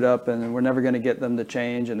so screwed up and we're never going to get them to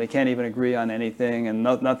change, and they can't even agree on anything, and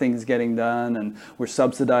nothing's getting done, and we're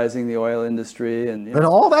subsidizing the oil industry, and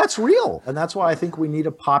all that's real. And that's why I think we need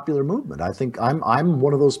a popular movement. I think I'm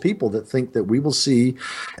one of those people that think that we will see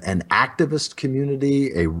an activist community,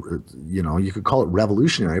 you could call it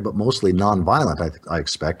revolutionary, but mostly nonviolent, I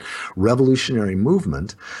expect, revolutionary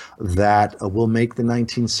movement that will make the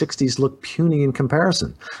 1960s look puny in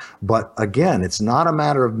comparison. But again, it's not a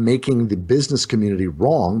matter of making the business community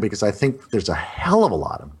wrong, because I think there's a hell of a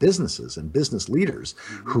lot of businesses and business leaders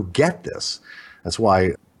who get this. That's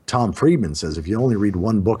why Tom Friedman says, if you only read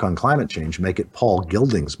one book on climate change, make it Paul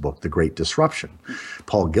Gilding's book, The Great Disruption.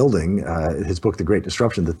 Paul Gilding, his book, The Great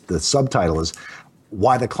Disruption, the subtitle is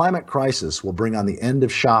Why the Climate Crisis Will Bring on the End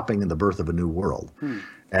of Shopping and the Birth of a New World.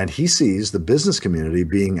 And he sees the business community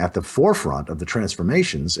being at the forefront of the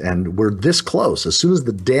transformations, and we're this close. As soon as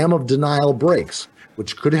the dam of denial breaks,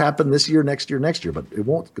 which could happen this year, next year, but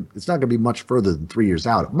it's not going to be much further than 3 years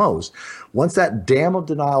out at most. Once that dam of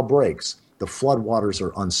denial breaks, the floodwaters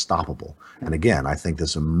are unstoppable. And again, I think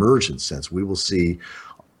this emergent sense, we will see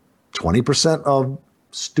 20% of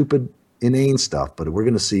stupid, inane stuff, but we're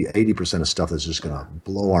going to see 80% of stuff that's just going to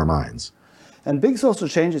blow our minds. And big social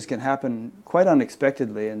changes can happen quite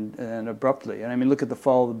unexpectedly and abruptly. And I mean, look at the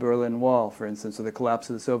fall of the Berlin Wall, for instance, or the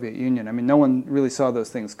collapse of the Soviet Union. I mean, no one really saw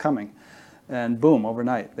those things coming. And boom,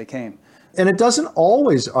 overnight, they came. And it doesn't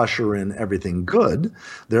always usher in everything good.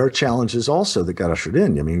 There are challenges also that got ushered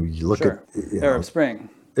in. I mean, you look at Arab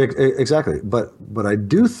Spring. Exactly. But I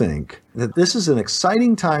do think that this is an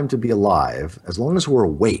exciting time to be alive, as long as we're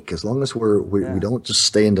awake, as long as we don't just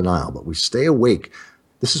stay in denial, but we stay awake.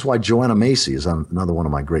 This is why Joanna Macy is another one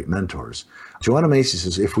of my great mentors. Joanna Macy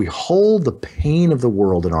says, if we hold the pain of the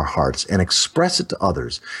world in our hearts and express it to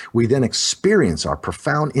others, we then experience our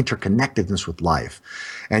profound interconnectedness with life.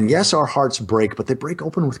 And yes, our hearts break, but they break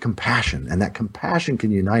open with compassion, and that compassion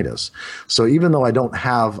can unite us. So even though I don't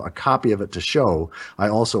have a copy of it to show, I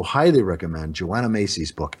also highly recommend Joanna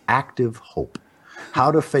Macy's book, Active Hope,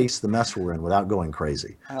 How to Face the Mess We're In Without Going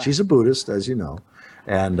Crazy. She's a Buddhist, as you know.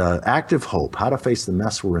 And Active Hope, How to Face the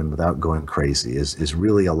Mess We're In Without Going Crazy, is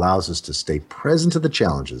really allows us to stay present to the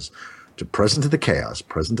challenges, present to the chaos,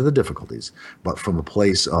 present to the difficulties, but from a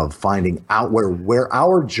place of finding out where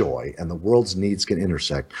our joy and the world's needs can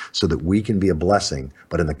intersect so that we can be a blessing.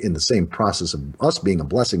 But in the same process of us being a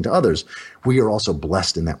blessing to others, we are also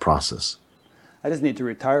blessed in that process. I just need to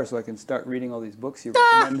retire so I can start reading all these books you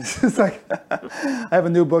recommend. It's like I have a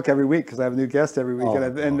new book every week because I have a new guest every week,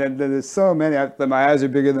 and then there's so many. My eyes are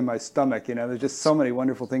bigger than my stomach. There's just so many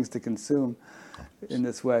wonderful things to consume in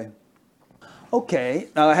this way. Okay,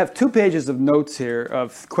 now I have 2 pages of notes here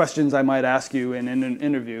of questions I might ask you in an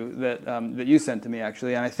interview that you sent to me,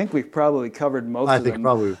 actually, and I think we've probably covered most of them. I think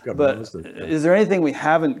probably we've covered most of them. But is there anything we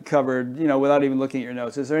haven't covered, without even looking at your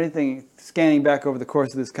notes? Is there anything, scanning back over the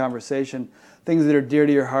course of this conversation, things that are dear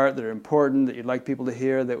to your heart, that are important, that you'd like people to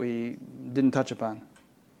hear that we didn't touch upon?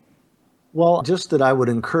 Well, just that I would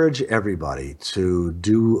encourage everybody to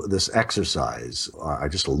do this exercise. I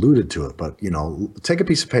just alluded to it, but, take a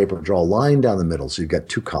piece of paper and draw a line down the middle so you've got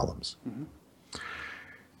 2 columns. Mm-hmm.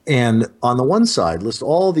 And on the one side, list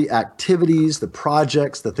all the activities, the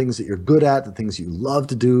projects, the things that you're good at, the things you love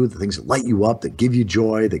to do, the things that light you up, that give you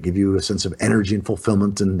joy, that give you a sense of energy and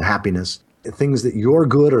fulfillment and happiness. Things that you're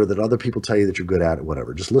good or that other people tell you that you're good at, or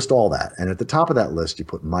whatever. Just list all that. And at the top of that list, you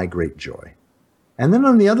put my great joy. And then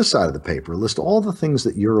on the other side of the paper, list all the things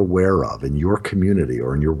that you're aware of in your community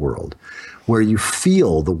or in your world where you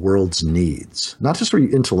feel the world's needs. Not just where you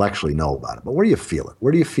intellectually know about it, but where do you feel it?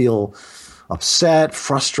 Where do you feel upset,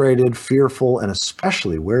 frustrated, fearful, and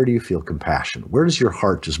especially where do you feel compassion? Where does your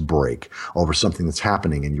heart just break over something that's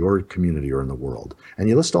happening in your community or in the world? And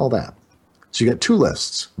you list all that. So you got 2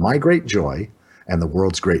 lists, my great joy and the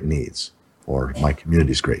world's great needs, or my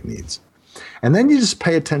community's great needs. And then you just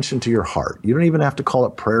pay attention to your heart. You don't even have to call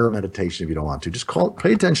it prayer or meditation if you don't want to. Just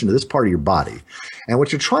pay attention to this part of your body. And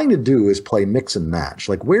what you're trying to do is play mix and match.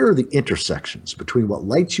 Like, where are the intersections between what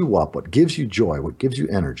lights you up, what gives you joy, what gives you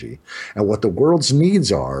energy, and what the world's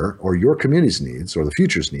needs are, or your community's needs, or the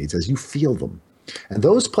future's needs as you feel them. And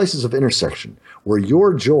those places of intersection where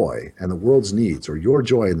your joy and the world's needs, or your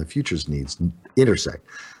joy and the future's needs intersect,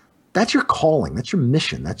 that's your calling, that's your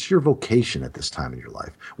mission, that's your vocation at this time in your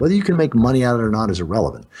life. Whether you can make money at it or not is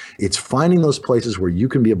irrelevant. It's finding those places where you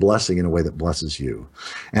can be a blessing in a way that blesses you.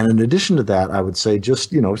 And in addition to that, I would say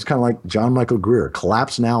just, it's kind of like John Michael Greer,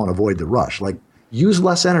 collapse now and avoid the rush. Like, use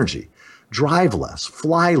less energy, drive less,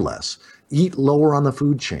 fly less, eat lower on the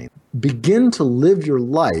food chain. Begin to live your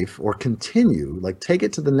life, or continue, like take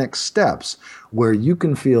it to the next steps where you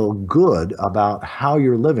can feel good about how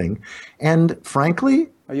you're living. And frankly,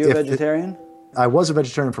 are you a vegetarian? I was a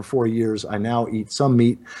vegetarian for 4 years. I now eat some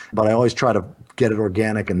meat, but I always try to get it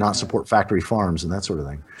organic and not support factory farms and that sort of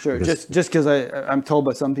thing. Sure, just because I'm told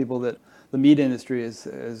by some people that the meat industry is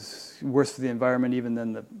worse for the environment even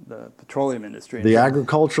than the petroleum industry. The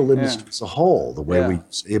agricultural industry as a whole, the way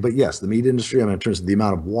but yes, the meat industry, in terms of the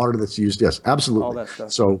amount of water that's used, yes, absolutely. All that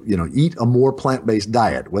stuff. So, eat a more plant-based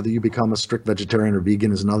diet. Whether you become a strict vegetarian or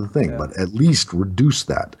vegan is another thing, but at least reduce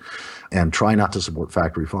that and try not to support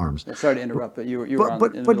factory farms. Sorry to interrupt, but you were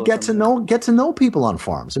But get to know people on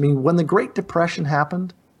farms. When the Great Depression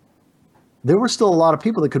happened, there were still a lot of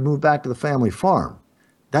people that could move back to the family farm.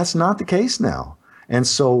 That's not the case now. And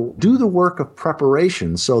so do the work of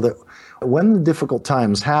preparation so that when the difficult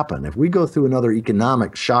times happen, if we go through another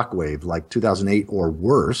economic shockwave like 2008 or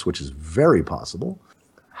worse, which is very possible,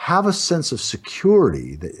 have a sense of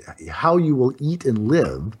security that how you will eat and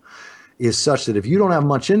live is such that if you don't have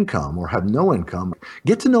much income or have no income,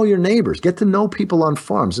 get to know your neighbors, get to know people on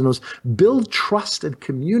farms, and build trust and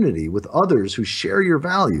community with others who share your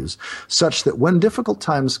values such that when difficult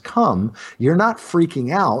times come, you're not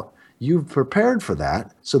freaking out. You've prepared for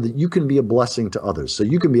that so that you can be a blessing to others. So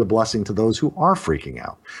you can be a blessing to those who are freaking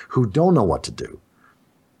out, who don't know what to do.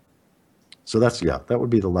 So that would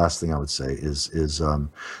be the last thing I would say is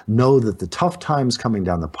know that the tough times coming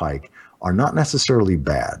down the pike are not necessarily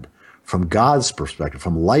bad. From God's perspective,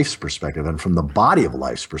 from life's perspective, and from the body of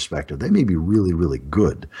life's perspective, they may be really, really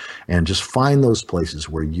good. And just find those places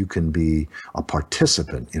where you can be a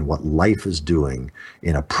participant in what life is doing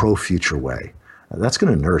in a pro-future way. That's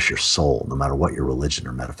going to nourish your soul, no matter what your religion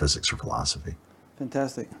or metaphysics or philosophy.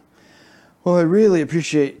 Fantastic. Well, I really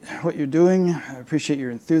appreciate what you're doing. I appreciate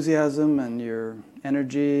your enthusiasm and your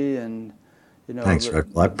energy and Thanks, Rick.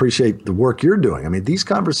 Well, I appreciate the work you're doing. These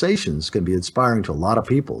conversations can be inspiring to a lot of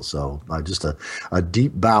people. So just a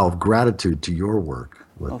deep bow of gratitude to your work.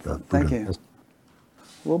 Thank you.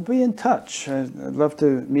 We'll be in touch. I'd love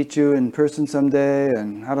to meet you in person someday,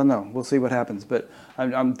 and I don't know. We'll see what happens. But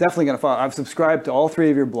I'm definitely going to follow. I've subscribed to all 3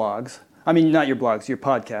 of your blogs. Not your blogs, your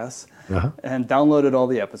podcasts, and downloaded all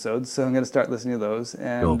the episodes. So I'm going to start listening to those.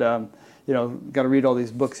 And cool. got to read all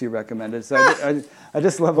these books you recommended. So I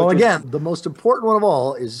just love. Well, again, the most important one of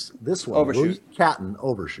all is this one, Overshoot. William Catton,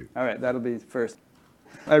 Overshoot. All right, that'll be first.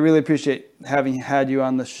 I really appreciate having had you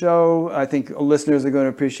on the show. I think listeners are going to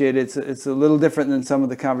appreciate it. It's a little different than some of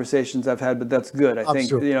the conversations I've had, but that's good. I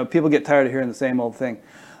think people get tired of hearing the same old thing.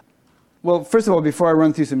 Well, first of all, before I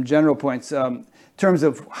run through some general points, in terms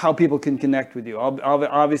of how people can connect with you, I'll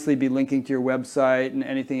obviously be linking to your website and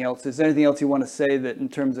anything else. Is there anything else you want to say that in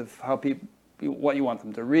terms of how people, what you want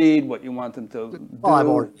them to read, what you want them to do? Well, I've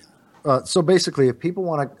already. So basically, if people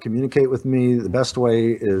want to communicate with me, the best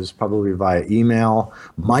way is probably via email,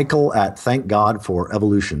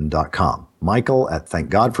 michael@thankgodforevolution.com.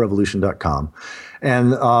 michael@thankgodforevolution.com.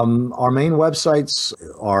 And our main websites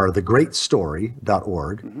are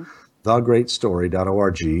thegreatstory.org,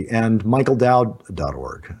 thegreatstory.org, and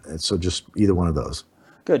michaeldowd.org. So just either one of those.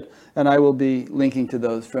 Good. And I will be linking to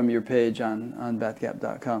those from your page on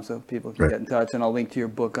batgap.com so people can get in touch. And I'll link to your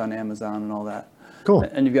book on Amazon and all that. Cool.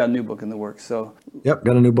 And you've got a new book in the works. So. Yep,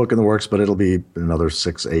 got a new book in the works, but it'll be another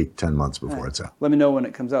 6, 8, 10 months before it's out. Let me know when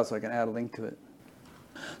it comes out so I can add a link to it.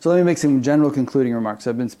 So let me make some general concluding remarks.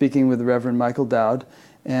 I've been speaking with the Reverend Michael Dowd,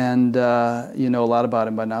 and you know a lot about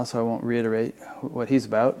him by now, so I won't reiterate what he's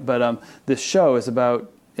about. But this show is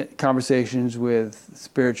about conversations with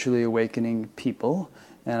spiritually awakening people.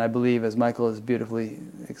 And I believe, as Michael has beautifully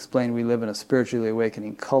explained, we live in a spiritually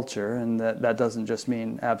awakening culture, and that doesn't just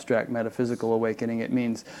mean abstract metaphysical awakening. It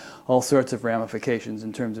means all sorts of ramifications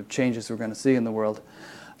in terms of changes we're going to see in the world.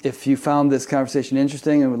 If you found this conversation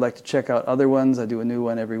interesting and would like to check out other ones, I do a new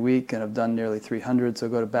one every week, and I've done nearly 300, so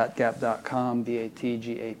go to batgap.com,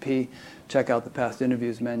 BATGAP. Check out the past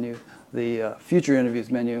interviews menu. The future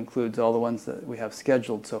interviews menu includes all the ones that we have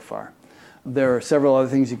scheduled so far. There are several other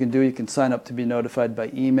things you can do. You can sign up to be notified by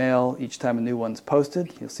email each time a new one's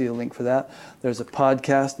posted. You'll see a link for that. There's a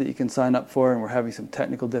podcast that you can sign up for, and we're having some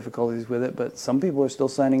technical difficulties with it, but some people are still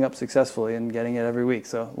signing up successfully and getting it every week,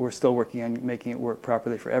 so we're still working on making it work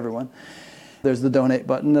properly for everyone. There's the donate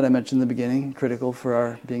button that I mentioned in the beginning, critical for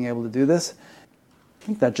our being able to do this. I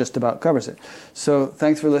think that just about covers it. So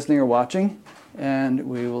thanks for listening or watching, and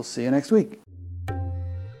we will see you next week.